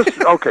well, just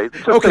okay.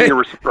 Just okay. say you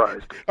were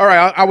surprised. All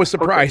right, I was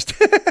surprised.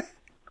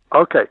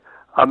 Okay.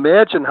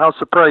 Imagine how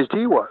surprised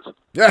he was.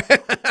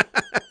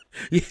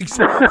 It's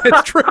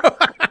true.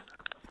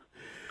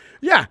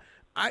 Yeah.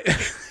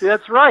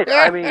 That's right.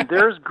 I mean,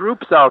 there's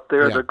groups out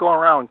there Yeah. that go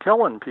around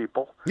killing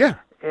people. Yeah.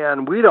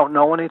 And we don't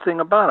know anything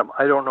about them.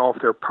 I don't know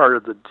if they're part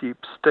of the deep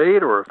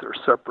state or if they're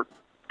separate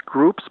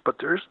groups, but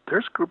there's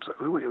groups,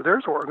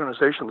 there's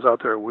organizations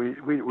out there.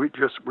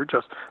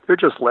 They're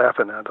just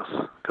laughing at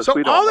us because So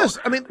we don't all know. this,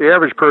 I mean, the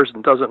average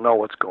person doesn't know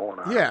what's going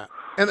on. yeah.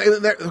 And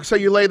so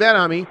you lay that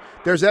on me.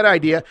 There's that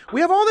idea.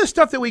 We have all this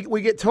stuff that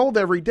we get told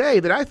every day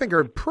that I think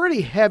are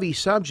pretty heavy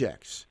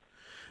subjects,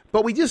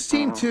 but we just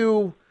seem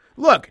to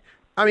look.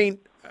 I mean,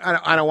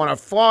 I don't want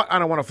to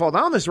fall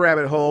down this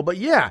rabbit hole, but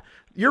yeah,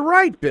 you're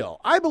right, Bill.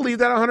 I believe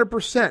that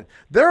 100%.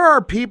 There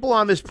are people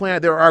on this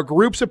planet. There are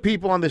groups of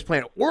people on this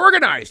planet,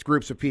 organized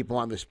groups of people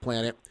on this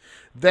planet,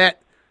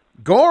 that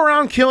go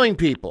around killing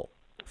people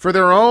for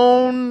their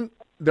own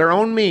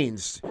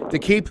means to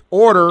keep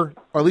order,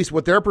 or at least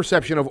what their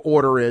perception of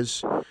order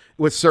is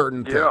with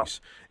certain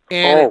things.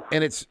 And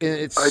it's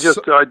this has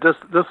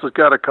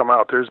got to come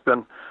out. There's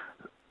been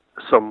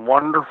some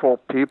wonderful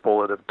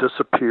people that have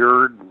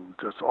disappeared and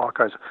just all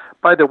kinds.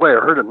 By the way, I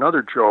heard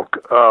another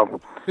joke.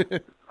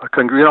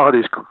 You know how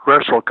these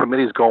congressional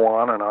committees go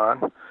on and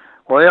on.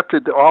 Well, after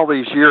all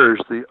these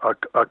years, a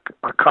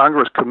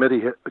Congress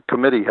committee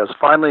has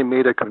finally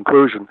made a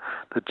conclusion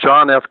that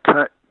John F.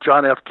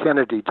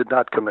 Kennedy did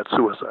not commit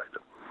suicide.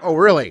 Oh,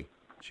 really?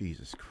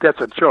 Jesus Christ.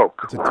 That's a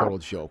joke. It's a total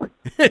joke.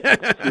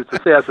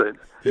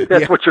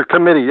 That's what your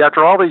committee,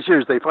 after all these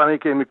years, they finally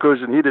came to the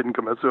conclusion he didn't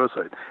commit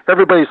suicide.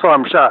 Everybody saw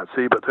him shot,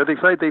 see, but they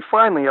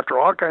finally, after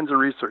all kinds of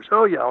research, he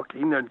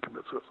didn't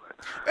commit suicide.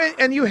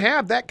 And you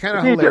have that kind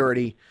of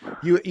hilarity.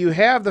 You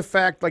have the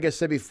fact, like I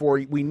said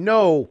before, we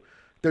know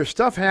there's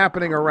stuff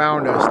happening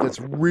around us that's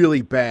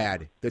really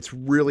bad, that's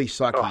really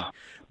sucky.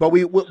 But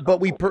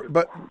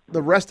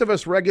the rest of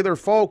us regular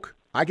folk,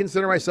 I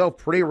consider myself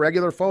pretty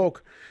regular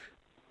folk.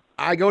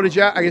 I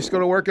just go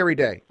to work every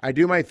day. I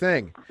do my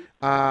thing.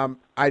 I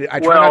try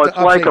not to it's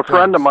like a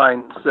friend things. of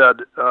mine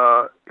said,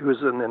 who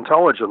was in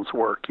intelligence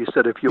work. He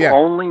said, if you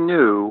only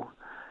knew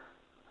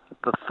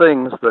the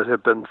things that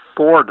have been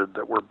thwarted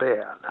that were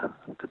bad,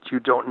 that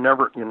you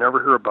never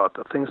hear about,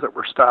 the things that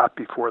were stopped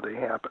before they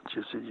happened,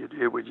 you see,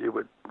 it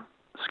would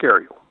scare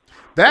you.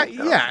 That's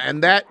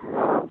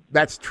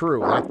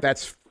true.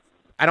 That's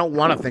I don't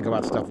want to think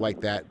about stuff like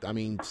that. I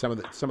mean, some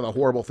of the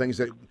horrible things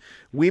that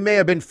we may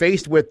have been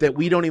faced with that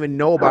we don't even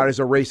know about as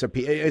a race of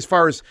people. As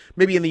far as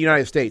maybe in the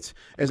United States,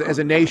 as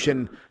a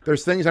nation,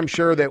 there's things I'm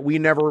sure that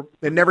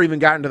never even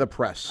got into the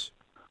press,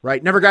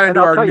 right? Never got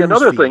into our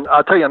news feed.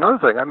 I'll tell you another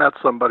thing. I met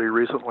somebody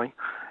recently,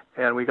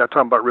 and we got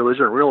talking about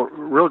religion.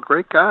 Real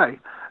great guy,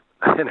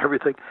 and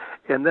everything.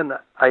 And then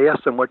I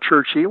asked him what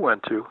church he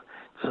went to.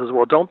 He says,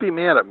 "Well, don't be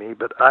mad at me,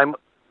 but I'm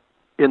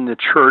in the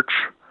church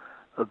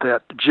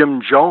that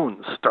Jim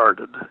Jones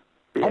started."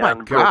 Oh my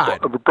God!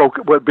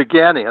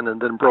 Began in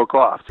and then broke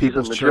off.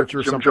 People's He's in the church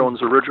or Jim something?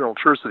 Jones' original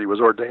church that he was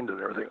ordained in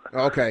and everything.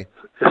 Okay.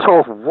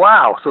 So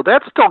wow, so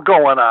that's still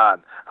going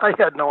on. I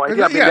had no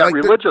idea.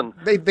 Religion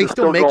they is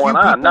still make going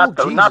you on.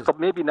 people.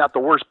 Maybe not the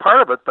worst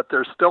part of it, but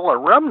there's still a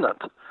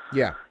remnant.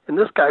 Yeah. And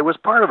this guy was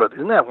part of it.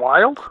 Isn't that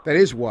wild? That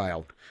is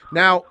wild.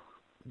 Now,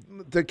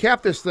 to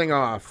cap this thing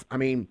off, I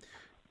mean,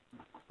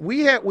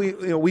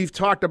 we've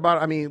talked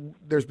about. I mean,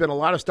 there's been a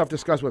lot of stuff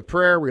discussed with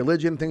prayer,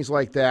 religion, things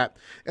like that,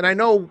 and I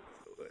know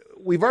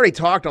we've already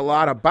talked a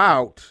lot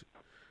about,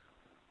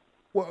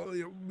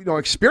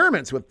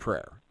 experiments with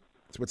prayer.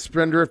 It's what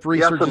Spindrift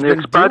Research has been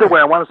doing. By the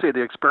way, I want to say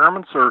the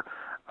experiments are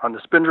on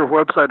the Spindrift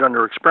website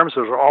under experiments.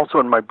 They're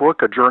also in my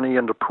book, A Journey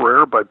into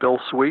Prayer by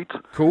Bill Sweet.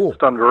 Cool. It's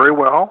done very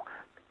well.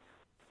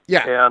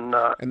 Yeah. And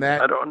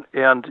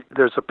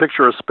there's a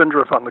picture of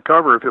Spindrift on the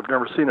cover if you've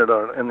never seen it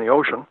in the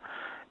ocean.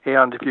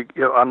 And if you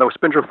on the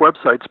Spindrift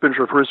website,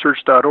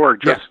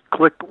 spindriftresearch.org, just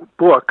click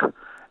book,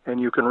 and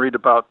you can read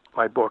about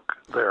my book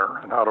there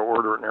and how to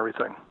order it and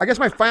everything. I guess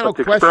my final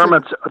question.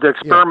 The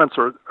experiments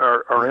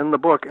are in the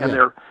book, and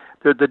they're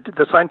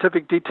the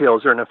scientific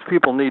details there. And if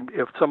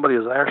somebody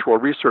is an actual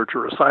researcher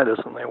or a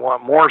scientist and they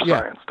want more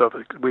science stuff,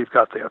 we've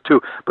got that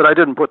too. But I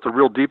didn't put the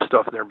real deep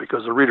stuff there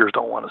because the readers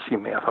don't want to see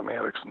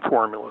mathematics and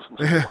formulas and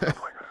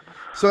stuff like that.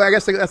 So I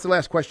guess that's the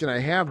last question I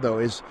have, though,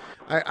 is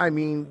I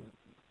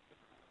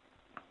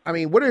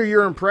mean, what are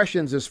your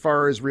impressions as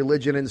far as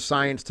religion and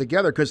science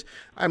together? Because,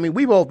 I mean,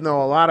 we both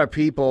know a lot of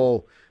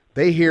people,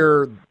 they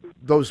hear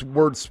those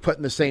words put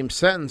in the same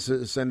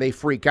sentences and they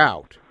freak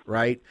out,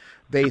 right?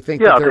 They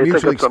think that they're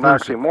mutually exclusive. Yeah, they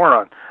think it's an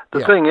oxymoron.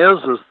 The thing is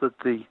that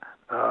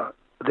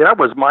that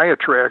was my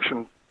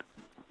attraction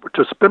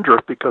to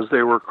Spindrift because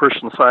they were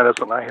Christian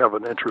Scientists, and I have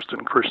an interest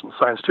in Christian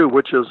Science too,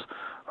 which is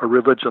a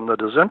religion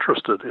that is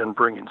interested in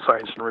bringing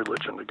science and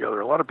religion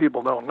together. A lot of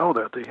people don't know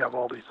that. They have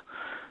all these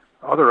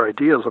other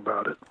ideas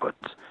about it, but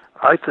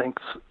I think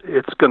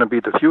it's going to be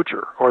the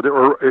future. Or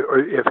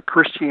if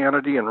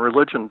Christianity and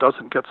religion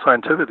doesn't get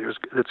scientific,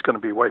 it's going to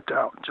be wiped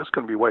out. It's just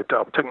going to be wiped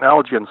out.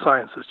 Technology and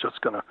science is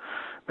just going to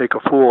make a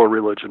fool of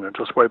religion and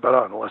just wipe it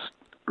out unless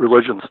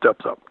religion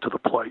steps up to the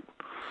plate.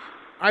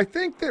 I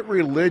think that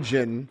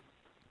religion,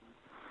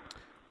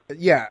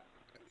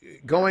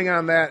 going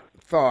on that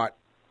thought,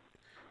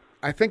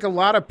 I think a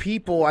lot of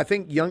people,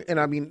 young, and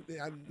I mean,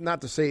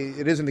 not to say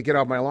it isn't the Get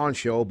Off My Lawn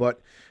show, but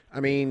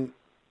I mean,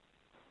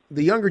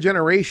 the younger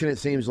generation, it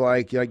seems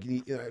like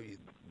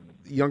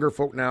younger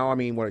folk now, I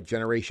mean, what,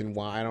 Generation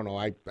Y? I don't know.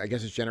 I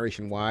guess it's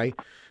Generation Y.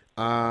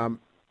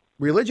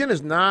 Religion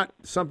is not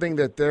something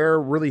that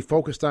they're really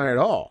focused on at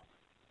all.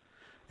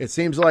 It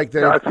seems like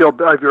they're... I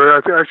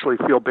actually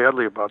feel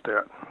badly about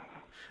that.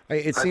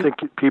 I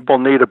think people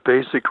need a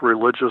basic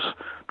religious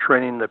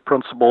training, the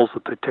principles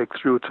that they take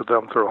through to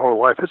them their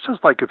whole life. It's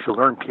just like if you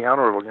learn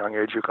piano at a young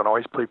age, you can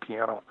always play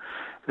piano.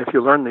 And if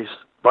you learn these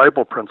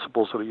Bible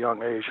principles at a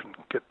young age and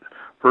get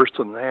versed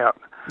in that,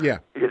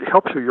 it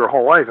helps you your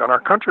whole life. And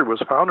our country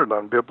was founded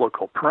on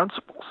biblical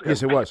principles.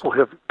 Yes, it was. People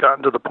have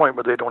gotten to the point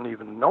where they don't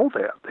even know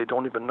that. They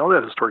don't even know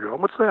that historically.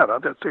 What's that?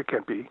 That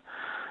can't be.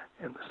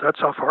 And that's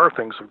how far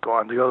things have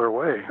gone the other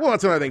way. Well,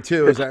 that's another thing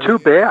too. It's too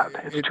bad.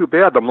 It's too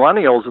bad. The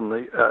millennials and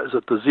is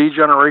it the Z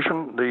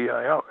generation? They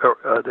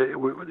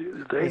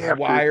have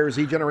Y or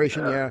Z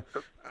generation. I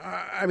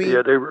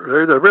mean, they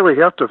really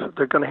have to.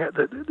 They're going to have.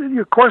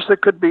 Of course,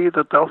 it could be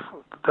that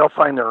they'll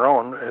find their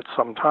own at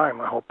some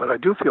time. I hope, but I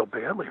do feel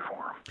badly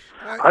for them.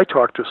 I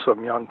talked to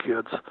some young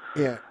kids.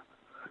 Yeah.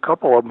 A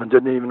couple of them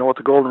didn't even know what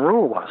the Golden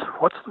Rule was.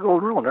 What's the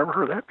Golden Rule? Never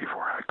heard that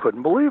before. I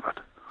couldn't believe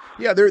it.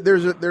 Yeah,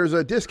 there's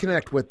a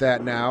disconnect with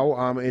that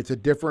now. It's a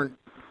different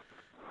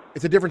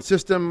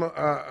system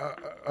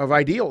of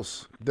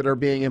ideals that are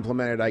being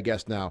implemented, I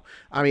guess, now.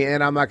 I mean,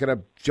 and I'm not going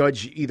to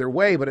judge either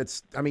way, but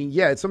it's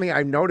something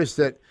I've noticed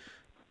that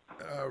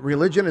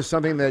religion is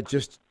something that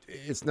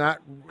it's not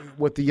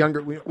what the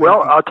younger.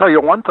 Well, I'll tell you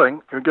one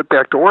thing. You get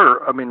back to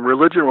order. I mean,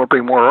 religion will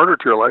bring more order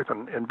to your life,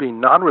 and being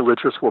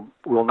non-religious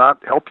will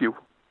not help you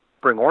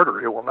bring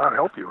order. It will not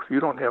help you. If you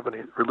don't have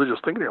any religious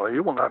thinking in your life,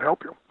 it will not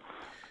help you.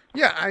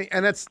 Yeah, I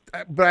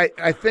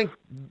think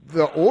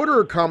the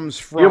order comes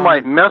from... You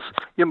might mess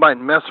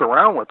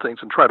around with things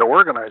and try to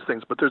organize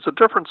things, but there's a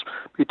difference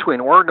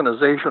between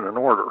organization and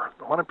order.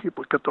 A lot of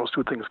people get those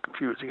two things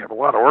confused. You have a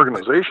lot of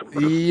organization,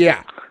 but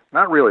it's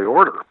not really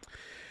order.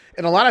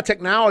 In a lot of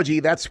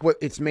technology, that's what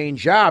its main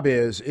job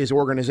is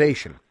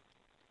organization.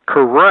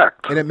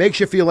 Correct. And it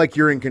makes you feel like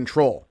you're in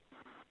control.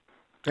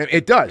 And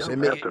it does. Yeah,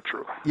 that's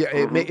true. Yeah,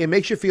 it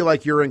makes you feel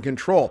like you're in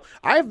control.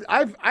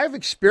 I've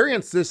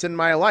experienced this in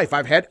my life.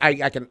 I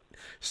can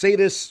say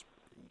this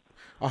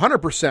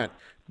 100%.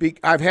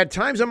 I've had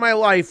times in my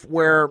life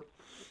where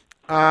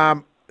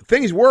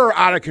things were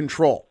out of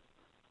control.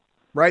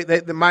 Right?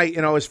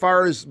 As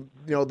far as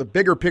the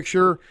bigger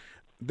picture,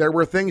 there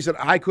were things that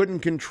I couldn't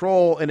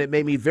control, and it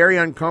made me very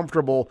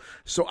uncomfortable.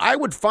 So I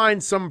would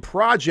find some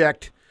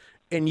project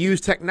and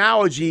use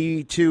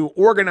technology to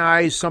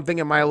organize something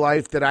in my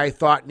life that I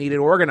thought needed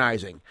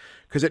organizing,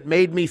 because it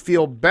made me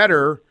feel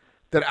better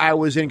that I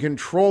was in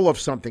control of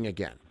something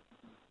again,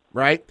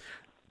 right?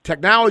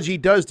 Technology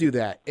does do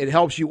that. It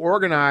helps you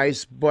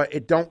organize, but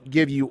it don't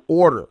give you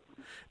order.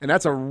 And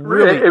that's a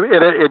really...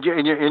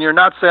 And you're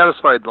not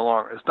satisfied in the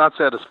long run. It's not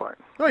satisfying.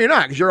 No, you're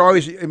not, because you're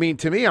always... I mean,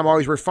 to me, I'm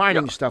always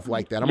refining stuff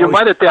like that. You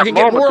might at that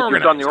moment that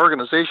you've done the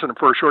organization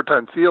for a short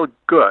time feel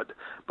good,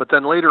 but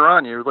then later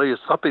on, you realize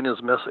something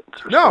is missing.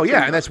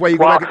 And that's why you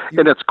go back...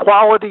 And it's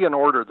quality and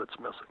order that's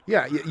missing.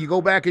 Yeah, you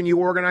go back and you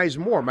organize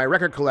more. My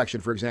record collection,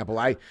 for example,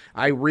 I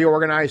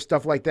reorganize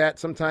stuff like that.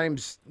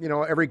 Sometimes,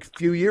 every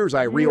few years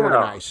I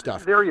reorganize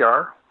stuff. There you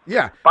are.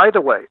 Yeah. By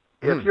the way,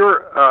 if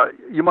you're,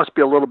 you must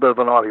be a little bit of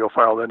an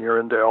audiophile, then you're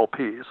into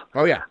LPs.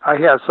 Oh, yeah. I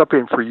have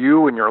something for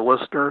you and your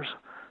listeners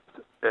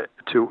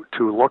to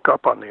look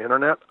up on the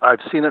internet. I've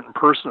seen it in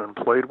person and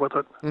played with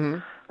it. Mm-hmm.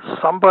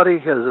 Somebody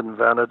has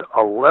invented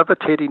a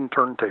levitating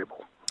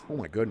turntable. Oh,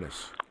 my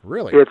goodness.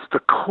 Really? It's the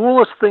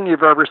coolest thing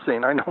you've ever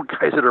seen. I know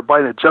guys that are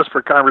buying it just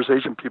for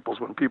conversation pieces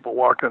when people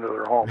walk into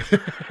their homes.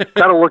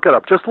 Got to look it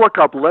up. Just look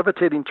up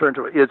levitating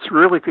turntable. It's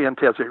really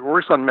fantastic. It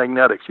works on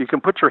magnetics. You can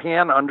put your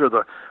hand under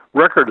the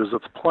record as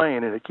it's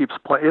playing, and it keeps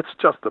playing. It's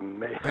just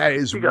amazing. That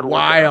is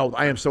wild.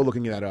 I am so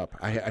looking that up.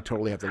 I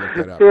totally have to look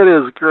that up. It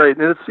is great.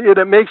 And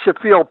it makes you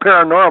feel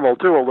paranormal,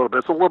 too, a little bit.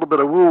 It's a little bit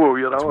of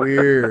woo-woo, It's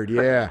weird,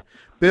 yeah.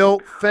 Bill,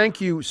 thank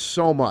you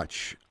so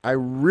much. I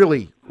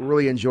really,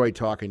 really enjoyed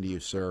talking to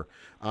you, sir.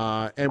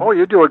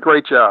 You do a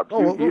great job.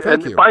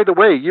 Thank you. By the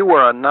way, you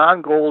are a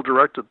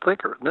non-goal-directed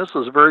thinker. And this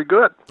is very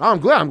good. Oh, I'm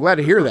glad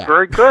to hear that.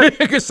 Very good.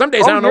 Because some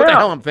days I don't know what the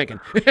hell I'm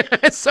thinking.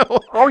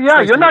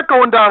 You're not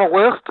going down a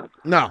list.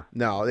 No,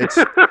 it's...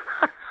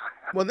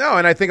 Well, no,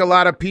 and I think a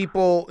lot of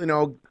people,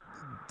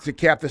 to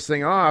cap this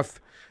thing off,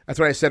 That's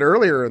what I said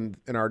earlier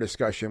in our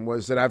discussion,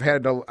 was that I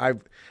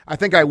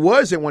think I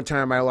was at one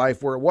time in my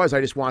life where it was,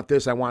 I just want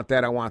this, I want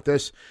that, I want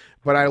this.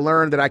 But I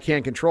learned that I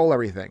can't control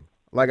everything,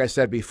 like I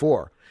said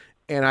before.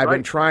 And I've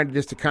been trying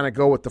to kind of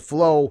go with the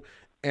flow.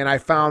 And I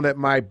found that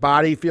my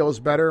body feels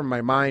better,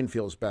 my mind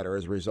feels better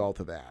as a result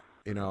of that.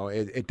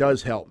 It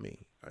does help me.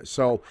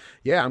 So,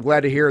 yeah, I'm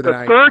glad to hear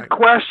that. The third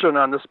question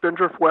on the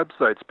Spindrift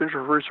website,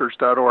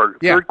 spindriftresearch.org,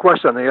 third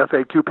question on the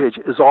FAQ page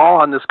is all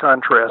on this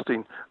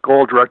contrasting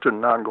goal-directed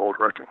and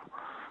non-goal-directing.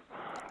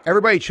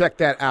 Everybody check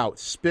that out,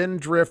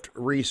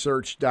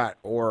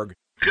 spindriftresearch.org.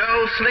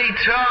 Ghostly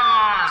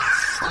Talk!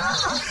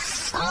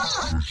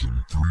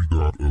 Version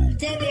 3.0.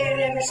 Then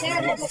never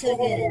sounded so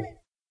good.